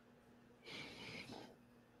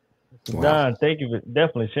 Wow. Don, thank you for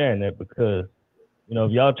definitely sharing that, because, you know,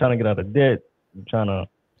 if y'all trying to get out of debt, you're trying to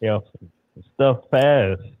pay off some stuff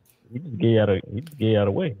fast, you just get out of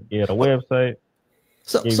the way. Get out a website.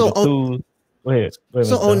 So go ahead.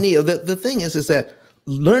 So O'Neal, the thing is that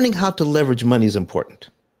learning how to leverage money is important.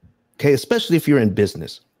 Okay, especially if you're in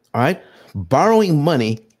business. All right. Borrowing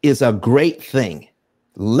money is a great thing.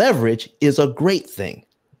 Leverage is a great thing.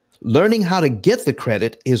 Learning how to get the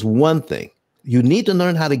credit is one thing. You need to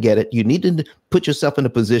learn how to get it. You need to put yourself in a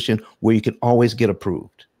position where you can always get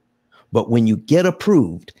approved. But when you get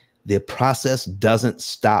approved, the process doesn't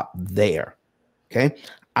stop there. Okay.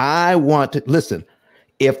 I want to listen.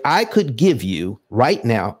 If I could give you right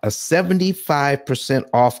now a 75%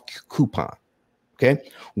 off coupon, okay,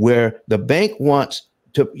 where the bank wants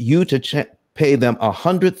you to pay them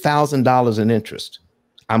 $100,000 in interest,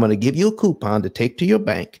 I'm going to give you a coupon to take to your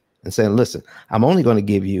bank and say, listen, I'm only going to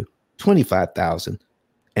give you $25,000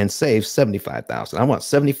 and save $75,000. I want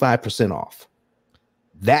 75% off.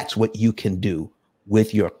 That's what you can do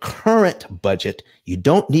with your current budget. You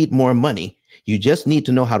don't need more money. You just need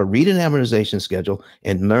to know how to read an amortization schedule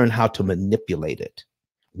and learn how to manipulate it.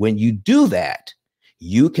 When you do that,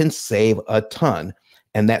 you can save a ton.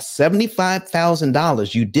 And that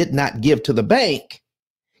 $75,000 you did not give to the bank,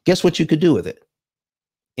 guess what you could do with it?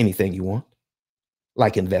 Anything you want.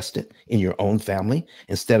 Like invest it in your own family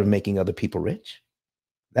instead of making other people rich.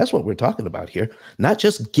 That's what we're talking about here. Not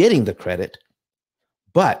just getting the credit,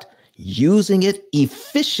 but using it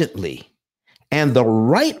efficiently and the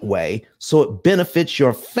right way so it benefits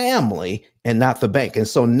your family and not the bank. And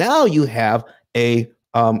so now you have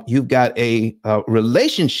you've got a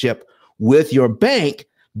relationship with your bank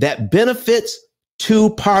that benefits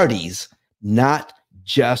two parties, not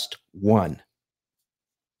just one.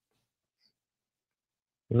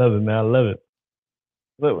 Love it, man. I love it.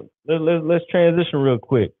 Let's transition real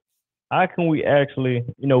quick. How can we actually,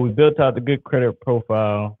 we built out the good credit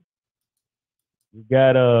profile. We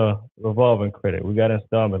got a revolving credit. We got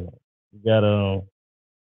installment loan. We got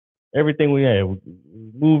everything we had. We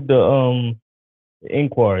moved the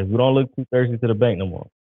inquiries. We don't look too thirsty to the bank no more.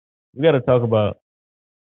 We got to talk about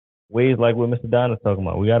ways like what Mr. Don is talking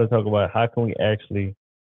about. We got to talk about how can we actually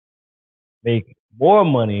make more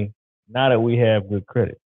money now that we have good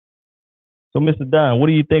credit. So, Mr. Don, what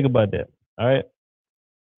do you think about that? All right.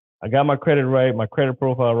 I got my credit right, my credit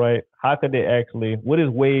profile right. How could they actually? What is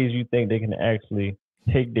ways you think they can actually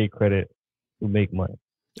take their credit to make money?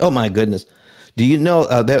 Oh my goodness. Do you know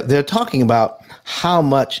they're talking about how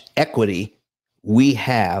much equity we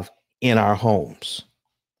have in our homes?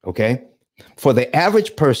 Okay. For the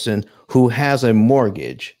average person who has a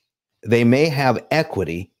mortgage, they may have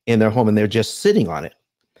equity in their home and they're just sitting on it.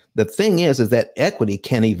 The thing is that equity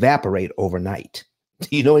can evaporate overnight.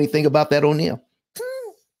 Do you know anything about that, O'Neal?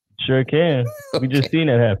 Sure can. We just seen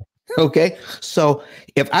it happen. Okay. So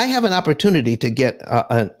if I have an opportunity to get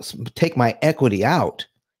take my equity out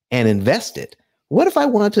and invest it, what if I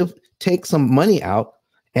want to take some money out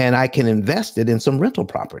and I can invest it in some rental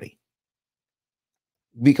property?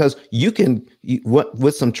 Because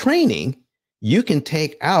with some training, you can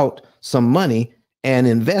take out some money and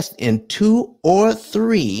invest in 2 or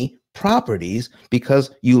 3 properties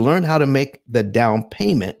because you learn how to make the down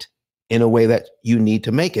payment in a way that you need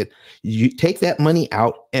to make it. You take that money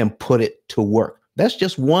out and put it to work. That's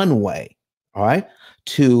just one way, all right,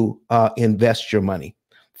 to invest your money.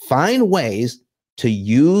 Find ways to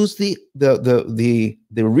use the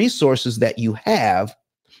resources that you have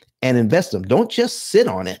and invest them. Don't just sit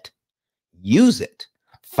on it. Use it.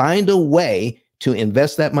 Find a way to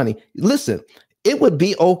invest that money. Listen, it would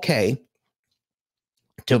be okay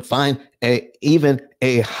to find even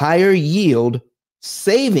a higher yield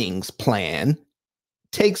savings plan,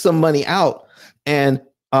 take some money out and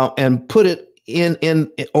put it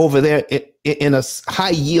in over there in a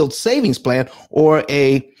high yield savings plan or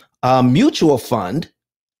a mutual fund.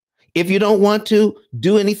 If you don't want to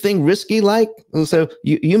do anything risky, like, so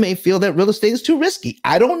you may feel that real estate is too risky.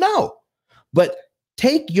 I don't know, but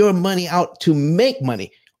take your money out to make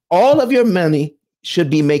money. All of your money should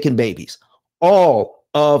be making babies. All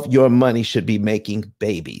of your money should be making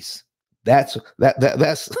babies. That's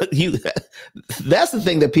you. That's the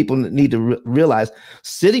thing that people need to realize.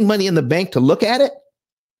 Sitting money in the bank to look at it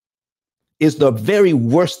is the very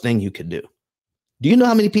worst thing you could do. Do you know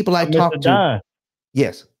how many people I talk to? Don.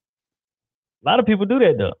 Yes. A lot of people do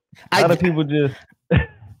that though. A lot of people just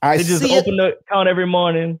they just open the account every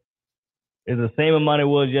morning. It's the same amount it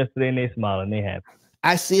was yesterday, and they smile and they happy.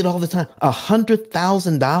 I see it all the time.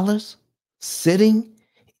 $100,000 sitting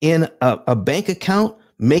in a bank account,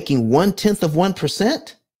 making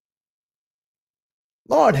 0.1%.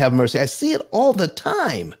 Lord have mercy. I see it all the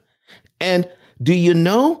time. And do you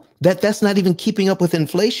know that that's not even keeping up with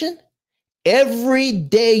inflation? Every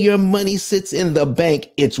day your money sits in the bank,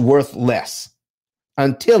 it's worth less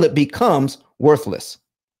until it becomes worthless.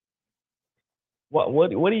 What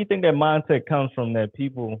do you think that mindset comes from? That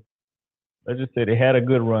people, let's just say they had a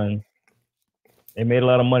good run, they made a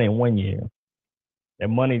lot of money in 1 year. That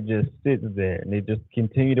money just sits there, and they just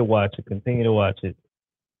continue to watch it.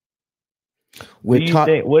 What do you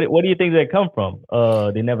think that come from?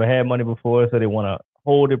 They never had money before, so they want to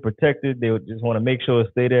hold it, protect it. They just want to make sure it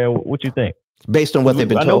stay there. What you think? Based on what they've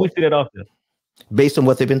been told. I know we see that often. Based on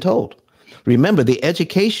what they've been told. Remember, the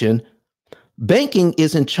education, banking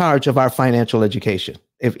is in charge of our financial education,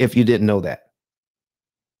 if you didn't know that.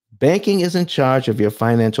 Banking is in charge of your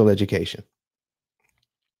financial education.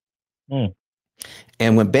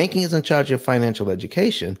 And when banking is in charge of your financial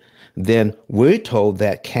education, then we're told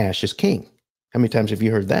that cash is king. How many times have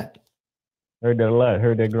you heard that? Heard that a lot.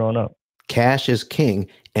 Heard that growing up. Cash is king,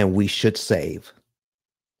 and we should save.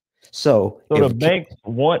 So the banks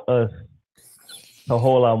want us to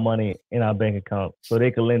hold our money in our bank account so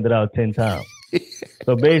they can lend it out 10 times.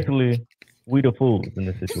 So basically, we the fools in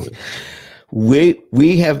this situation.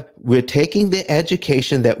 We're taking the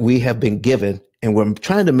education that we have been given, and we're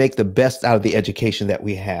trying to make the best out of the education that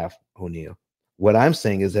we have, O'Neal. What I'm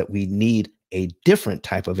saying is that we need a different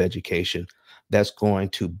type of education that's going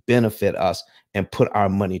to benefit us and put our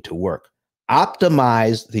money to work.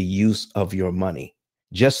 Optimize the use of your money.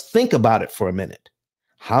 Just think about it for a minute.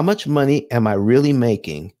 How much money am I really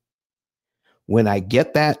making when I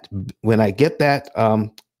get that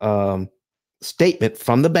statement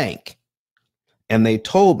from the bank, and they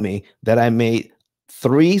told me that I made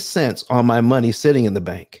 3 cents on my money sitting in the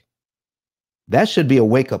bank? That should be a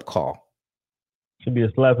wake-up call. Should be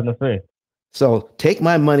a slap in the face. So take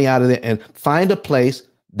my money out of there and find a place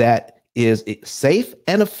that is safe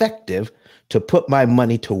and effective to put my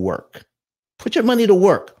money to work. Put your money to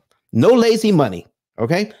work. No lazy money,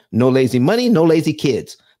 okay? No lazy money, no lazy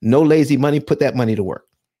kids. No lazy money, put that money to work.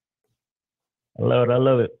 I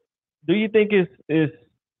love it. Do you think it's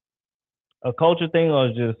a culture thing, or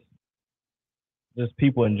just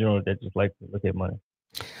people in general that just like to look at money?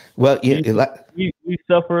 Well, we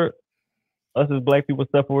suffer, us as Black people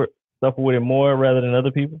suffer with it more rather than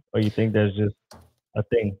other people, or you think that's just a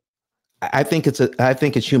thing? I think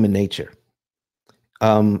it's human nature.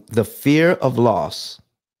 The fear of loss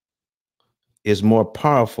is more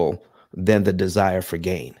powerful than the desire for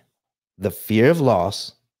gain. The fear of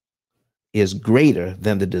loss is greater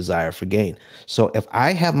than the desire for gain. So if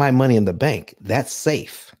I have my money in the bank, that's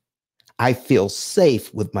safe. I feel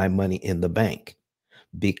safe with my money in the bank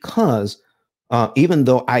because even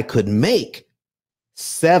though I could make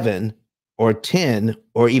 7 or 10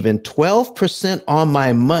 or even 12% on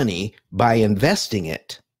my money by investing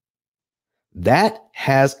it, that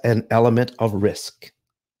has an element of risk.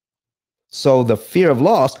 So the fear of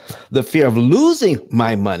loss, the fear of losing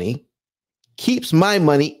my money, keeps my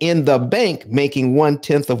money in the bank making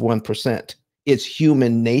 1/10 of 1%. It's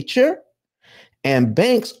human nature, and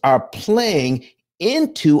banks are playing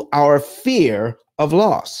into our fear of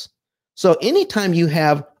loss. So anytime you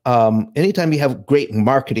have great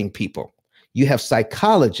marketing people, you have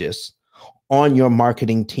psychologists on your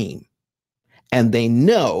marketing team, and they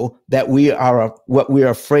know that we are what we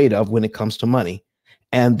are afraid of when it comes to money,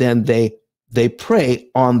 and then they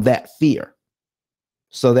prey on that fear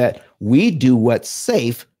so that we do what's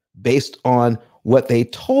safe based on what they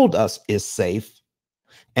told us is safe,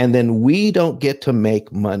 and then we don't get to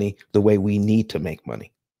make money the way we need to make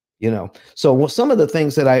money. So some of the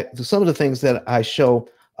things that I show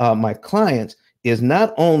my clients is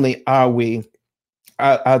not only are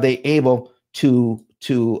they able to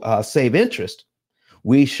save interest,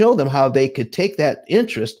 we show them how they could take that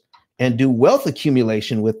interest and do wealth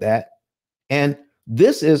accumulation with that. And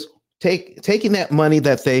this is taking that money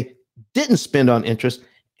that they didn't spend on interest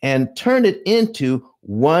and turn it into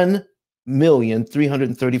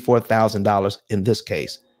 $1,334,000 in this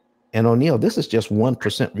case. And O'Neal, this is just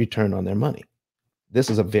 1% return on their money. This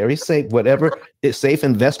is a very safe, safe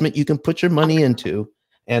investment you can put your money into,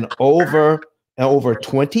 and over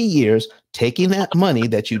 20 years, taking that money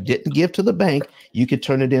that you didn't give to the bank, you could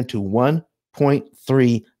turn it into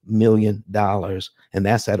 $1.3 million, and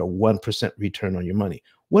that's at a 1% return on your money.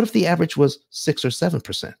 What if the average was 6 or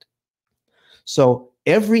 7%? So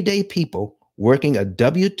everyday people working a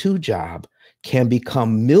W-2 job can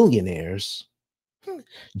become millionaires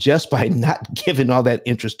just by not giving all that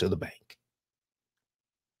interest to the bank.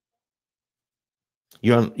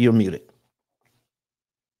 You're muted.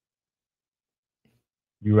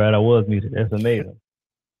 You're right, I was muted. That's amazing.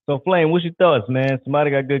 So Flame, what's your thoughts, man?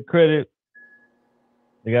 Somebody got good credit,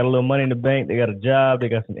 they got a little money in the bank, they got a job, they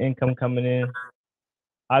got some income coming in.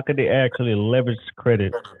 How could they actually leverage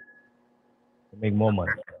credit to make more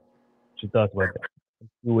money? What's your thoughts about that?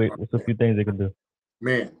 What's a few things they can do?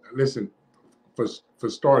 Man, listen, for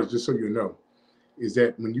starters, just so you know, is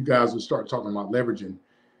that when you guys will start talking about leveraging,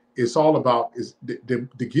 it's all about the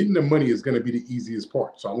getting the money is going to be the easiest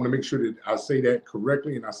part. So I want to make sure that I say that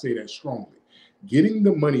correctly and I say that strongly. Getting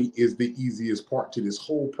the money is the easiest part to this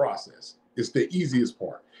whole process. It's the easiest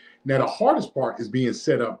part. Now, the hardest part is being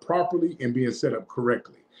set up properly and being set up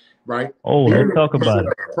correctly, right? Oh, let's talk about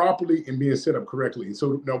it. Properly and being set up correctly. And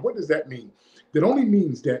so now what does that mean? That only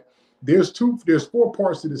means that there's 4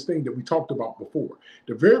 parts to this thing that we talked about before.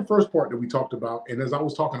 The very first part that we talked about, and as I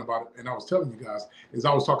was talking about it, and I was telling you guys, is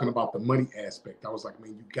I was talking about the money aspect. I was like,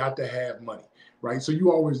 man, you got to have money, right? So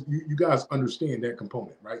you guys understand that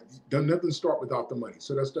component, right? Nothing start without the money.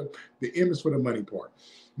 So that's the M is for the money part.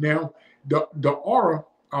 Now, the R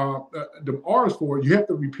is for you have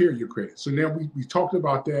to repair your credit. So now we talked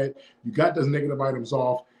about that. You got those negative items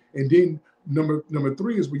off, and then Number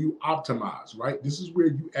 3 is where you optimize, right? This is where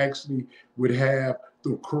you actually would have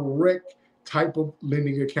the correct type of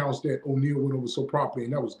lending accounts that O'Neal went over so properly.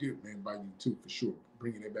 And that was good, man, by you too, for sure,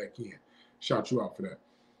 bringing it back in. Shout you out for that.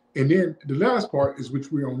 And then the last part is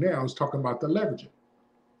which we're on now is talking about the leveraging.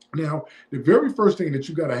 Now, the very first thing that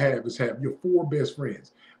you got to have is have your 4 best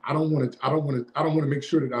friends. I don't want to make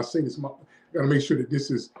sure that I say this. I got to make sure that this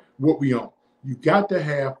is what we own. You got to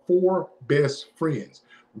have 4 best friends.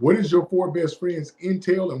 What does your 4 best friends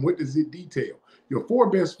entail and what does it detail? Your 4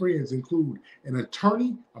 best friends include an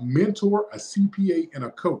attorney, a mentor, a CPA, and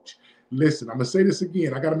a coach. Listen, I'm going to say this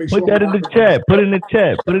again. I got to make sure. Put that in the chat. Put it in the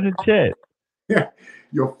chat. Put it in the chat. Yeah,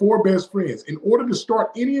 your 4 best friends. In order to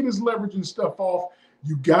start any of this leveraging stuff off,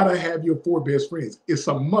 you got to have your 4 best friends. It's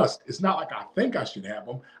a must. It's not like I think I should have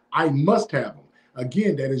them. I must have them.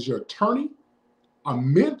 Again, that is your attorney, a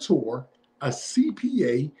mentor, a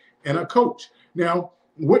CPA, and a coach. Now,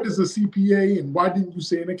 what is a CPA and why didn't you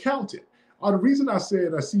say an accountant? The reason I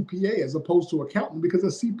said a CPA as opposed to accountant, because a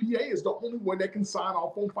CPA is the only one that can sign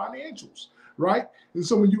off on financials, right? And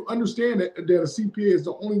so when you understand that a CPA is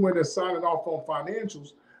the only one that's signing off on financials,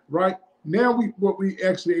 right? Now what we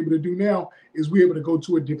actually able to do now is we're able to go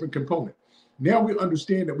to a different component. Now we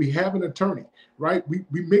understand that we have an attorney, right? We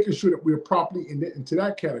making sure that we're properly into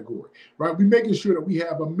that category, right? We making sure that we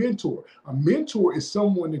have a mentor. A mentor is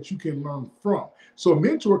someone that you can learn from. So a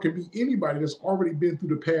mentor can be anybody that's already been through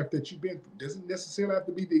the path that you've been through. Doesn't necessarily have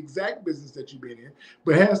to be the exact business that you've been in,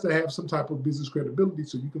 but has to have some type of business credibility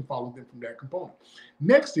so you can follow them from that component.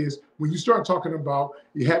 Next is when you start talking about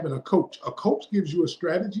you having a coach. A coach gives you a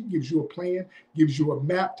strategy, gives you a plan, gives you a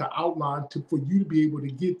map to outline for you to be able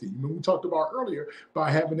to get there. You know, we talked about earlier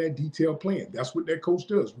by having that detailed plan. That's what that coach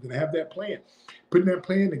does. We're going to have that plan, putting that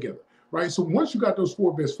plan together. Right. So once you got those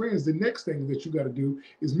 4 best friends, the next thing that you got to do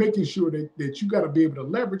is making sure that you got to be able to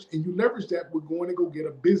leverage, and you leverage that with going to go get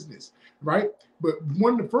a business. Right. But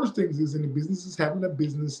one of the first things is in the business is having a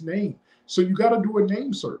business name. So you got to do a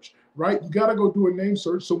name search. Right. You got to go do a name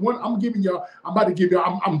search. So I'm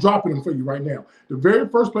dropping them for you right now. The very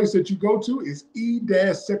first place that you go to is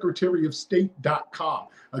e-secretaryofstate.com.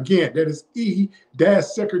 Again, that is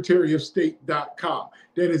e-secretaryofstate.com.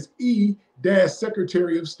 That is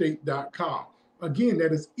e-secretaryofstate.com. Again,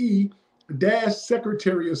 that is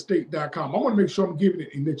e-secretaryofstate.com. I want to make sure I'm giving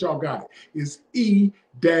it and that y'all got it. It's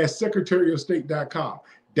e-secretaryofstate.com.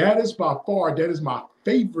 That is by far, that is my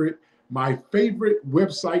favorite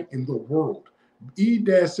website in the world.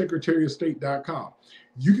 e-secretaryofstate.com.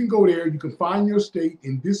 You can go there, you can find your state,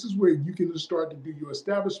 and this is where you can start to do your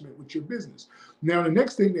establishment with your business. Now, the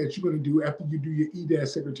next thing that you're going to do after you do your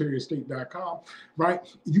e-secretaryofstate.com, right,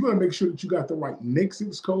 you're going to make sure that you got the right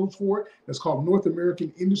NAICS codes for it. That's called North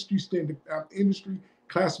American Industry Standard Industry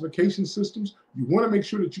Classification Systems. You want to make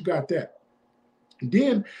sure that you got that.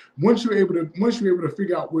 Then once you're able to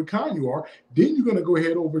figure out what kind you are, then you're going to go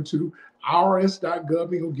ahead over to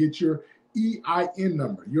irs.gov and go get your EIN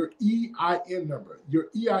number, your EIN number.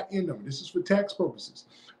 This is for tax purposes.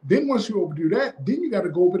 Then once you overdo that, then you got to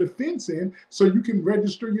go over the FinCEN so you can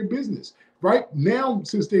register your business. Right now,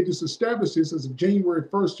 since they just established this as of January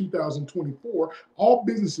 1st, 2024, all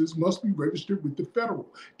businesses must be registered with the federal.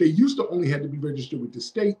 They used to only have to be registered with the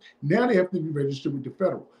state. Now they have to be registered with the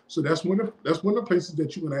federal. So that's one of the places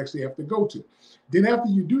that you're going to actually have to go to. Then after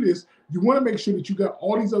you do this, you want to make sure that you got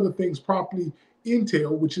all these other things properly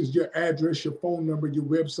entailed, which is your address, your phone number, your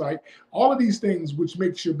website, all of these things which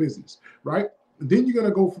makes your business, right? And then you're going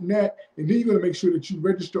to go from that, and then you're going to make sure that you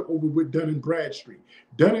register over with Dun & Bradstreet.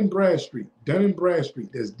 Dun & Bradstreet,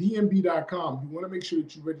 that's dnb.com. You want to make sure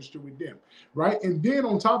that you register with them, right? And then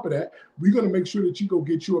on top of that, we're going to make sure that you go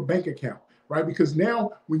get you a bank account. Right? Because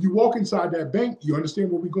now when you walk inside that bank, you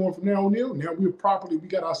understand where we're going from now on in. Now we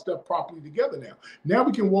got our stuff properly together now. Now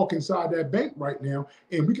we can walk inside that bank right now,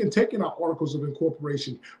 and we can take in our articles of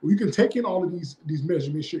incorporation. Or you can take in all of these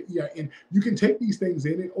measurements, your EIN. You can take these things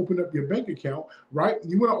in and open up your bank account, right?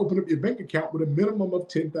 You want to open up your bank account with a minimum of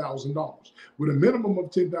 $10,000. With a minimum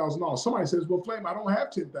of $10,000. Somebody says, well, Flame, I don't have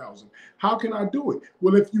 $10,000. How can I do it?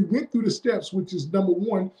 Well, if you went through the steps, which is number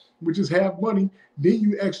one, which is have money, then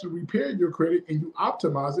you actually repair your credit and you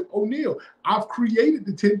optimize it. O'Neal, I've created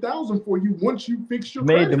the $10,000 for you once you fix your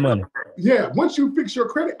credit. Made the money. Yeah, once you fix your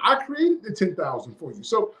credit, I created the $10,000 for you.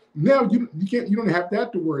 So now you don't have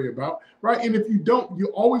that to worry about, right? And if you don't, you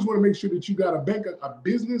always want to make sure that you got a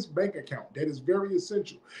business bank account. That is very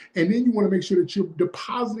essential. And then you want to make sure that you're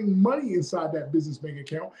depositing money inside that business bank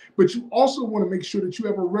account, but you also want to make sure that you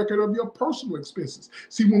have a record of your personal expenses.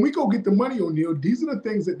 See, when we go get the money, O'Neal, these are the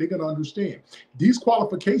things that they're going to understand. These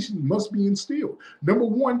qualifications must be instilled. Number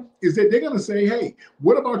one is that they're going to say, hey,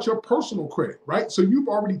 what about your personal credit, right? So you've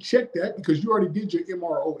already checked that because you already did your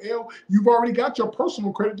MROL. You've already got your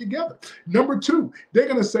personal credit together. Number two, they're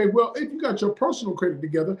going to say, well, if you got your personal credit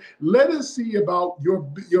together, let us see about your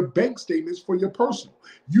bank statements for your personal.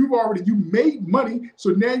 You made money, so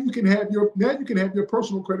now you can have your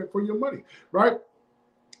personal credit for your money, right?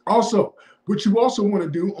 Also, what you also want to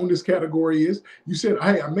do on this category is you said,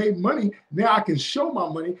 hey, I made money. Now I can show my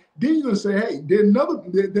money. Then you're going to say, hey, there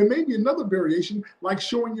may be another variation like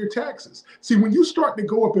showing your taxes. See, when you start to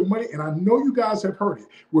go up in money, and I know you guys have heard it,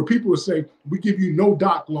 where people will say, we give you no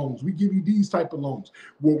doc loans. We give you these type of loans.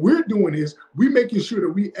 What we're doing is we're making sure that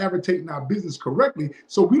we advertise our business correctly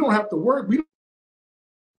so we don't have to worry.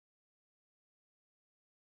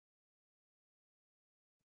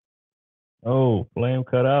 Oh, Flame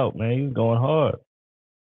cut out, man. He's going hard.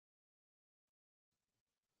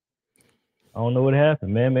 I don't know what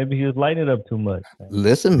happened, man. Maybe he was lighting it up too much. Man.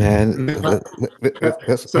 Listen, man,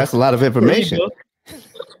 that's a lot of information.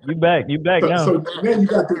 You back now. So now you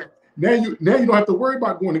got to. Now you don't have to worry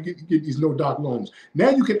about going to get these no doc loans. Now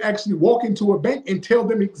you can actually walk into a bank and tell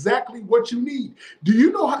them exactly what you need. Do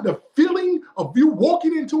you know how the feeling of you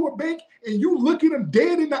walking into a bank and you looking them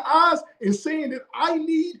dead in the eyes and saying that I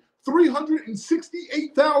need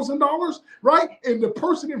 $368,000, right? And the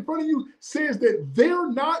person in front of you says that they're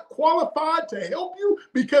not qualified to help you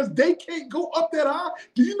because they can't go up that high.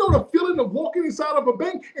 Do you know the feeling of walking inside of a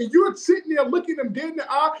bank and you're sitting there looking them dead in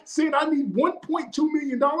the eye saying, I need $1.2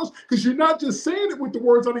 million? Because you're not just saying it with the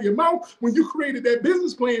words out of your mouth. When you created that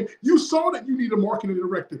business plan, you saw that you needed a marketing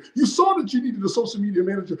director. You saw that you needed a social media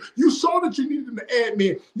manager. You saw that you needed an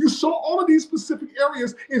admin. You saw all of these specific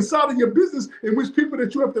areas inside of your business in which people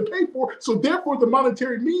that you have to pay for. So therefore, the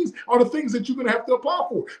monetary means are the things that you're going to have to apply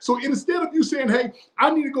for. So instead of you saying, hey,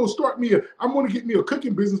 I need to go start I'm going to get me a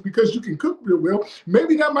cooking business because you can cook real well,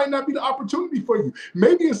 maybe that might not be the opportunity for you.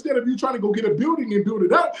 Maybe instead of you trying to go get a building and build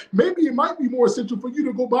it out, maybe it might be more essential for you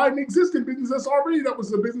to go buy an existing business that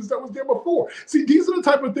was a business that was there before. See, these are the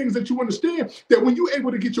type of things that you understand, that when you're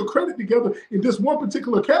able to get your credit together in this one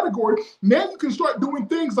particular category, now you can start doing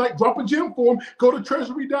things like drop a gem form, go to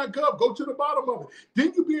treasury.gov, go to the bottom of it.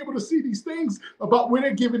 Then you'll be able to see these things about where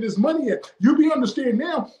they're giving this money at. You'll be understand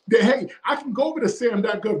now that, hey, I can go over to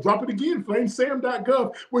sam.gov, drop it again, Flame,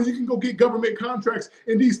 sam.gov, where you can go get government contracts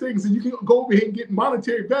and these things, and you can go over here and get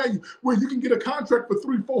monetary value, where you can get a contract for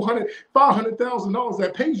 $300,000, $400,000, $500,000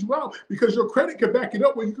 that pays you out because your credit can back it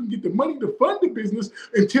up, where you can get the money to fund the business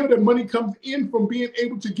until the money comes in from being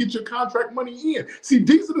able to get your contract money in. See,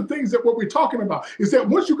 these are the things that what we're talking about, is that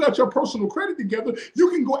once you got your personal credit together, you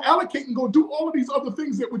can go allocate and go do all of these other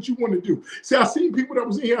things that what you want to do. See, I seen people that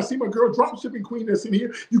was in here. I see my girl drop shipping queen that's in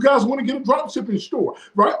here. You guys want to get a drop shipping store,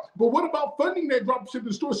 right? But what about funding that drop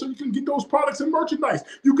shipping store so you can get those products and merchandise?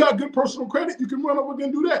 You got good personal credit. You can run over there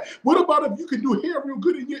and do that. What about if you can do hair real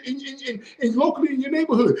good in locally in your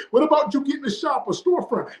neighborhood? What about you getting a shop, a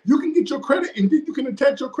storefront? You can get your credit, and then you can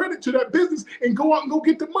attach your credit to that business and go out and go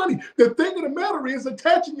get the money. The thing of the matter is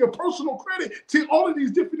attaching your personal credit to all of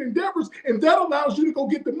these different endeavors, and that allows you to go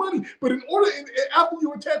get the money. But in order, after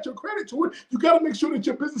you attach your credit to it, you got to make sure that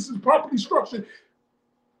your business is properly structured.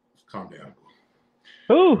 Calm down.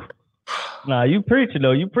 Ooh, nah, you preaching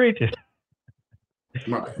though. You preaching.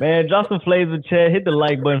 Man, drop some flames in the chat. Hit the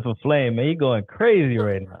like button for Flame, man. He going crazy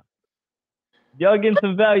right now. Y'all getting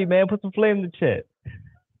some value, man. Put some flame in the chat.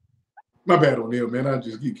 My bad, O'Neal, man. I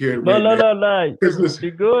just get carried away. No. You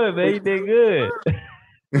good, man. You did good.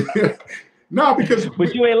 No, because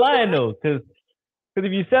but you ain't lying though, because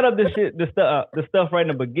if you set up this shit, the stuff right in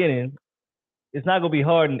the beginning, it's not gonna be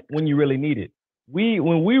hard when you really need it.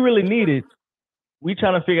 When we really need it, we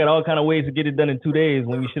trying to figure out all kind of ways to get it done in 2 days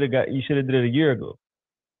when you should have did it a year ago.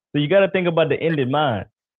 So you got to think about the end in mind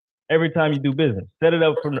every time you do business. Set it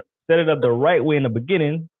up the right way in the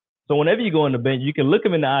beginning. So whenever you go in the bank, you can look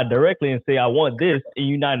them in the eye directly and say, I want this. And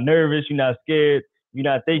you're not nervous. You're not scared. You're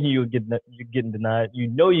not thinking you're getting denied. You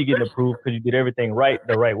know you're getting approved because you did everything right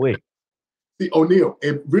the right way. See, O'Neal,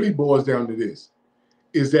 it really boils down to this,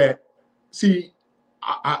 is that, see,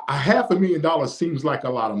 a $500,000 seems like a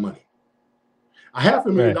lot of money.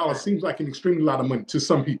 $500,000 seems like an extremely lot of money to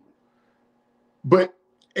some people. But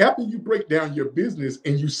after you break down your business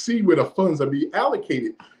and you see where the funds are being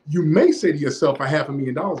allocated, you may say to yourself,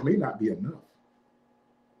 $500,000 may not be enough.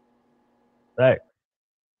 Right.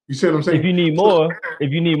 You see what I'm saying? If you need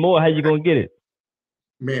more, how you gonna get it?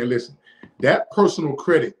 Man, listen, that personal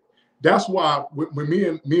credit. That's why when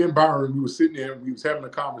me and Byron, we were sitting there and we was having a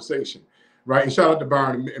conversation, right? And shout out to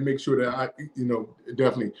Byron and make sure that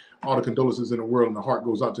definitely all the condolences in the world and the heart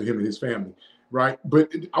goes out to him and his family, right?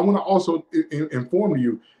 But I want to also inform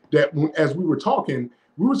you that as we were talking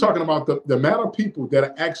about the amount of people that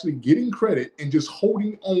are actually getting credit and just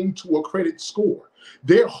holding on to a credit score.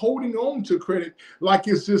 They're holding on to credit like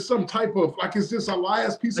it's just some type of, like it's just a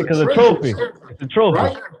last piece of treasure. It's a trophy.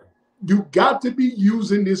 Right? You got to be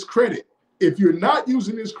using this credit. If you're not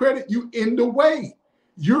using this credit, you in the way.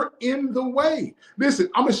 You're in the way. Listen,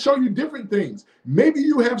 I'm going to show you different things. Maybe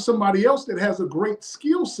you have somebody else that has a great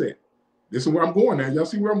skill set. This is where I'm going now. Y'all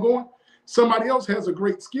see where I'm going? Somebody else has a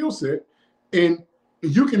great skill set, and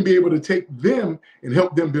you can be able to take them and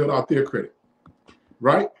help them build out their credit,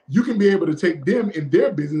 right? You can be able to take them in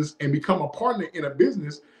their business and become a partner in a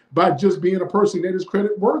business by just being a person that is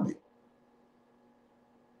credit worthy.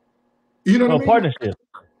 You know what I mean? Partnership.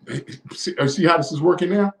 See how this is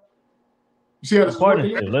working now? You see how this is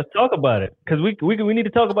working now? Let's talk about it, because we need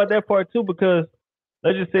to talk about that part too. Because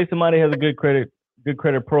let's just say somebody has a good credit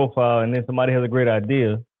profile, and then somebody has a great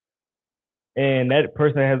idea, and that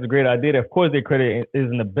person that has a great idea, of course their credit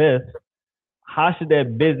isn't the best. How should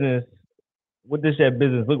that business? What does that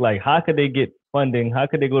business look like? How could they get funding? How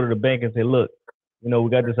could they go to the bank and say, look, we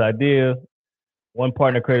got this idea. One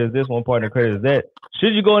partner credit is this, one partner credit is that.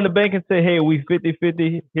 Should you go in the bank and say, hey, we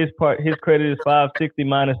 50-50, his credit is 560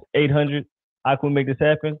 minus 800. How can we make this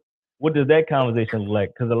happen? what does that conversation look like?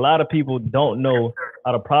 Because a lot of people don't know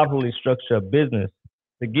how to properly structure a business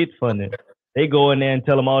to get funding. They go in there and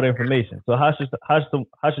tell them all the information. So how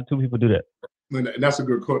should two people do that? And that's a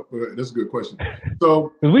good question.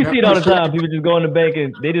 So because we see it all the time. People just go in the bank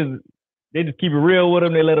and they just keep it real with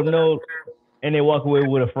them. They let them know, and they walk away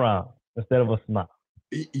with a frown instead of a smile.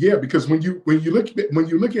 Yeah, because when you look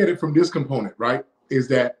at it from this component, right, is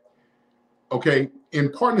that okay,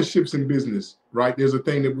 in partnerships in business, right, there's a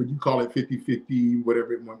thing that you call it 50-50,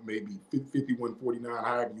 whatever it may be, 51-49,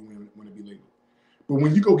 however you want to be labeled. But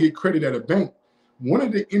when you go get credit at a bank, one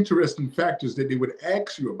of the interesting factors that they would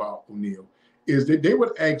ask you about, O'Neal, is that they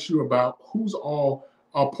would ask you about who's all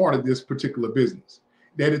a part of this particular business.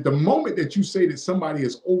 That at the moment that you say that somebody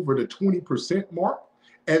is over the 20% mark,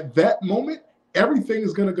 at that moment, everything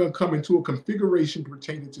is going to come into a configuration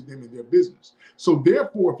pertaining to them in their business. So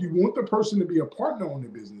therefore, if you want the person to be a partner on the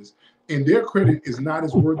business and their credit is not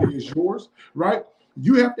as worthy as yours, right?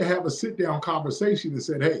 You have to have a sit-down conversation and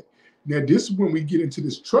say, hey, now this is when we get into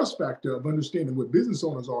this trust factor of understanding what business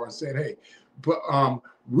owners are and saying, hey, but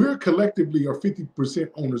we're collectively are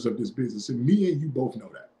 50% owners of this business, and me and you both know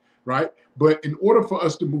that, right? But in order for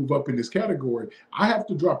us to move up in this category, I have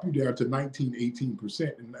to drop you down to 19,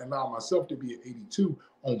 18% and allow myself to be at 82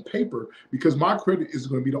 on paper, because my credit is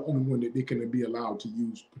going to be the only one that they can be allowed to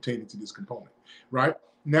use pertaining to this component, right?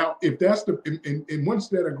 Now, if that's and once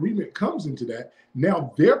that agreement comes into that,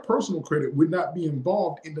 now their personal credit would not be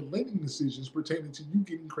involved in the lending decisions pertaining to you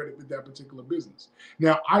getting credit with that particular business.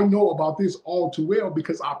 Now, I know about this all too well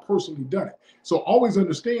because I personally done it. So always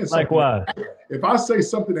understand something. Likewise. If I say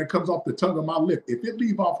something that comes off the tongue of my lip, if it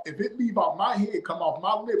leave off my head, come off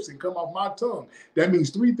my lips and come off my tongue, that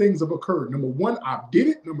means three things have occurred. Number one, I've did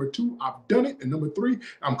it. Number two, I've done it. And number three,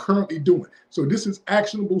 I'm currently doing. So this is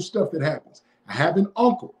actionable stuff that happens. I have an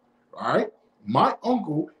uncle, all right? My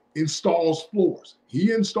uncle installs floors.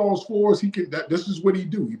 He installs floors. This is what he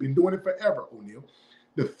do. He's been doing it forever, O'Neal.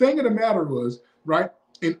 The thing of the matter was, right,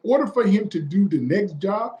 in order for him to do the next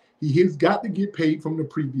job, he has got to get paid from the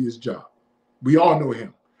previous job. We all know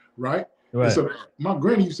him, right? Right. So my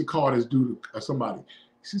granny used to call this dude somebody.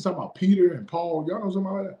 She's talking about Peter and Paul. Y'all know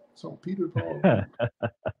something like that? Some Peter, Paul. I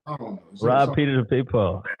don't know. Rob Peter to pay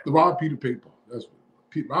Paul. Rob Peter to pay Paul. That's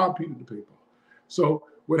what Rob Peter to pay Paul. So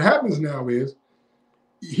what happens now is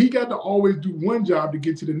he got to always do one job to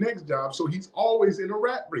get to the next job. So he's always in a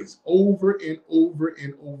rat race over and over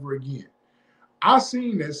and over again. I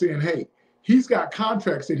seen that saying, hey, he's got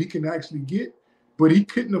contracts that he can actually get, but he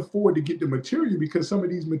couldn't afford to get the material because some of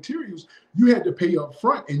these materials you had to pay up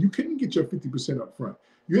front and you couldn't get your 50% up front.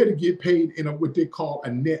 You had to get paid in what they call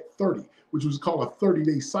a net 30, which was called a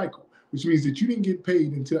 30-day cycle, which means that you didn't get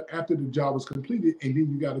paid until after the job was completed, and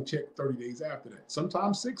then you got to check 30 days after that,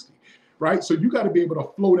 sometimes 60, right? So you got to be able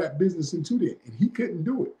to flow that business into that, and he couldn't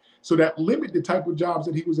do it. So that limited the type of jobs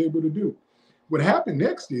that he was able to do. What happened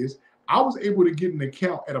next is I was able to get an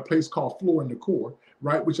account at a place called Floor & Decor,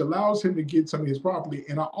 right, which allows him to get some of his property,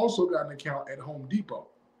 and I also got an account at Home Depot,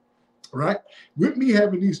 right? With me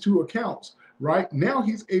having these two accounts, right, now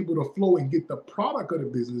he's able to flow and get the product of the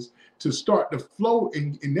business to start to flow,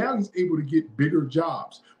 and now he's able to get bigger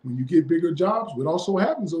jobs. When you get bigger jobs, what also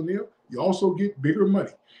happens, O'Neal, you also get bigger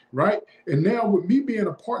money, right? And now with me being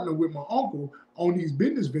a partner with my uncle on these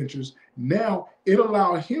business ventures, now it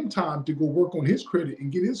allowed him time to go work on his credit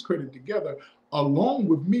and get his credit together, along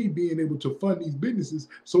with me being able to fund these businesses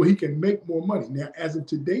so he can make more money. Now, as of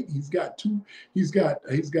today, he's got two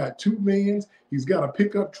vans, he's got a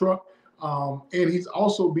pickup truck, and he's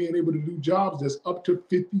also being able to do jobs that's up to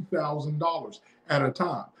 $50,000 at a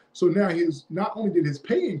time. So now not only did his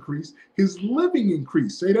pay increase, his living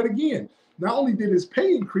increased. Say that again. Not only did his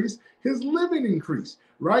pay increase, his living increased,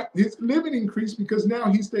 right? His living increased because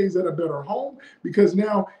now he stays at a better home, because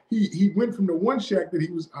now he went from the one shack that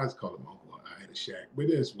I was calling him uncle. I had a shack, but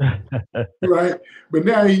that's right. But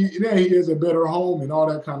now he has a better home and all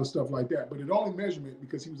that kind of stuff like that. But it only measurement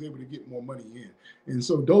because he was able to get more money in. And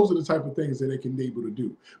so those are the type of things that they can be able to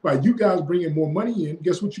do. By you guys bringing more money in,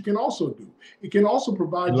 guess what you can also do? It can also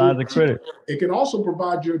provide credit. It can also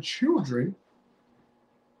provide your children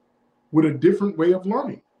with a different way of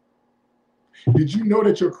learning. Did you know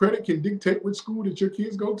that your credit can dictate what school that your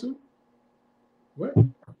kids go to? What?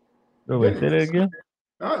 Wait, say that again?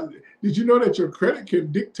 Did you know that your credit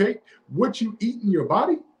can dictate what you eat in your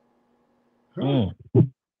body? Huh?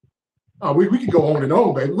 Oh, we can go on and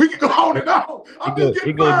on, baby. We can go on and on. I'm just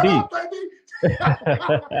getting fired up, baby.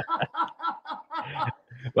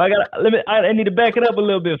 Well, I need to back it up a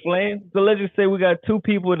little bit, Flame. So let's just say we got two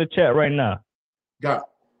people in the chat right now. Got it.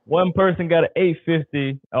 One person got an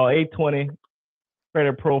 850 or 820,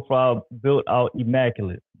 credit profile built out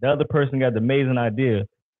immaculate. The other person got the amazing idea.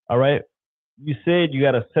 All right. You said you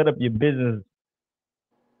got to set up your business.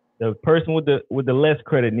 The person with the less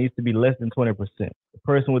credit needs to be less than 20%. The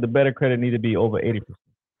person with the better credit needs to be over 80%.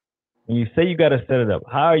 When you say you got to set it up,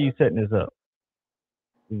 how are you setting this up?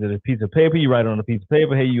 Is it a piece of paper? You write it on a piece of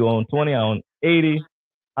paper. Hey, you own 20, I own 80.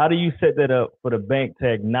 How do you set that up for the bank to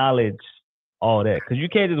acknowledge all that? Because you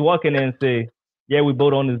can't just walk in there and say, yeah, we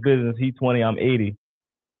both own this business. He 20, I'm 80.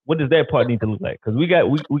 What does that part need to look like? Because we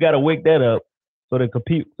got to wake that up so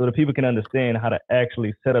the people can understand how to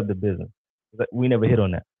actually set up the business. We never hit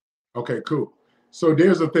on that. Okay, cool. So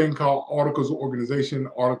there's a thing called articles of organization,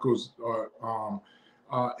 articles,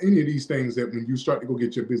 any of these things that when you start to go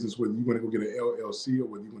get your business, whether you want to go get an LLC or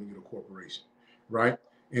whether you want to get a corporation, right?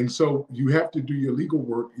 And so you have to do your legal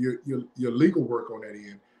work, your legal work on that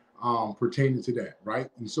end pertaining to that, right?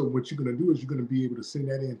 And so what you're going to do is you're going to be able to send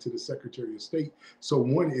that in to the Secretary of State. So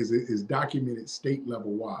one is documented state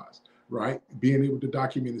level wise, right? Being able to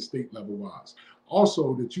document it state level wise.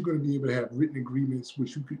 Also, that you're going to be able to have written agreements,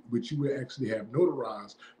 which you would actually have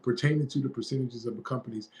notarized pertaining to the percentages of the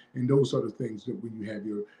companies and those sort of things that when you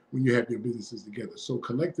have your businesses together. So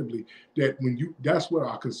collectively, that's what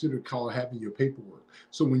I consider called having your paperwork.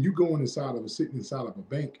 So when you go sitting inside of a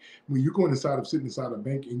bank, when you're going sitting inside a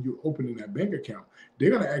bank and you're opening that bank account, they're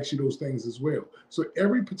going to ask you those things as well. So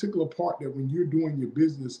every particular part that when you're doing your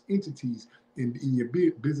business entities in your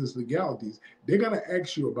business legalities, they're going to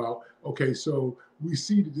ask you about, okay, so we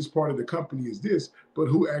see that this part of the company is this, but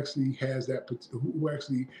who actually has that, who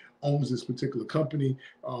actually owns this particular company?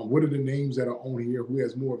 What are the names that are on here? Who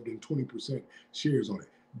has more than 20% shares on it?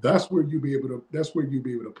 That's where you'll be able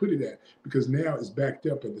to put it at, because now it's backed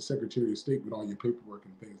up at the Secretary of State with all your paperwork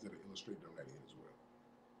and things that are illustrated on that end as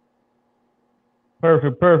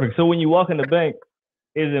well. Perfect. So when you walk in the bank,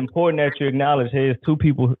 it's important that you acknowledge, hey, it's two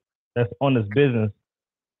people that's on this business,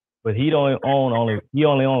 but he only owns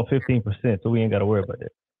 15%, so we ain't got to worry about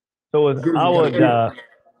that. So it's our job.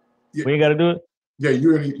 Yeah, we ain't got to do it. Yeah,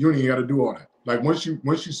 you ain't got to do all that. Like once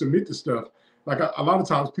you submit the stuff, like a lot of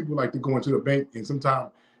times people like to go into the bank and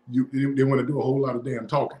sometimes they want to do a whole lot of damn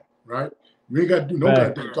talking, right? You ain't got to do no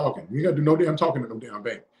goddamn talking. You ain't got to do no damn talking at no damn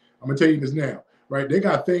bank. I'm gonna tell you this now, right? They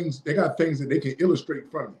got things that they can illustrate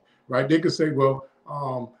from you, right? They could say, well,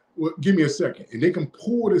 give me a second, and they can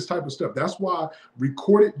pull this type of stuff. That's why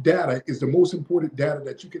recorded data is the most important data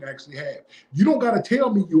that you can actually have. You don't got to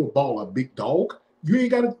tell me you're a baller, big dog. You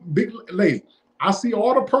ain't got a big lady. I see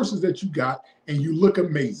all the purses that you got, and you look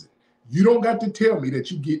amazing. You don't got to tell me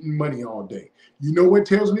that you're getting money all day. You know what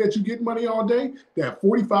tells me that you're getting money all day? That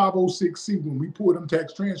 4506C when we pull them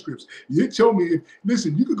tax transcripts. You tell me,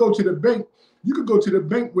 listen, you could go to the bank. You could go to the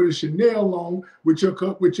bank with a Chanel on, with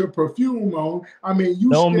your perfume on. I mean,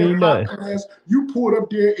 you stand high class. You pulled up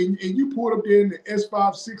there and you pulled up there in the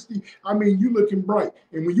S560. I mean, you looking bright.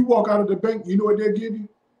 And when you walk out of the bank, you know what they'll give you?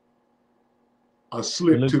 A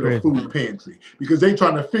slip to the food pantry, because they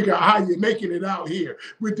trying to figure out how you're making it out here.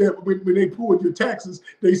 With that, when they pulled your taxes,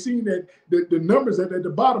 they seen that the numbers at the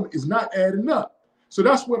bottom is not adding up. So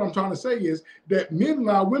that's what I'm trying to say is that men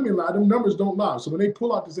lie, women lie, them numbers don't lie. So when they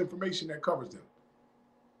pull out this information, that covers them.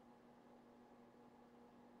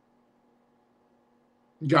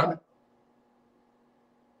 You got it?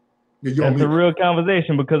 Yeah, that's a real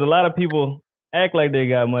conversation, because a lot of people act like they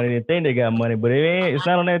got money, they think they got money, but it's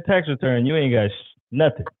not on that tax return. You ain't got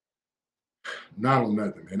nothing. Not on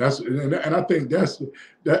nothing, man. And I think that's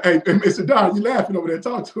that. Hey, Mr. Don, you laughing over there?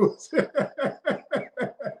 Talk to us.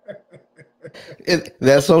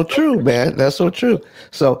 That's so true, man. That's so true.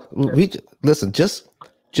 So listen, just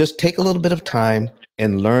take a little bit of time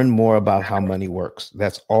and learn more about how money works.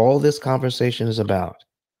 That's all this conversation is about.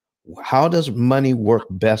 How does money work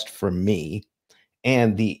best for me?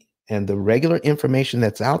 And the regular information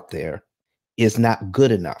that's out there is not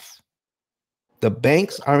good enough. The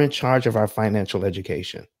banks are in charge of our financial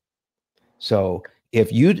education. So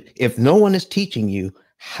if no one is teaching you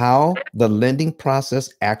how the lending process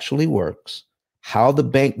actually works, how the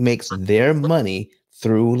bank makes their money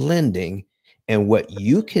through lending, and what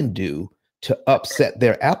you can do to upset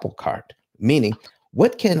their apple cart, meaning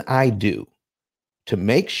what can I do to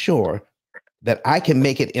make sure that I can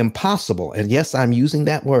make it impossible, and yes, I'm using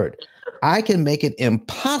that word, I can make it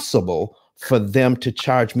impossible for them to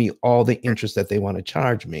charge me all the interest that they want to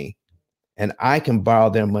charge me, and I can borrow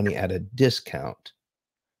their money at a discount,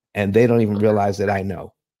 and they don't even realize that I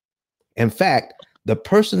know. In fact, the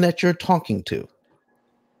person that you're talking to,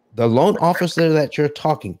 the loan officer that you're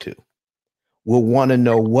talking to, will want to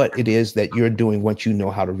know what it is that you're doing once you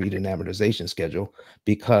know how to read an amortization schedule,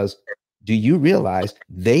 because Do you realize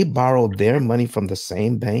they borrow their money from the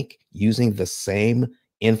same bank using the same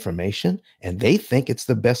information, and they think it's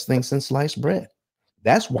the best thing since sliced bread?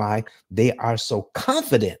 That's why they are so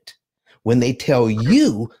confident when they tell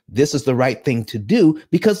you this is the right thing to do,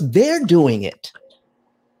 because they're doing it.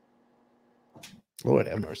 Lord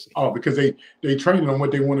have mercy. Oh, because they train on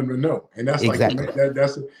what they want them to know, and that's exactly like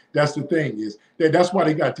that's the thing is that's why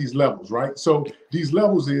they got these levels, right? So these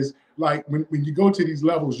levels is like when you go to these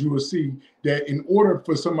levels, you will see that in order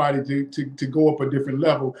for somebody to go up a different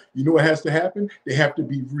level, you know what has to happen? They have to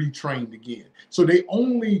be retrained again. So they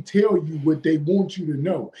only tell you what they want you to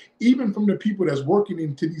know. Even from the people that's working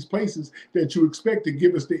into these places that you expect to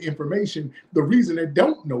give us the information, the reason they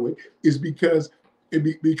don't know it is because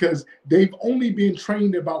they've only been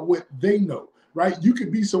trained about what they know, right? You could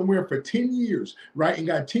be somewhere for 10 years, right? And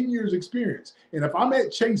got 10 years experience. And if I'm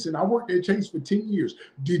at Chase and I worked at Chase for 10 years,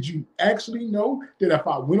 did you actually know that if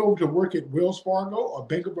I went over to work at Wells Fargo or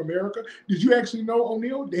Bank of America, did you actually know,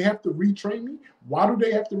 O'Neal, they have to retrain me? Why do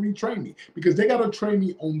they have to retrain me? Because they got to train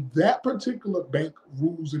me on that particular bank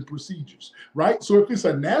rules and procedures, right? So if it's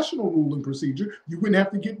a national rule and procedure, you wouldn't have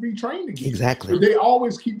to get retrained again. Exactly. But they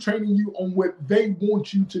always keep training you on what they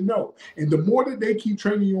want you to know. And the more that they keep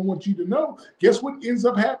training you on what you to know, guess what ends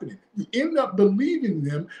up happening? You end up believing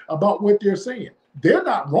them about what they're saying. They're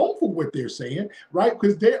not wrong for what they're saying, right?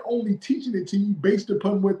 Because they're only teaching it to you based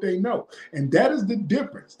upon what they know. And that is the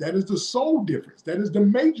difference. That is the sole difference. That is the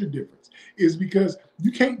major difference, is because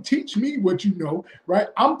you can't teach me what you know, right?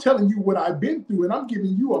 I'm telling you what I've been through, and I'm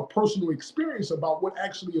giving you a personal experience about what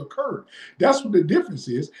actually occurred. That's what the difference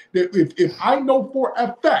is. That if I know for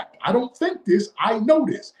a fact, I don't think this, I know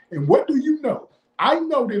this. And what do you know? I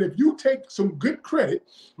know that if you take some good credit,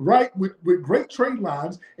 right, with great trade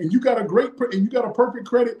lines, and you got a perfect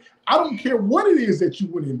credit, I don't care what it is that you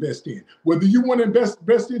want to invest in, whether you want to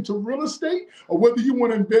invest into real estate or whether you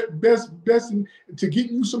want to invest into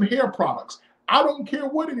getting you some hair products. I don't care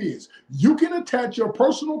what it is. You can attach your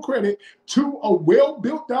personal credit to a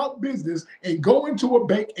well-built out business and go into a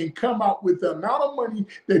bank and come out with the amount of money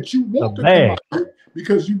that you want to come out with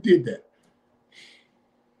because you did that.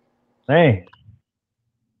 Dang.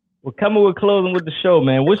 Well, coming with closing with the show,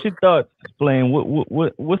 man. What's your thoughts, Flame?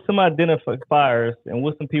 What's some identifiers and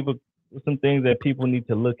what's some things that people need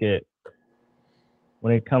to look at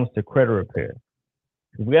when it comes to credit repair?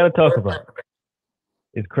 We got to talk about it.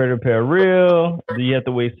 Is credit repair real? Do you have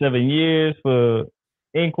to wait 7 years for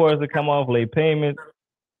inquiries to come off, late payments?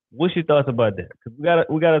 What's your thoughts about that? Because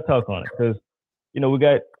we gotta talk on it. Because we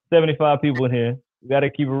got 75 people in here. We got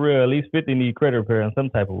to keep it real. At least 50 need credit repair in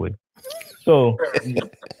some type of way. So, we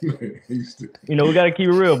got to keep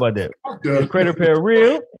it real about that. Is credit repair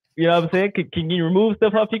real? You know what I'm saying? Can you remove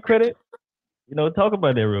stuff off your credit? Talk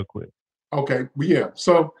about that real quick. Okay. Well, yeah.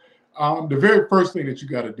 So, the very first thing that you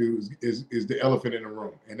got to do is the elephant in the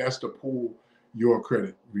room, and that's to pull your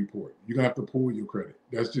credit report. You're going to have to pull your credit.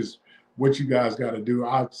 That's just what you guys got to do.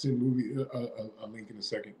 I'll send Louis a link in a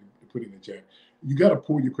second to put in the chat. You got to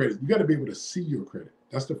pull your credit. You got to be able to see your credit.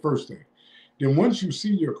 That's the first thing. Then once you see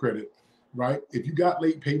your credit, right? If you got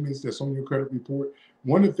late payments that's on your credit report,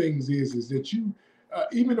 one of the things is that you,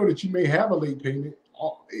 even though that you may have a late payment,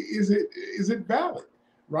 is it valid,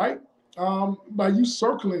 right? By you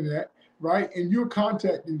circling that, right, and you're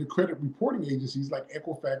contacting the credit reporting agencies like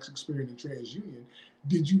Equifax, Experian, and TransUnion,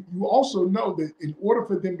 you also know that in order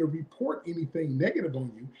for them to report anything negative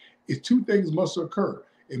on you, two things must occur.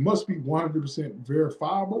 It must be 100%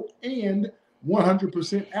 verifiable and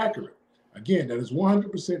 100% accurate. Again, that is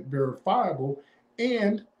 100% verifiable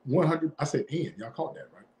and 100, I said and, y'all caught that,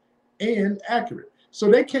 right? And accurate. So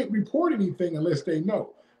they can't report anything unless they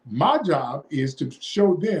know. My job is to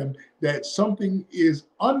show them that something is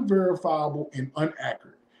unverifiable and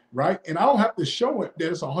inaccurate, right? And I don't have to show it that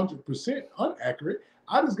it's 100% inaccurate.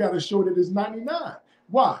 I just got to show that it's 99.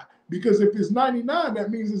 Why? Because if it's 99,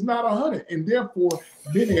 that means it's not 100. And therefore,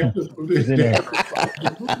 then they have to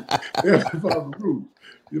follow the rules.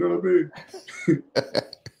 You know what I mean?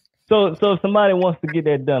 So if somebody wants to get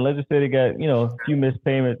that done, let's just say they got, a few missed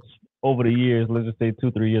payments over the years, let's just say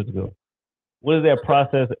 2-3 years ago. What does that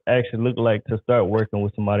process actually look like to start working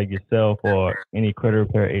with somebody like yourself or any credit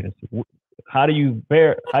repair agency? How do you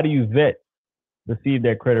vet to see if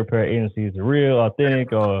that credit repair agency is real,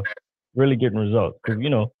 authentic, or really getting results? Because,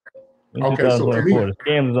 in 2024, the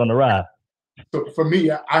scams is on the rise. So for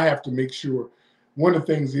me, I have to make sure one of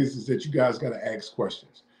the things is that you guys got to ask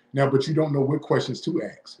questions now, but you don't know what questions to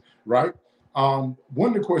ask, right? One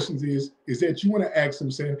of the questions is that you want to ask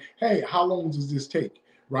them saying, hey, how long does this take,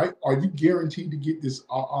 right? Are you guaranteed to get this?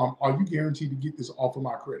 Are you guaranteed to get this off of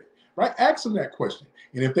my credit, right? Ask them that question.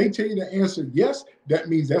 And if they tell you the answer yes, that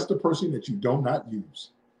means that's the person that you do not use.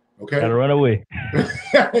 Okay. Gotta run away.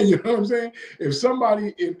 You know what I'm saying? If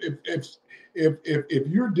somebody, if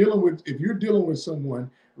you're dealing with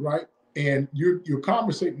someone, right, and you're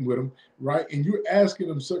conversating with them, right, and you're asking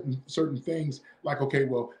them certain things like, okay,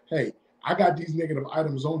 well, hey, I got these negative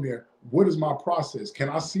items on there. What is my process? Can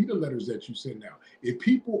I see the letters that you send out? If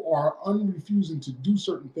people are unrefusing to do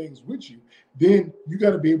certain things with you, then you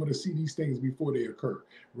got to be able to see these things before they occur,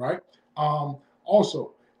 right?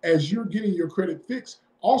 Also, as you're getting your credit fixed,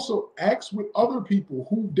 also ask with other people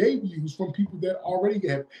who they've used from people that already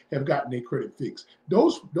have gotten their credit fixed.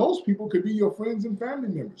 Those people could be your friends and family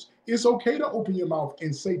members. It's okay to open your mouth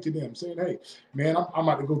and say to them, saying, hey, man, I'm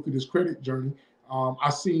about to go through this credit journey. I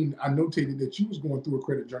notated that you was going through a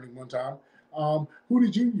credit journey one time. Who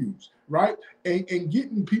did you use, right? And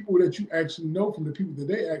getting people that you actually know from the people that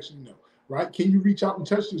they actually know, right? Can you reach out and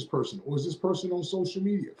touch this person, or is this person on social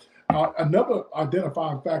media? Another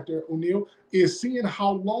identifying factor, O'Neal, is seeing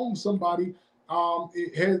how long somebody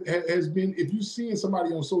has been. If you're seeing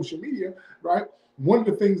somebody on social media, right? One of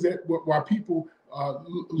the things that why people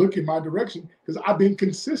look in my direction, because I've been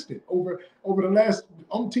consistent over the last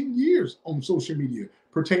umpteen years on social media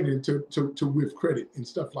pertaining to with credit and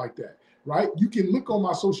stuff like that, right? You can look on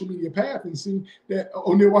my social media path and see that,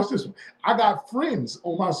 O'Neal, watch this one. I got friends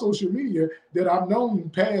on my social media that I've known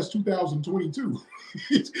past 2022.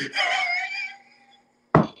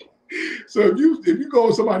 So if you go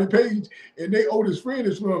on somebody's page and they oldest friend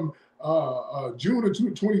is from June of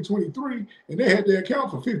 2023 and they had their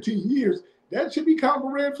account for 15 years, that should be kind of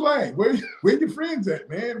a red flag. Where your friends at,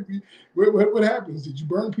 man? What happens? Did you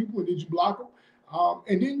burn people and did you block them?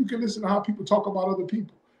 And then you can listen to how people talk about other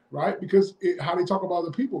people, right? Because how they talk about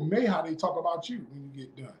other people may how they talk about you when you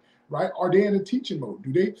get done, right? Are they in a teaching mode?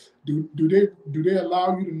 Do they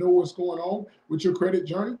allow you to know what's going on with your credit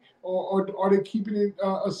journey, or are they keeping it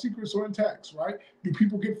a secret or intact, right? Do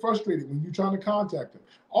people get frustrated when you're trying to contact them?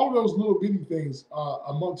 All of those little bitty things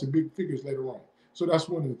amongst the big figures later on. So that's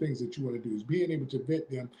one of the things that you want to do, is being able to vet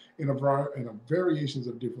them in a variations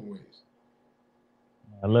of different ways.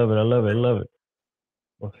 I love it. I love it. I love it.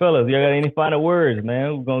 Well, fellas, y'all got any final words,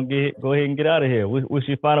 man? We're gonna go ahead and get out of here. What's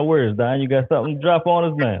your final words, Don? You got something to drop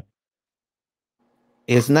on us, man?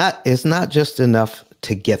 It's not just enough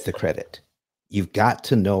to get the credit. You've got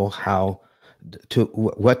to know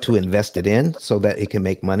what to invest it in so that it can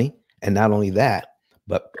make money. And not only that,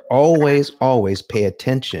 but always pay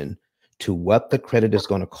attention to what the credit is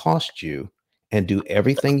going to cost you, and do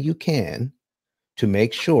everything you can to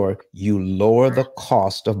make sure you lower the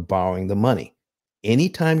cost of borrowing the money.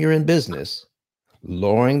 Anytime you're in business,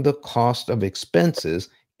 lowering the cost of expenses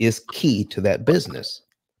is key to that business.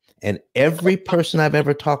 And every person I've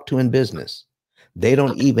ever talked to in business, they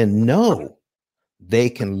don't even know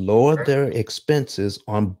they can lower their expenses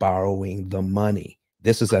on borrowing the money.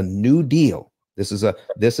 This is a new deal. This is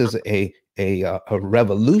a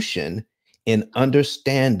revolution in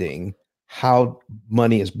understanding how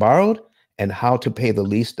money is borrowed and how to pay the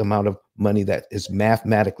least amount of money that is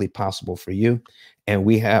mathematically possible for you. And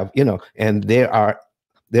we have, and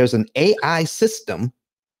there's an AI system,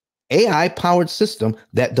 AI-powered system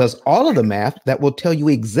that does all of the math that will tell you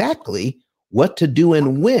exactly what to do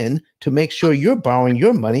and when to make sure you're borrowing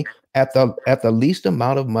your money at the least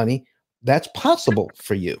amount of money that's possible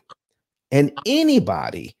for you. And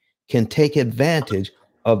anybody can take advantage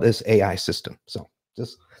of this AI system. So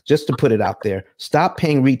just to put it out there, stop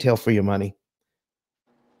paying retail for your money,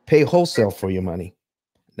 pay wholesale for your money.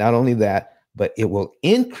 Not only that, but it will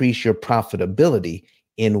increase your profitability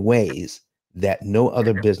in ways that no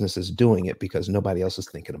other business is doing it, because nobody else is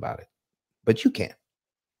thinking about it. But you can.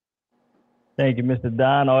 Thank you, Mr.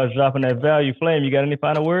 Don. Always dropping that value. Flame, you got any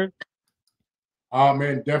final words?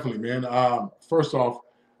 Man, definitely, man. First off,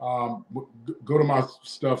 go to my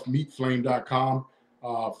stuff, meetflame.com,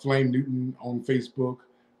 Flame Newton on Facebook.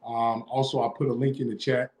 Also, I put a link in the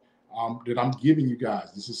chat that I'm giving you guys.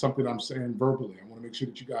 This is something I'm saying verbally. I want to make sure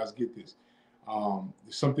that you guys get this.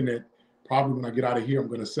 It's something that probably when I get out of here, I'm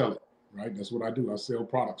going to sell it, right? That's what I do. I sell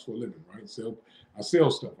products for a living, right? I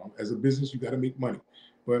sell stuff. As a business, you got to make money.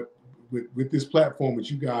 But with this platform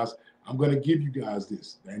with you guys, I'm going to give you guys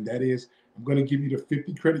this. And that is, I'm going to give you the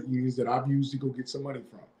 50 credit unions that I've used to go get some money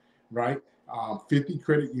from, right? 50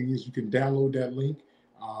 credit unions. You can download that link.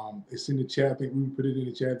 It's in the chat. I think we put it in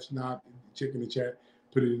the chat. If not, check in the chat,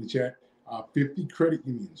 put it in the chat. 50 credit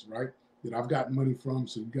unions, right, that I've gotten money from,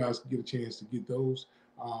 so you guys can get a chance to get those.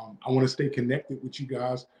 I want to stay connected with you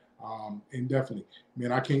guys. And definitely,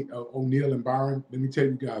 man, I can't, O'Neal and Byron, let me tell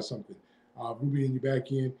you guys something. Ruby in your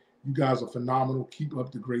back end, You guys are phenomenal. Keep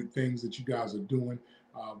up the great things that you guys are doing.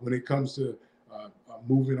 When it comes to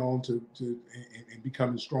moving on to and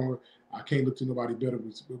becoming stronger, I can't look to nobody better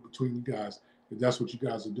between you guys. That's what you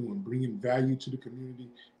guys are doing, bringing value to the community,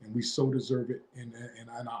 and we so deserve it, and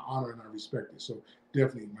I honor and I respect it. So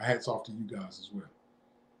definitely, my hat's off to you guys as well.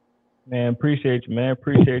 Man, appreciate you, man.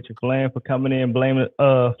 Appreciate you, Flame, for coming in, flaming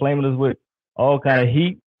us with all kind of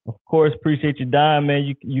heat. Of course, appreciate you, Dime,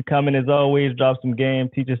 man. You come in as always, drop some game,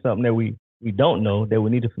 teach us something that we don't know that we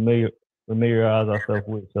need to familiarize ourselves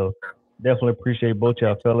with. So definitely appreciate both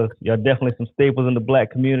y'all fellas. Y'all definitely some staples in the Black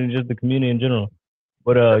community, just the community in general.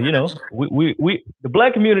 But you know, we the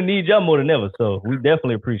Black community needs y'all more than ever. So we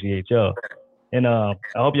definitely appreciate y'all. And I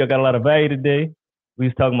hope y'all got a lot of value today. We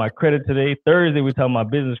was talking about credit today. Thursday, we talking about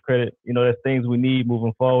business credit. You know, that's things we need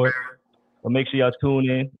moving forward. So make sure y'all tune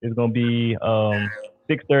in. It's gonna be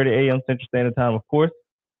 6:30 a.m. Central Standard Time, of course.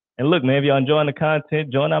 And look, man, if y'all enjoying the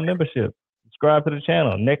content, join our membership. Subscribe to the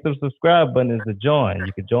channel. Next to the subscribe button is the join.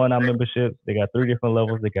 You can join our memberships. They got 3 different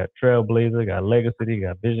levels. They got Trailblazer, got Legacy, they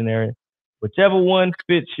got Visionary. Whichever one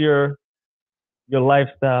fits your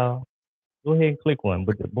lifestyle, go ahead and click one.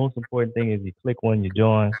 But the most important thing is you click one, you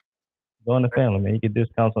join the family, man. You get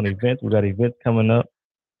discounts on events. We got events coming up.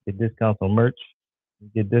 You get discounts on merch. You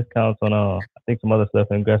get discounts on I think some other stuff,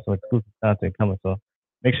 and got some exclusive content coming. So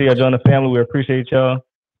make sure y'all join the family. We appreciate y'all.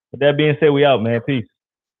 With that being said, we out, man. Peace.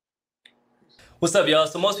 What's up, y'all?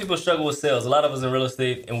 So most people struggle with sales. A lot of us in real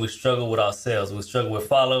estate, and we struggle with our sales. We struggle with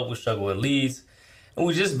follow-up. We struggle with leads. And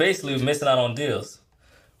we just basically missing out on deals.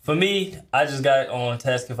 For me, I just got on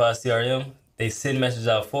Taskify CRM. They send messages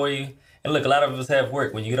out for you. And look, a lot of us have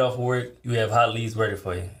work. When you get off of work, you have hot leads ready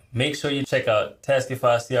for you. Make sure you check out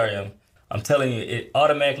Taskify CRM. I'm telling you, it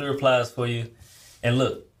automatically replies for you. And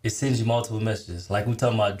look, it sends you multiple messages. Like we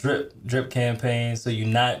talking about drip campaigns, so you're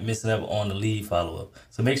not missing up on the lead follow-up.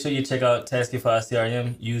 So make sure you check out Taskify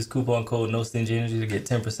CRM. Use coupon code NoStingyEnergy to get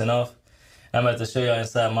 10% off. I'm about to show y'all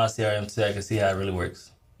inside my CRM so I can see how it really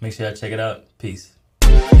works. Make sure y'all check it out. Peace.